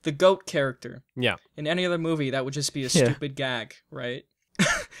 the goat character. Yeah. In any other movie, that would just be a stupid gag, right?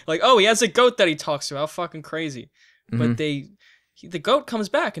 Like, oh, he has a goat that he talks to. How fucking crazy. But the goat comes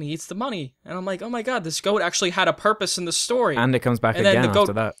back and he eats the money. And I'm like, oh my god, this goat actually had a purpose in the story. And it comes back And then again the goat,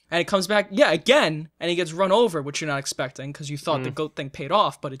 after that. And it comes back, again. And he gets run over, which you're not expecting because you thought the goat thing paid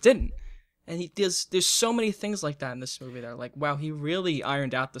off, but it didn't. And there's so many things like that in this movie that are like, wow, he really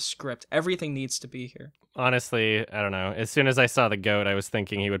ironed out the script. Everything needs to be here. Honestly, I don't know. As soon as I saw the goat, I was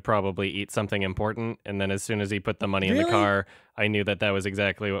thinking he would probably eat something important. And then as soon as he put the money in the car, I knew that was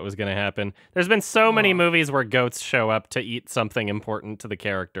exactly what was going to happen. There's been so many movies where goats show up to eat something important to the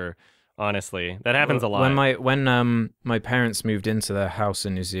character. Honestly, that happens a lot. When my parents moved into their house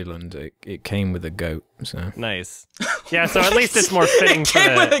in New Zealand, it came with a goat. So nice. Yeah, so at least it's more fitting for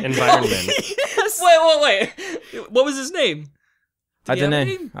the environment. Wait. What was his name? I don't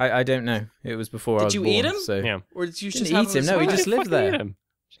know. I don't know. It was before I was born. Did you eat him? So. Yeah. Or did you Didn't just have eat him? No, he just lived there. Him?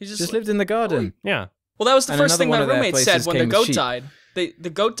 He Just lived in the garden. Yeah. Well, that was the And first thing my another one of their roommate said places when the came with goat sheep. died.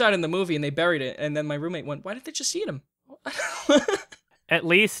 the goat died in the movie and they buried it, and then my roommate went, "Why didn't they just eat him?" At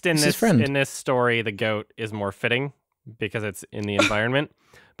least in this story, the goat is more fitting because it's in the environment.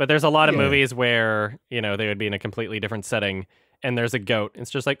 But there's a lot of movies where, they would be in a completely different setting and there's a goat.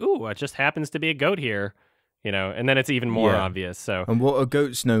 It's just like, ooh, it just happens to be a goat here, and then it's even more obvious. So, and what are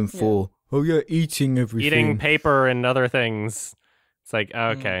goats known for? Oh yeah, eating everything. Eating paper and other things. It's like,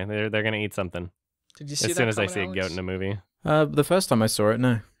 okay, they're going to eat something. Did you see as soon as I coming, see Alex? a goat in a movie? The first time I saw it,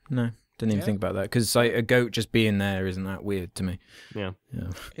 no. Didn't even think about that, because a goat just being there isn't that weird to me. Yeah.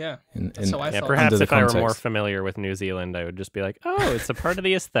 That's how I felt. Perhaps if I were more familiar with New Zealand, I would just be like, oh, it's a part of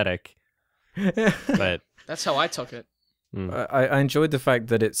the aesthetic. But that's how I took it. I enjoyed the fact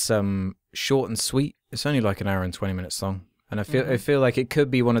that it's short and sweet. It's only like an hour and 20 minutes long, and I feel like it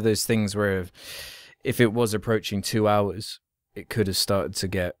could be one of those things where if it was approaching 2 hours, it could have started to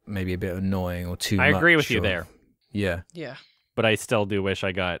get maybe a bit annoying or too much. I agree with you there. Yeah. But I still do wish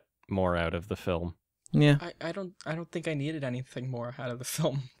I got more out of the film. Yeah. I don't think I needed anything more out of the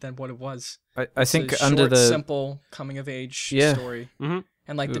film than what it was. I think it's a under short, the simple coming of age story. Mm-hmm.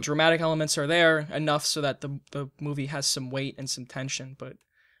 And like the dramatic elements are there enough so that the movie has some weight and some tension, but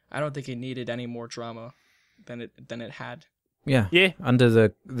I don't think it needed any more drama than it had. Yeah.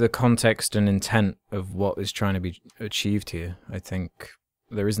 Under the context and intent of what is trying to be achieved here, I think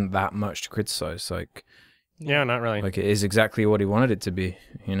there isn't that much to criticize. Like, yeah, not really. Like, it is exactly what he wanted it to be,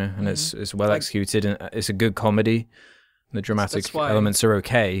 and it's well executed, and it's a good comedy. The dramatic elements are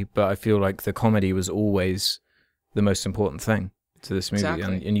okay, but I feel like the comedy was always the most important thing to this movie,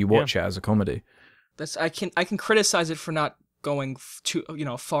 and you watch it as a comedy. I can criticize it for not going too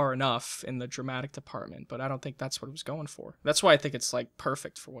far enough in the dramatic department, but I don't think that's what it was going for. That's why I think it's like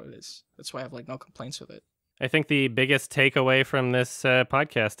perfect for what it is. That's why I have like no complaints with it. I think the biggest takeaway from this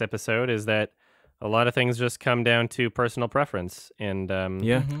podcast episode is that a lot of things just come down to personal preference, and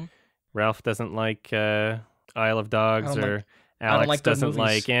Ralph doesn't like Isle of Dogs, or Alex doesn't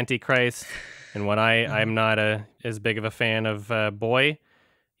like Antichrist, and what I'm not as big of a fan of Boy.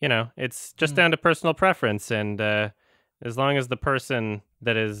 It's just down to personal preference, and as long as the person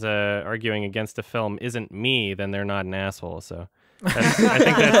that is arguing against a film isn't me, then they're not an asshole. So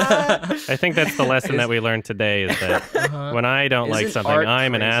I think that's the lesson that we learned today, is that when I don't like something,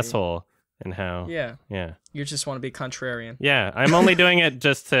 I'm an asshole. And how? Yeah. You just want to be contrarian. Yeah, I'm only doing it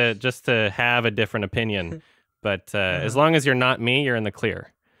just to have a different opinion. But as long as you're not me, you're in the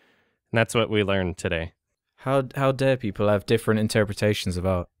clear. And that's what we learned today. How dare people have different interpretations of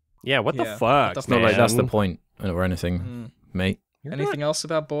art? Yeah, what the fuck? It's not like that's the point or anything, mate. Anything else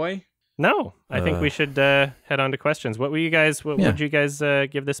about Boy? No, I think we should head on to questions. What would you guys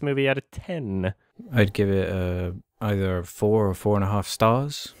give this movie out of 10? I'd give it either 4 or 4.5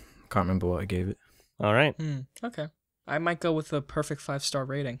 stars. Can't remember what I gave it. All right. Okay. I might go with a perfect 5-star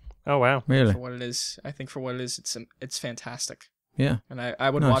rating. Oh, wow. Really? For what it is. I think for what it is, it's fantastic. Yeah. And I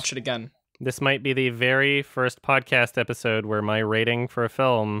would watch it again. This might be the very first podcast episode where my rating for a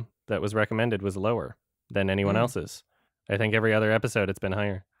film that was recommended was lower than anyone else's. I think every other episode it's been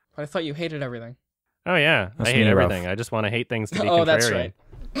higher. But I thought you hated everything. Oh, yeah. I hate everything. I just want to hate things to be contrarian.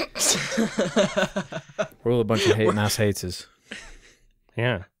 That's right. We're all a bunch of hating ass haters.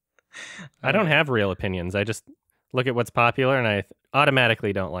 Yeah. I don't have real opinions. I just look at what's popular and I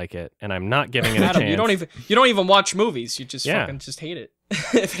automatically don't like it, and I'm not giving it a chance. You don't even watch movies. You just fucking just hate it.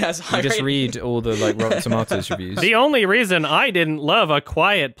 If it has a high You just rating. read all the Rotten Tomatoes reviews. The only reason I didn't love A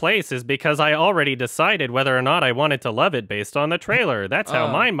Quiet Place is because I already decided whether or not I wanted to love it based on the trailer. That's how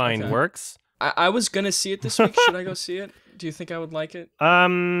my mind works. I was gonna see it this week. Should I go see it? Do you think I would like it?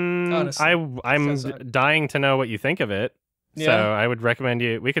 Honestly, I'm dying to know what you think of it. Yeah. So I would recommend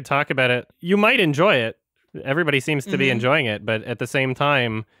we could talk about it. You might enjoy it. Everybody seems to be enjoying it, but at the same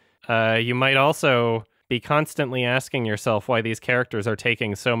time, you might also be constantly asking yourself why these characters are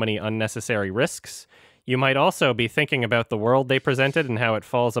taking so many unnecessary risks. You might also be thinking about the world they presented and how it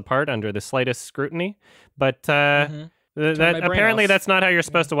falls apart under the slightest scrutiny. But apparently that's not how you're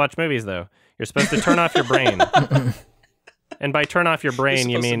supposed to watch movies, though. You're supposed to turn off your brain. And by turn off your brain,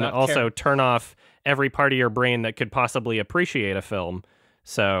 you mean also turn off every part of your brain that could possibly appreciate a film.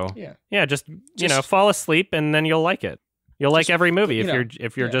 So just fall asleep and then you'll like it. You'll like every movie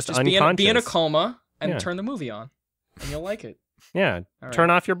if you're just unconscious. Be in a coma and turn the movie on, and you'll like it. Yeah, turn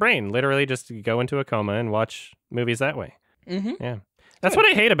off your brain. Literally, just go into a coma and watch movies that way. Yeah. That's what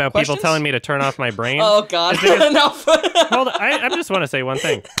I hate about people telling me to turn off my brain. Oh God! Hold on, I just want to say one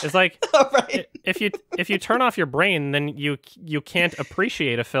thing. It's like if you turn off your brain, then you can't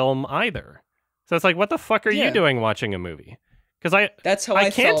appreciate a film either. So it's like, what the fuck are you doing watching a movie? Because that's how I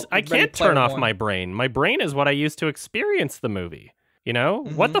can't turn off my brain. My brain is what I use to experience the movie. You know?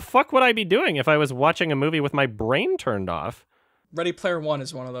 What the fuck would I be doing if I was watching a movie with my brain turned off? Ready Player One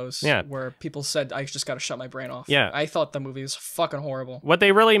is one of those Yeah. where people said, I just got to shut my brain off. Yeah. I thought the movie was fucking horrible. What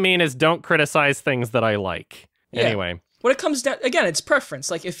they really mean is don't criticize things that I like. Yeah. Anyway. When it comes down, again, it's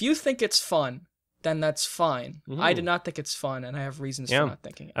preference. Like, if you think it's fun, then that's fine. I did not think it's fun, and I have reasons for not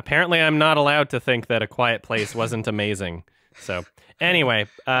thinking it. Apparently, I'm not allowed to think that A Quiet Place wasn't amazing. So, anyway,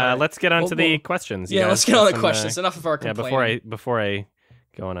 let's get on to the questions. Yeah, let's get on the questions. Enough of our complaining. Yeah, before I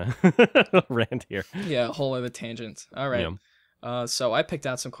go on a rant here. Yeah, a whole other tangent. All right. Yeah. So I picked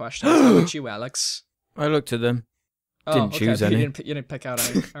out some questions. How about you, Alex? I looked at them. Oh, Didn't choose any. You didn't pick out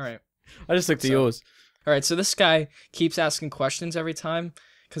any. All right. I just looked at yours. All right, so this guy keeps asking questions every time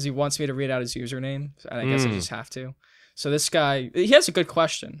because he wants me to read out his username, and I guess I just have to. So this guy, he has a good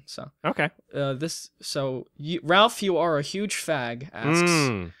question. So okay, Ralph, you are a huge fag.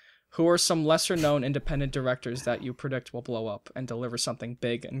 Asks, who are some lesser-known independent directors that you predict will blow up and deliver something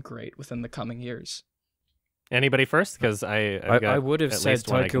big and great within the coming years? Anybody first? Because I would have said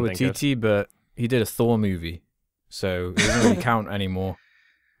Taika Waititi, but he did a Thor movie, so it doesn't really count anymore.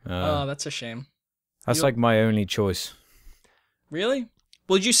 Oh, that's a shame. That's like my only choice. Really?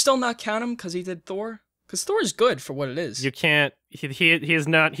 Would you still not count him because he did Thor? Because Thor is good for what it is. You can't. He's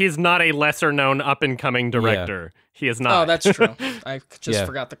not a lesser known up and coming director. Yeah. He is not. Oh, that's true. I just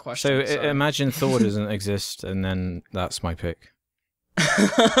forgot the question. So imagine Thor doesn't exist, and then that's my pick.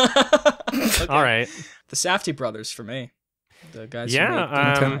 Okay. All right. The Safdie brothers for me. The guys who made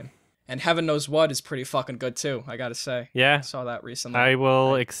Time. And Heaven Knows What is pretty fucking good too, I gotta say. Yeah. I saw that recently. I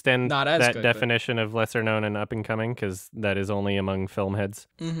will extend that good, definition of lesser known and up and coming because that is only among film heads.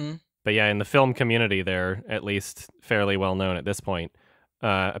 Mm-hmm. But yeah, in the film community, they're at least fairly well known at this point.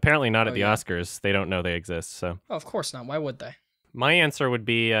 Apparently not at the Oscars. They don't know they exist. So. Oh, of course not. Why would they? My answer would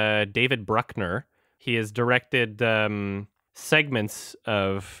be David Bruckner. He has directed segments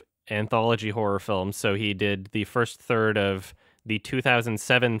of anthology horror films. So he did the first third of the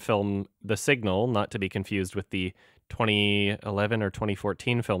 2007 film The Signal, not to be confused with the 2011 or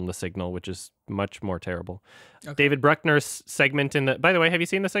 2014 film The Signal, which is much more terrible. Okay. David Bruckner's segment in the... By the way, have you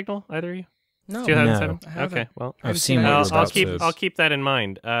seen The Signal, either of you? No. 2007? No, I haven't. Okay, well... I've seen I'll keep that in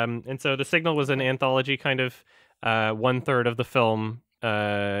mind. And so The Signal was an anthology kind of one-third of the film,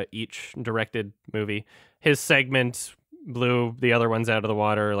 each directed movie. His segment blew the other ones out of the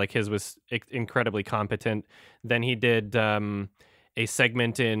water. Like, his was incredibly competent. Then he did a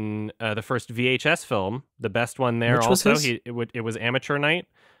segment in the first VHS film, the best one there. Which also, was his? It was Amateur Night.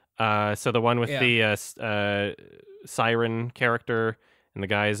 So the one with the siren character and the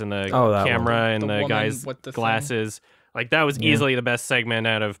guys and the camera and the guys with the glasses. Like, that was easily the best segment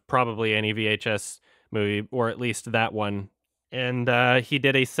out of probably any VHS movie, or at least that one. And he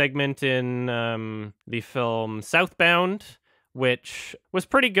did a segment in the film Southbound, which was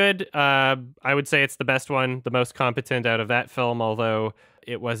pretty good. I would say it's the best one, the most competent out of that film, although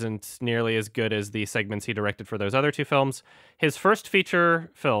it wasn't nearly as good as the segments he directed for those other two films. His first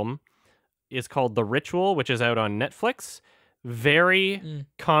feature film is called The Ritual, which is out on Netflix. Very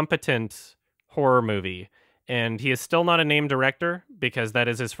competent horror movie. And he is still not a named director because that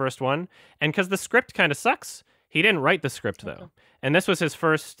is his first one. And because the script kind of sucks. He didn't write the script, though. And this was his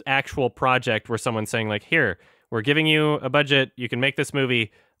first actual project where someone's saying, like, here, we're giving you a budget. You can make this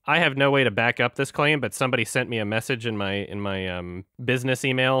movie. I have no way to back up this claim, but somebody sent me a message in my business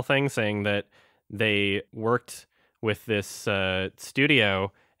email thing saying that they worked with this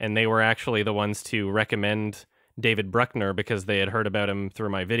studio, and they were actually the ones to recommend David Bruckner because they had heard about him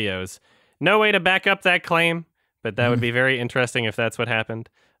through my videos. No way to back up that claim, but that would be very interesting if that's what happened.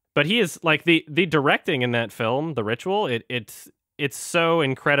 But he is, like, the directing in that film, The Ritual, it's so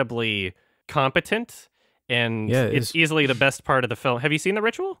incredibly competent, and it's easily the best part of the film. Have you seen The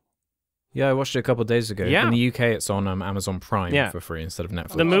Ritual? Yeah, I watched it a couple of days ago. Yeah. In the UK, it's on Amazon Prime for free instead of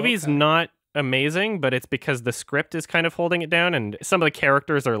Netflix. The movie's not amazing, but it's because the script is kind of holding it down, and some of the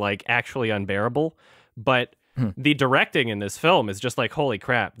characters are, like, actually unbearable. But the directing in this film is just like, holy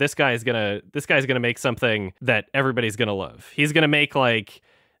crap, this guy's gonna make something that everybody's gonna love. He's gonna make, like,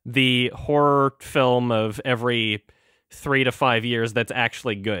 the horror film of every 3 to 5 years that's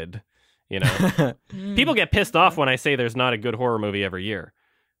actually good, you know? People get pissed off when I say there's not a good horror movie every year.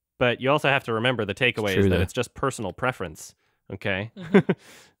 But you also have to remember the takeaway is that it's just personal preference, okay?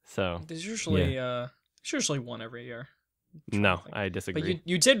 So there's usually one every year. No, I disagree. But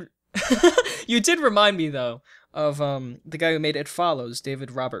you did you did remind me, though, of the guy who made It Follows,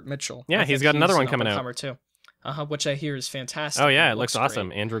 David Robert Mitchell. Yeah, he's got another one coming out. Too. Which I hear is fantastic. Oh, yeah, it looks awesome.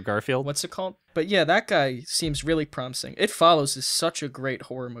 Great. Andrew Garfield. What's it called? But yeah, that guy seems really promising. It Follows is such a great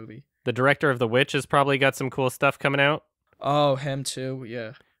horror movie. The director of The Witch has probably got some cool stuff coming out. Oh, him too.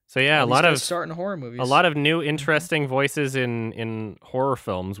 Yeah. So yeah, All these guys starting horror movies. a lot of new interesting voices in horror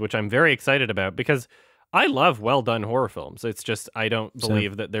films, which I'm very excited about because I love well done horror films. It's just I don't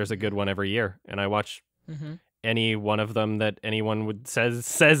believe that there's a good one every year, and I watch any one of them that anyone would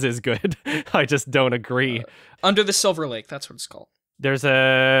says is good. I just don't agree. Under the Silver Lake, that's what it's called. There's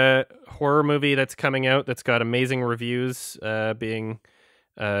a horror movie that's coming out that's got amazing reviews, being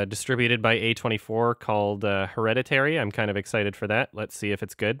distributed by A24 called Hereditary. I'm kind of excited for that. Let's see if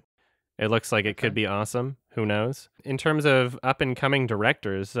it's good. It looks like it could be awesome. Who knows? In terms of up-and-coming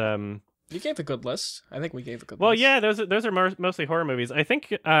directors... you gave a good list. I think we gave a good list. Well, yeah, those are mostly horror movies. I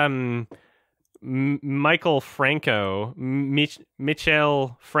think Michael Franco,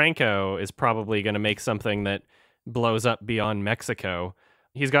 Michel Franco is probably going to make something that blows up beyond Mexico.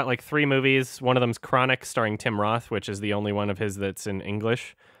 He's got like 3 movies. One of them's Chronic, starring Tim Roth, which is the only one of his that's in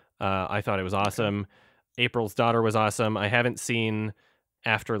English. I thought it was awesome. April's Daughter was awesome. I haven't seen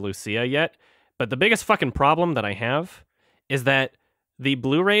After Lucia yet, but the biggest fucking problem that I have is that the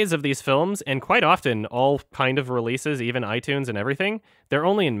Blu-rays of these films, and quite often all kind of releases, even iTunes and everything, they're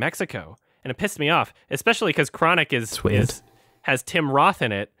only in Mexico. And it pissed me off, especially because Chronic has Tim Roth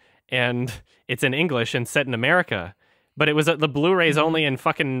in it, and it's in English and set in America. But it was the Blu-rays only in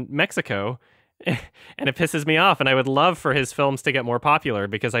fucking Mexico, and it pisses me off. And I would love for his films to get more popular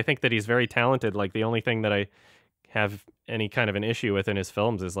because I think that he's very talented. Like, the only thing that I have any kind of an issue with in his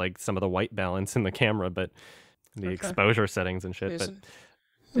films is like some of the white balance in the camera, but the exposure settings and shit.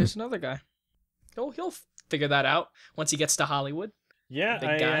 There's another guy. He'll figure that out once he gets to Hollywood. Yeah,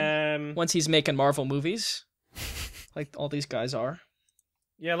 big guy. Once he's making Marvel movies, like all these guys are.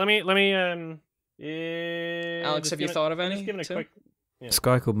 Yeah, let me. Alex, have you thought of any? Just giving a quick. Yeah. This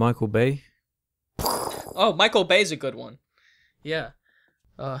guy called Michael Bay. Oh, Michael Bay's a good one. Yeah.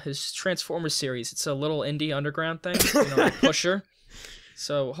 His Transformers series. It's a little indie underground thing, like Pusher.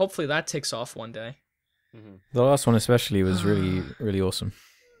 So hopefully that takes off one day. The last one especially was really, really awesome.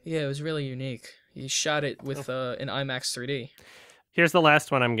 Yeah, it was really unique. He shot it with an IMAX 3D. Here's the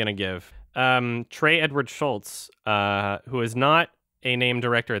last one I'm going to give. Trey Edward Schultz, who is not a named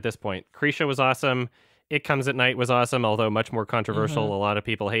director at this point. Krisha was awesome. It Comes at Night was awesome, although much more controversial. A lot of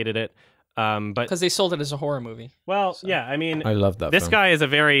people hated it. But because they sold it as a horror movie. Well, so. Yeah, I mean, I love that. This film. guy is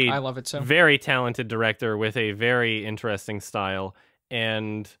a I love it too. very talented director with a very interesting style.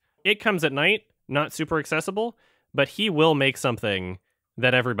 And It Comes at Night, not super accessible, but he will make something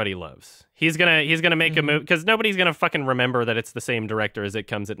that everybody loves. He's gonna make a movie because nobody's gonna fucking remember that it's the same director as It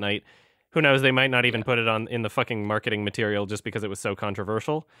Comes at Night. Who knows? They might not even put it in the fucking marketing material just because it was so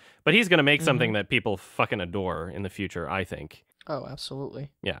controversial. But he's gonna make something that people fucking adore in the future, I think. Oh, absolutely.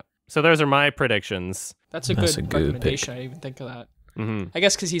 Yeah. So those are my predictions. That's a good recommendation. I didn't even think of that. I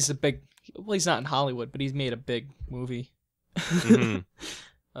guess because he's he's not in Hollywood, but he's made a big movie.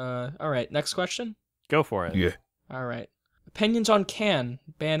 All right, next question. Go for it. Yeah. All right. Opinions on Cannes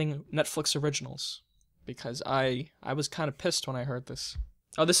banning Netflix originals, because I was kind of pissed when I heard this.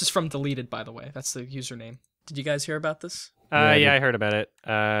 Oh, this is from Deleted, by the way. That's the username. Did you guys hear about this? Yeah, I heard about it.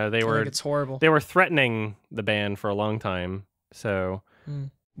 I think it's horrible. They were threatening the ban for a long time. So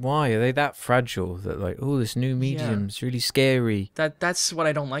why are they that fragile? That like, oh, this new medium's really scary. That's what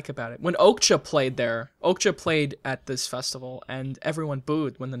I don't like about it. When Okja played there, Okja played at this festival, and everyone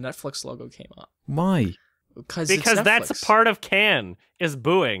booed when the Netflix logo came up. Why? Because that's a part of Cannes is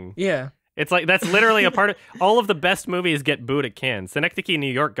booing. Yeah. It's like that's literally a part of all of the best movies get booed at Cannes. Synecdoche,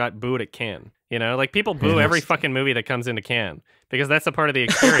 New York got booed at Cannes. You know, like people boo every fucking movie that comes into Cannes because that's a part of the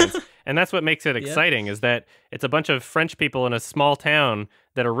experience. And that's what makes it exciting is that it's a bunch of French people in a small town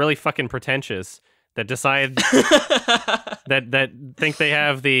that are really fucking pretentious that decide that think they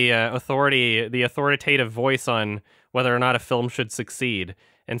have the authoritative voice on whether or not a film should succeed.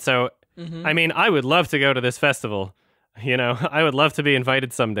 And so I mean, I would love to go to this festival. You know, I would love to be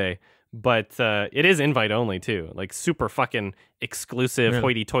invited someday. But it is invite only, too. Like, super fucking exclusive,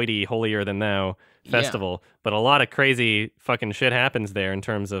 hoity-toity, holier-than-thou festival. But a lot of crazy fucking shit happens there in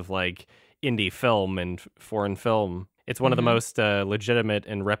terms of, like, indie film and foreign film. It's one of the most legitimate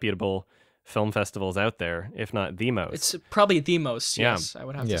and reputable film festivals out there, if not the most. It's probably the most, yes, I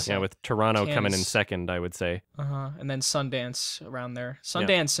would have to say. Yeah, with Toronto Cannes coming in second, I would say. And then Sundance around there.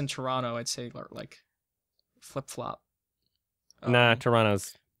 Sundance and Toronto, I'd say, are like flip-flop. Nah,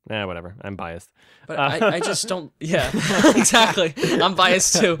 Toronto's... Nah, whatever. I'm biased. But I just don't... Yeah, exactly. I'm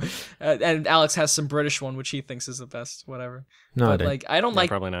biased, too. And Alex has some British one, which he thinks is the best. Whatever. No, but, I don't like...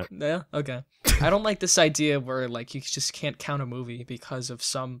 Probably not. Yeah? Okay. I don't like this idea where, like, you just can't count a movie because of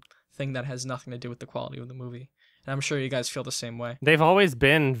something that has nothing to do with the quality of the movie. And I'm sure you guys feel the same way. They've always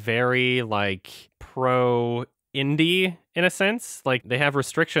been very, like, pro indie in a sense. Like, they have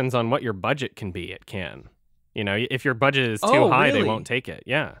restrictions on what your budget can be at Cannes. You know, if your budget is too high, really? they won't take it.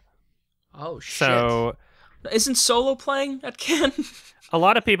 Yeah. Oh, shit. So, isn't Solo playing at Cannes? a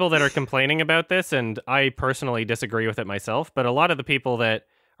lot of people that are complaining about this, and I personally disagree with it myself, but a lot of the people that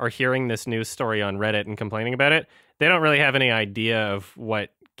are hearing this news story on Reddit and complaining about it, they don't really have any idea of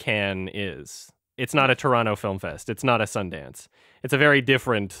what Cannes is. It's not a Toronto Film Fest. It's not a Sundance. It's a very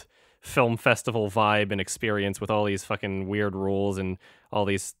different film festival vibe and experience with all these fucking weird rules and all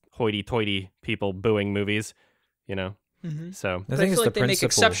these hoity-toity people booing movies, you know? Mm-hmm. So I feel like they make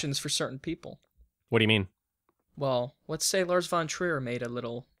exceptions for certain people. What do you mean? Well, let's say Lars von Trier made a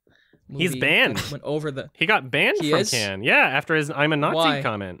little movie. He's banned. Went over the... He got banned from Cannes. Yeah, after his "I'm a Nazi"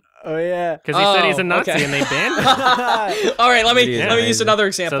 comment. Oh yeah, because he said he's a Nazi and they banned him. All right, let me use another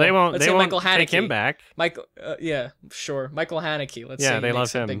example. So they won't. Let's they say won't Michael Haneke. take him back. Michael, yeah, sure. Michael Haneke. Let's say they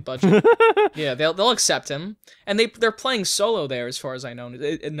love him. Big budget. Yeah, they'll accept him, and they're playing Solo there, as far as I know.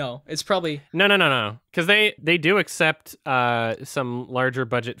 No, it's probably no, because they do accept some larger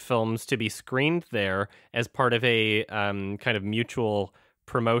budget films to be screened there as part of a kind of mutual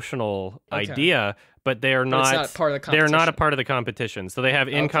promotional idea, but they're not, it's not part of the competition. They're not a part of the competition. So they have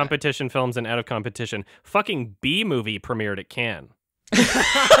in-competition films and out-of-competition. Fucking B-movie premiered at Cannes.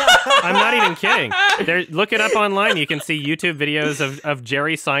 I'm not even kidding. Look it up online. You can see YouTube videos of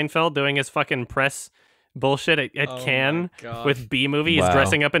Jerry Seinfeld doing his fucking press bullshit at Cannes with B-movie. He's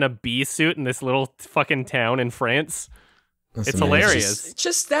dressing up in a bee suit in this little fucking town in France. It's hilarious.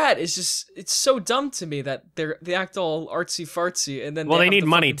 It's so dumb to me that they act all artsy fartsy, and then they need the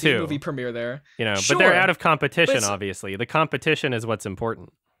money too. Movie premiere there, you know, sure, but they're out of competition. Obviously, the competition is what's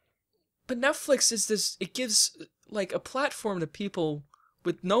important. But Netflix is this. It gives like a platform to people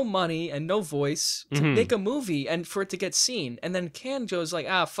with no money and no voice to make a movie and for it to get seen. And then Cannes goes like,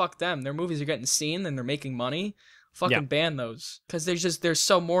 fuck them. Their movies are getting seen and they're making money. Fucking ban those, because they're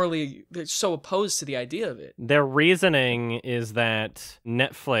so opposed to the idea of it. Their reasoning is that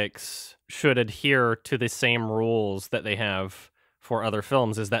Netflix should adhere to the same rules that they have for other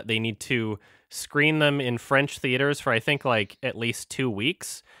films, is that they need to screen them in French theaters for I think like at least 2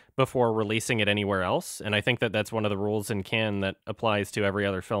 weeks before releasing it anywhere else. And I think that that's one of the rules in Cannes that applies to every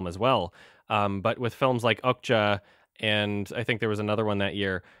other film as well. But with films like Okja, and I think there was another one that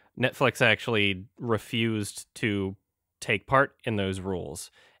year, Netflix actually refused to take part in those rules.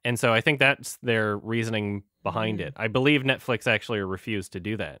 And so I think that's their reasoning behind it. I believe Netflix actually refused to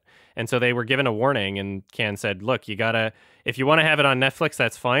do that. And so they were given a warning, and Cannes said, look, if you want to have it on Netflix,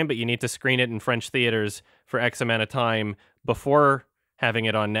 that's fine, but you need to screen it in French theaters for X amount of time before having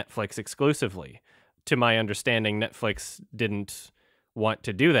it on Netflix exclusively. To my understanding, Netflix didn't want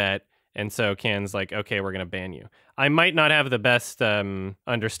to do that. And so Cannes like, okay, we're going to ban you. I might not have the best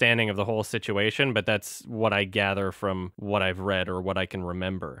understanding of the whole situation, but that's what I gather from what I've read or what I can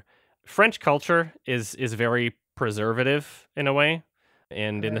remember. French culture is very preservative in a way.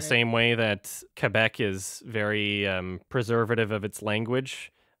 And in the same way that Quebec is very preservative of its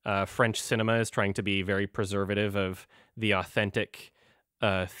language, French cinema is trying to be very preservative of the authentic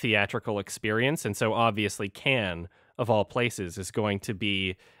theatrical experience. And so obviously Cannes, of all places, is going to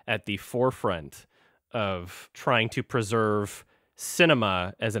be at the forefront of trying to preserve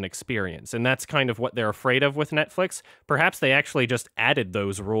cinema as an experience. And that's kind of what they're afraid of with Netflix. Perhaps they actually just added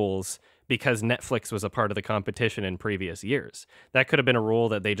those rules because Netflix was a part of the competition in previous years. That could have been a rule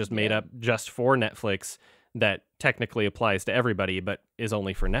that they just made up just for Netflix that technically applies to everybody, but is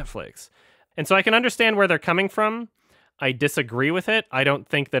only for Netflix. And so I can understand where they're coming from. I disagree with it. I don't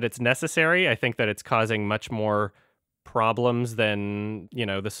think that it's necessary. I think that it's causing much more problems than, you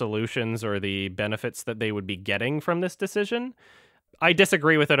know, the solutions or the benefits that they would be getting from this decision. I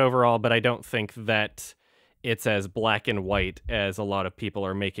disagree with it overall, but I don't think that it's as black and white as a lot of people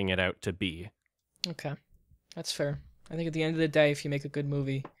are making it out to be. Okay, that's fair. I think at the end of the day, if you make a good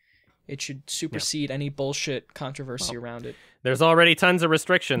movie, it should supersede any bullshit controversy around it. There's already tons of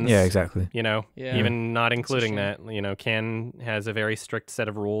restrictions. Yeah, exactly. You know, even not including that, you know, Cannes has a very strict set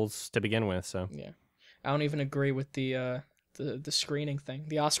of rules to begin with, so. Yeah. I don't even agree with the screening thing.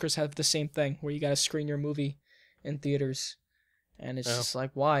 The Oscars have the same thing where you got to screen your movie in theaters, and it's just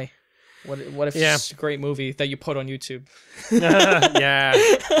like, why? What if it's a great movie that you put on YouTube? Yeah,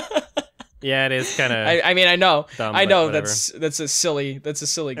 it is kind of. I mean, I know whatever. that's a silly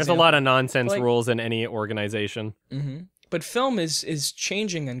example. There's a lot of nonsense rules in any organization. Mm-hmm. But film is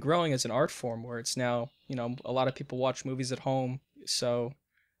changing and growing as an art form, where it's now, you know, a lot of people watch movies at home, so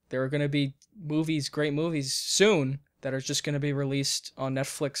there are going to be great movies soon that are just going to be released on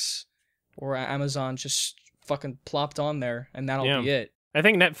Netflix or Amazon, just fucking plopped on there, and that'll be it. I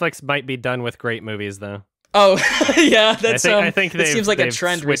think Netflix might be done with great movies, though. Oh, yeah, that's I think it seems like a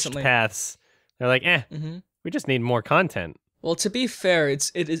trend switched recently. paths. They're like, we just need more content. Well, to be fair,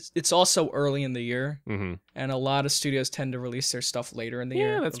 it's also early in the year, Mm-hmm. and a lot of studios tend to release their stuff later in the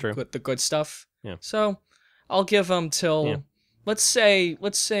year. Yeah, that's true. The good stuff. Yeah. So, I'll give them till let's say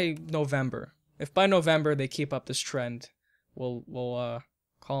November. If by November they keep up this trend, we'll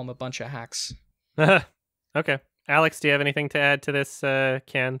call them a bunch of hacks. Okay. Alex, do you have anything to add to this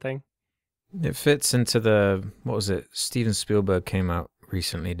can thing? It fits into the, what was it? Steven Spielberg came out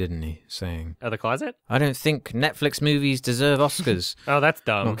recently, didn't he? Saying, The closet? I don't think Netflix movies deserve Oscars. Oh, that's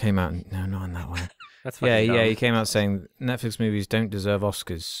dumb. Not came out, no, not in that way. That's fucking dumb. Yeah, he came out saying Netflix movies don't deserve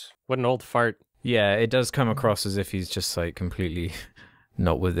Oscars. What an old fart. Yeah, it does come across as if he's just like completely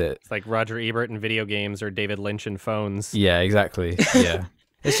not with it. It's like Roger Ebert in video games or David Lynch in phones. Yeah, exactly. Yeah.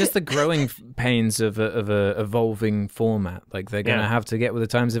 It's just the growing pains of a evolving format. Like, they're going to have to get with the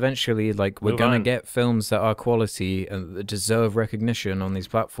times eventually. Like, we're going to get films that are quality and that deserve recognition on these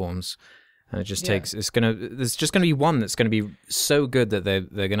platforms. And it just takes, there's just going to be one that's going to be so good that they're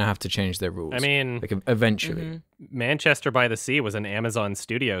going to have to change their rules. I mean, like, eventually. Manchester by the Sea was an Amazon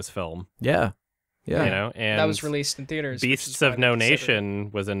Studios film. Yeah. Yeah. You know, and that was released in theaters. Beasts of No Nation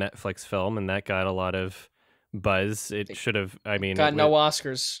was a Netflix film, and that got a lot of buzz. It should have, I mean... Got no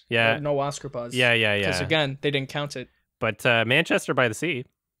Oscars. Yeah. No Oscar buzz. Yeah. Because, again, they didn't count it. But Manchester by the Sea,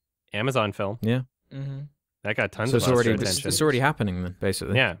 Amazon film. Yeah. Mm-hmm. That got tons of Oscar attention. It's already happening then,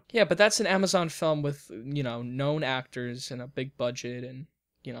 basically. Yeah. Yeah, but that's an Amazon film with, known actors and a big budget and,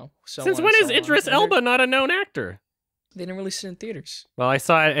 so Since on when and is so on. Idris Elba not a known actor? They didn't release it in theaters. Well, I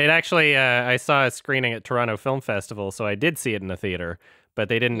saw it actually, I saw a screening at Toronto Film Festival, so I did see it in the theater, but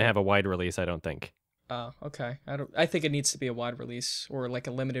they didn't have a wide release, I don't think. Oh, okay. I think it needs to be a wide release or like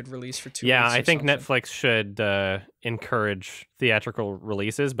a limited release for 2 weeks. Yeah, I think something. Netflix should encourage theatrical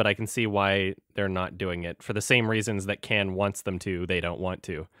releases, but I can see why they're not doing it. For the same reasons that Cannes wants them to, they don't want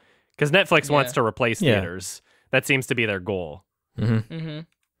to. Because Netflix wants to replace theaters. That seems to be their goal. Mm-hmm.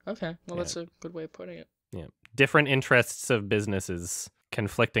 Mm-hmm. Okay, well, that's a good way of putting it. Yeah. Different interests of businesses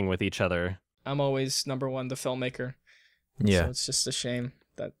conflicting with each other. I'm always number one, the filmmaker. Yeah. So it's just a shame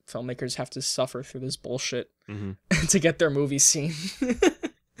that filmmakers have to suffer through this bullshit to get their movies seen.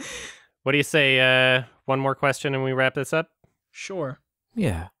 What do you say? One more question and we wrap this up? Sure.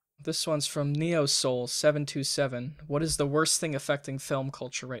 Yeah. This one's from NeoSoul727. What is the worst thing affecting film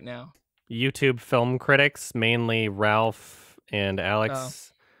culture right now? YouTube film critics, mainly Ralph and Alex.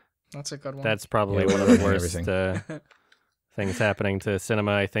 Oh, that's a good one. That's probably one of the worst things happening to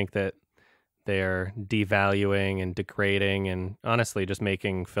cinema. I think that they're devaluing and degrading and honestly just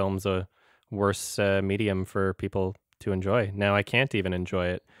making films a worse medium for people to enjoy. Now I can't even enjoy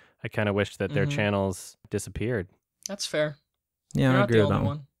it. I kind of wish that their channels disappeared. That's fair. Yeah, You're I not agree the with that only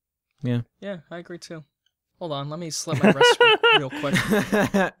one. Yeah. Yeah, I agree too. Hold on, let me slip my wrist real quick.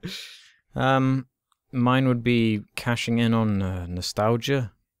 Mine would be cashing in on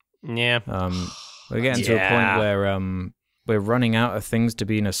nostalgia. Yeah. We're getting to a point where we're running out of things to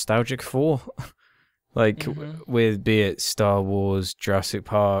be nostalgic for. Like, with, be it Star Wars, Jurassic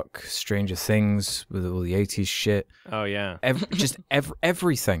Park, Stranger Things, with all the 80s shit. Oh, yeah.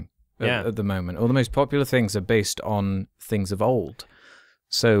 Everything at the moment. All the most popular things are based on things of old.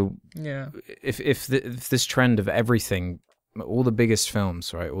 So, if this trend of everything, all the biggest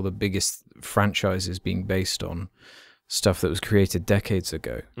films, right, all the biggest franchises being based on stuff that was created decades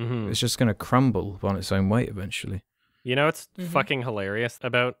ago, it's just going to crumble on its own weight eventually. You know what's fucking hilarious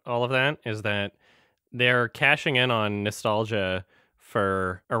about all of that is that they're cashing in on nostalgia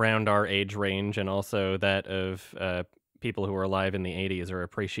for around our age range and also that of people who are alive in the 80s or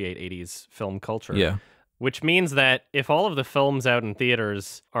appreciate 80s film culture. Yeah. Which means that if all of the films out in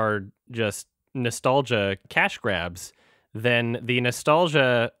theaters are just nostalgia cash grabs, then the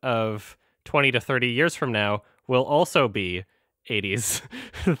nostalgia of 20 to 30 years from now will also be 80s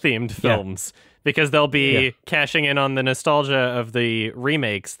themed films. Because they'll be cashing in on the nostalgia of the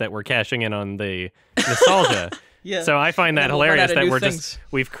remakes that we're cashing in on the nostalgia. So I find that hilarious that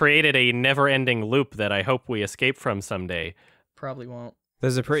we've created a never-ending loop that I hope we escape from someday. Probably won't.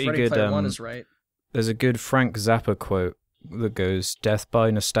 There's a pretty good Player One is right. There's a good Frank Zappa quote that goes, "Death by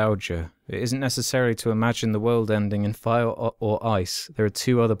nostalgia. It isn't necessary to imagine the world ending in fire or ice. There are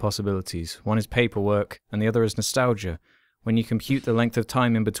two other possibilities. One is paperwork, and the other is nostalgia. When you compute the length of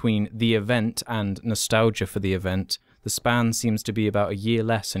time in between the event and nostalgia for the event, the span seems to be about a year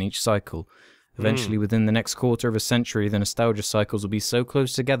less in each cycle. Eventually, within the next quarter of a century, the nostalgia cycles will be so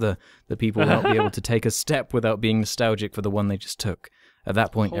close together that people will not be able to take a step without being nostalgic for the one they just took. At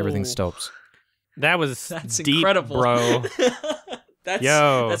that point, everything stops." That's deep, incredible. bro.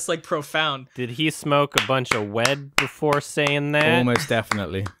 That's like profound. Did he smoke a bunch of weed before saying that? Almost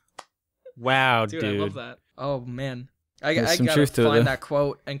definitely. Wow, dude. dude. I love that. Oh, man. I There's some gotta truth to it, find though. that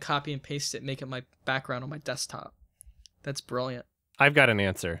quote and copy and paste it, make it my background on my desktop. That's brilliant. I've got an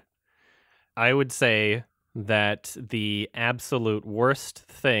answer. I would say that the absolute worst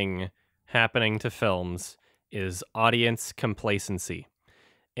thing happening to films is audience complacency.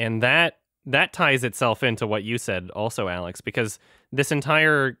 And that ties itself into what you said also, Alex, because this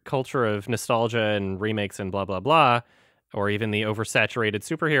entire culture of nostalgia and remakes and blah, blah, blah, or even the oversaturated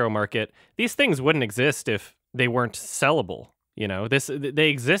superhero market, these things wouldn't exist if they weren't sellable. You know, they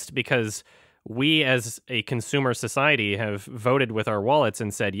exist because we as a consumer society have voted with our wallets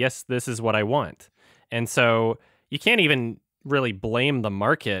and said, yes, this is what I want. And so you can't even really blame the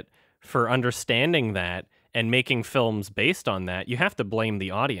market for understanding that and making films based on that. You have to blame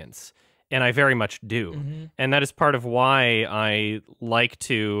the audience. And I very much do. Mm-hmm. And that is part of why I like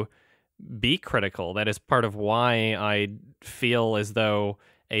to be critical. That is part of why I feel as though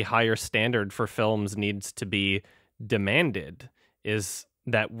a higher standard for films needs to be demanded, is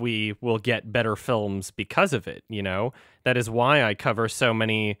that we will get better films because of it, you know? That is why I cover so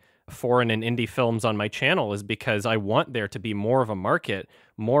many foreign and indie films on my channel, is because I want there to be more of a market,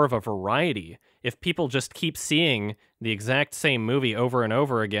 more of a variety. If people just keep seeing the exact same movie over and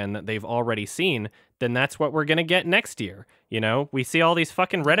over again that they've already seen, then that's what we're going to get next year. You know, we see all these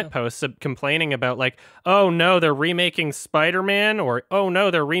fucking Reddit posts complaining about like, oh no, they're remaking Spider-Man, or oh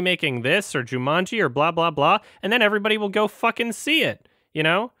no, they're remaking this or Jumanji or blah, blah, blah. And then everybody will go fucking see it, you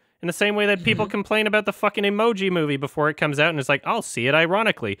know? In the same way that people complain about the fucking Emoji Movie before it comes out and it's like, I'll see it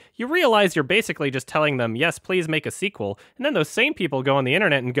ironically. You realize you're basically just telling them, yes, please make a sequel. And then those same people go on the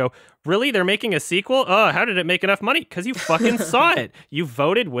internet and go, really? They're making a sequel? Oh, how did it make enough money? Because you fucking saw it. You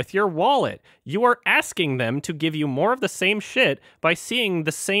voted with your wallet. You are asking them to give you more of the same shit by seeing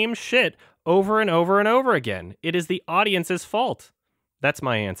the same shit over and over and over again. It is the audience's fault. That's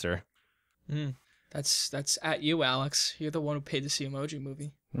my answer. Mm. That's at you, Alex. You're the one who paid to see Emoji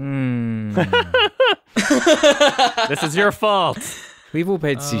Movie. This is your fault. We've all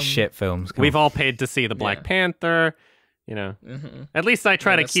paid to see shit films. We've all paid to see the Black Panther. You know, at least I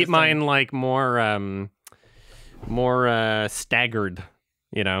try to keep mine like more staggered.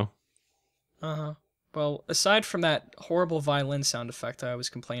 You know. Well, aside from that horrible violin sound effect I always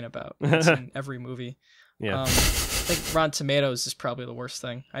complain about, it's in every movie. Yeah. I think Rotten Tomatoes is probably the worst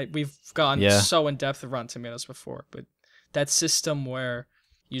thing. We've gone so in depth with Rotten Tomatoes before, but that system where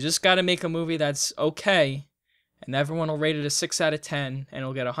you just got to make a movie that's okay, and everyone will rate it a 6 out of 10, and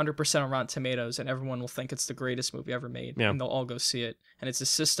it'll get 100% on Rotten Tomatoes, and everyone will think it's the greatest movie ever made, and they'll all go see it. And it's a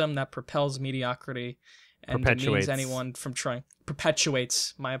system that propels mediocrity and demeans anyone from trying.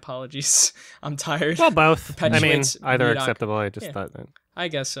 Perpetuates. My apologies. I'm tired. Well, both. I mean, either medioc- acceptable. I just thought that. I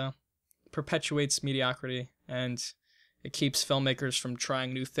guess so. Perpetuates mediocrity, and it keeps filmmakers from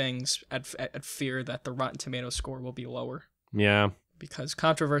trying new things at fear that the Rotten Tomatoes score will be lower. Yeah. Because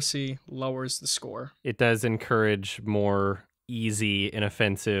controversy lowers the score. It does encourage more easy,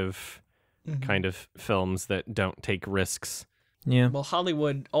 inoffensive kind of films that don't take risks. Yeah. Well,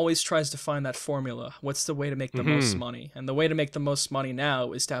 Hollywood always tries to find that formula. What's the way to make the most money? And the way to make the most money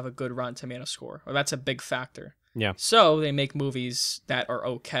now is to have a good Rotten Tomato score. Or that's a big factor. Yeah. So they make movies that are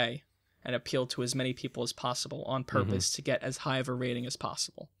okay and appeal to as many people as possible on purpose to get as high of a rating as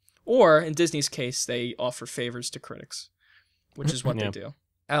possible. Or, in Disney's case, they offer favors to critics, which is what they do.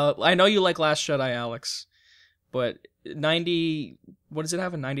 I know you like Last Jedi, Alex, but 90, what does it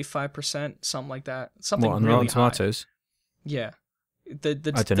have, a 95%? Something like that? Something on really Rotten high. Tomatoes? Yeah. The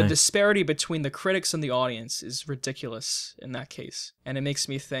dunno. disparity between the critics and the audience is ridiculous in that case. And it makes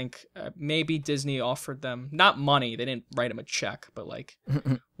me think maybe Disney offered them, not money, they didn't write them a check, but like,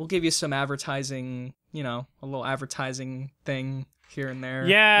 we'll give you some advertising, you know, a little advertising thing here and there.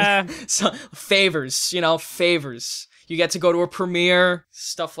 Yeah. So, favors, favors. You get to go to a premiere,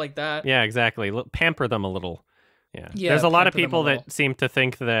 stuff like that. Yeah, exactly. Pamper them a little. Yeah. There's a lot of people that seem to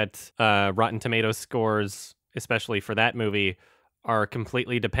think that Rotten Tomatoes scores, especially for that movie, are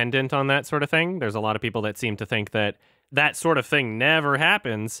completely dependent on that sort of thing. There's a lot of people that seem to think that that sort of thing never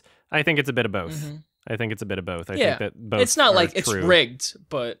happens. I think it's a bit of both. I think it's a bit of both. I think that both it's not like true. It's rigged,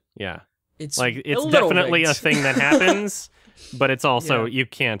 but it's like it's definitely a thing that happens, but it's also you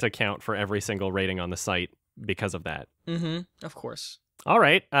can't account for every single rating on the site because of that. Of course. All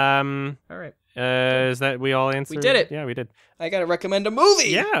right. All right. Is that we all answered? We did it. Yeah, we did. I gotta recommend a movie.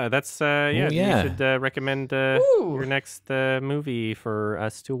 Yeah, that's You should recommend your next movie for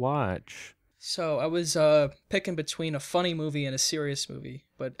us to watch. So I was picking between a funny movie and a serious movie,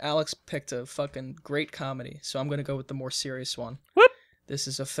 but Alex picked a fucking great comedy, so I'm gonna go with the more serious one. Whoop. This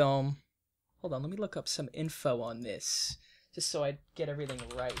is a film. Hold on, let me look up some info on this, just so I get everything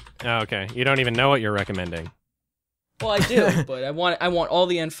right. Oh, okay. You don't even know what you're recommending. Well, I do, but I want all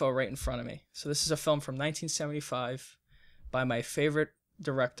the info right in front of me. So this is a film from 1975 by my favorite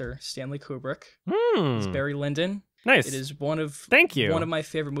director, Stanley Kubrick. It's Barry Lyndon. Nice. It is one of my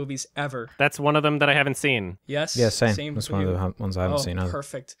favorite movies ever. That's one of them that I haven't seen. Yes. Yeah, same. That's one of the ones I haven't seen either.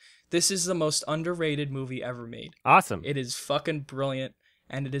 Perfect. This is the most underrated movie ever made. Awesome. It is fucking brilliant,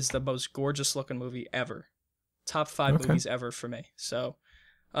 and it is the most gorgeous looking movie ever. Top 5 movies ever for me. So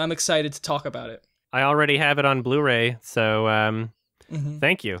I'm excited to talk about it. I already have it on Blu-ray, so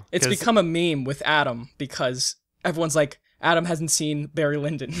thank you. It's become a meme with Adam because everyone's like, Adam hasn't seen Barry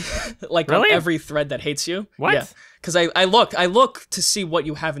Lyndon. Like really? On every thread that hates you. What? Yeah. Because I look to see what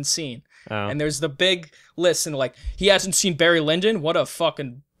you haven't seen. Oh. And there's the big list and like, he hasn't seen Barry Lyndon? What a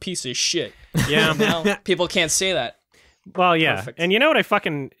fucking piece of shit. Yeah. Now people can't say that. Well, yeah. Perfect. And you know what I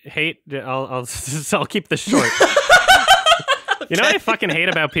fucking hate? I'll keep this short. You know what I fucking hate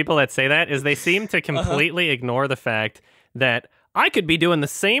about people that say that is they seem to completely ignore the fact that I could be doing the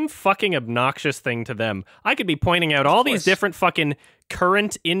same fucking obnoxious thing to them. I could be pointing out all these different fucking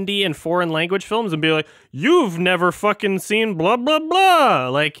current indie and foreign language films and be like, you've never fucking seen blah, blah, blah.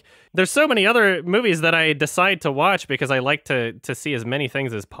 Like, there's so many other movies that I decide to watch because I like to see as many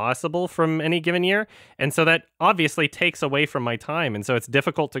things as possible from any given year. And so that obviously takes away from my time. And so it's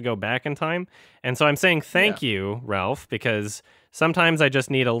difficult to go back in time. And so I'm saying thank you, Ralph, because sometimes I just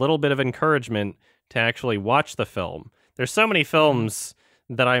need a little bit of encouragement to actually watch the film. There's so many films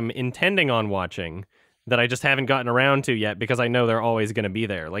that I'm intending on watching that I just haven't gotten around to yet because I know they're always going to be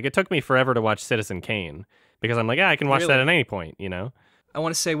there. Like, it took me forever to watch Citizen Kane because I'm like, I can watch that at any point, you know? I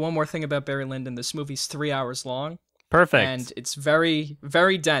want to say one more thing about Barry Lyndon. This movie's 3 hours long. Perfect. And it's very,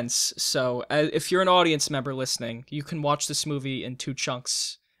 very dense. So if you're an audience member listening, you can watch this movie in 2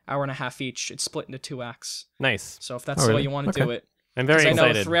 chunks, hour and a half each. It's split into 2 acts. Nice. So if that's the way you want to do it. I'm very excited.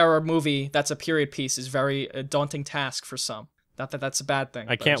 I know a 3-hour movie that's a period piece is a daunting task for some. Not that that's a bad thing.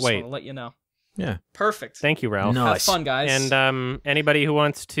 I can't wait. I just want to let you know. Yeah. Perfect. Thank you, Ralph. Nice. Have fun, guys. And anybody who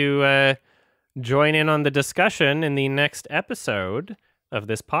wants to join in on the discussion in the next episode of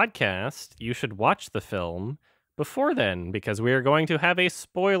this podcast, you should watch the film before then, because we are going to have a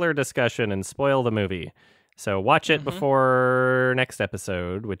spoiler discussion and spoil the movie. So watch it before next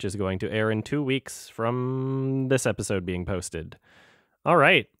episode, which is going to air in 2 weeks from this episode being posted. All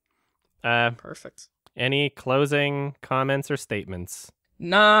right. Perfect. Any closing comments or statements?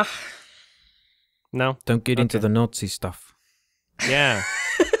 Nah. No? Don't get into the Nazi stuff. Yeah.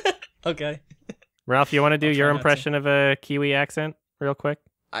 Okay. Ralph, you want to do your impression of a Kiwi accent real quick?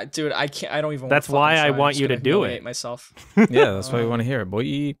 Dude, I can't. I don't even. That's why I want you to do it. Myself. Yeah, that's why we want to hear it,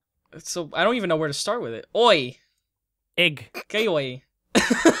 boy. So I don't even know where to start with it. Oi. Egg. Gay oi.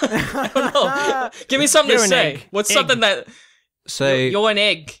 I don't know. Give me something to say. Egg. What's something that? Say. You're an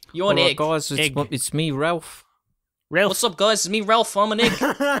egg. You're an egg. Guys, it's me, Ralph. What's up, guys? It's me, Ralph. I'm an egg.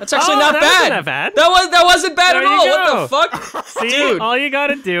 That's actually not that bad. Wasn't that bad. That wasn't bad at all. What the fuck, See, dude? All you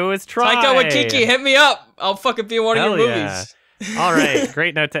gotta do is try. Taika Waititi, hit me up. I'll fucking be in one of your movies. All right,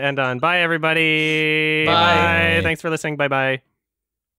 great note to end on. Bye, everybody. Bye. Thanks for listening. Bye, bye.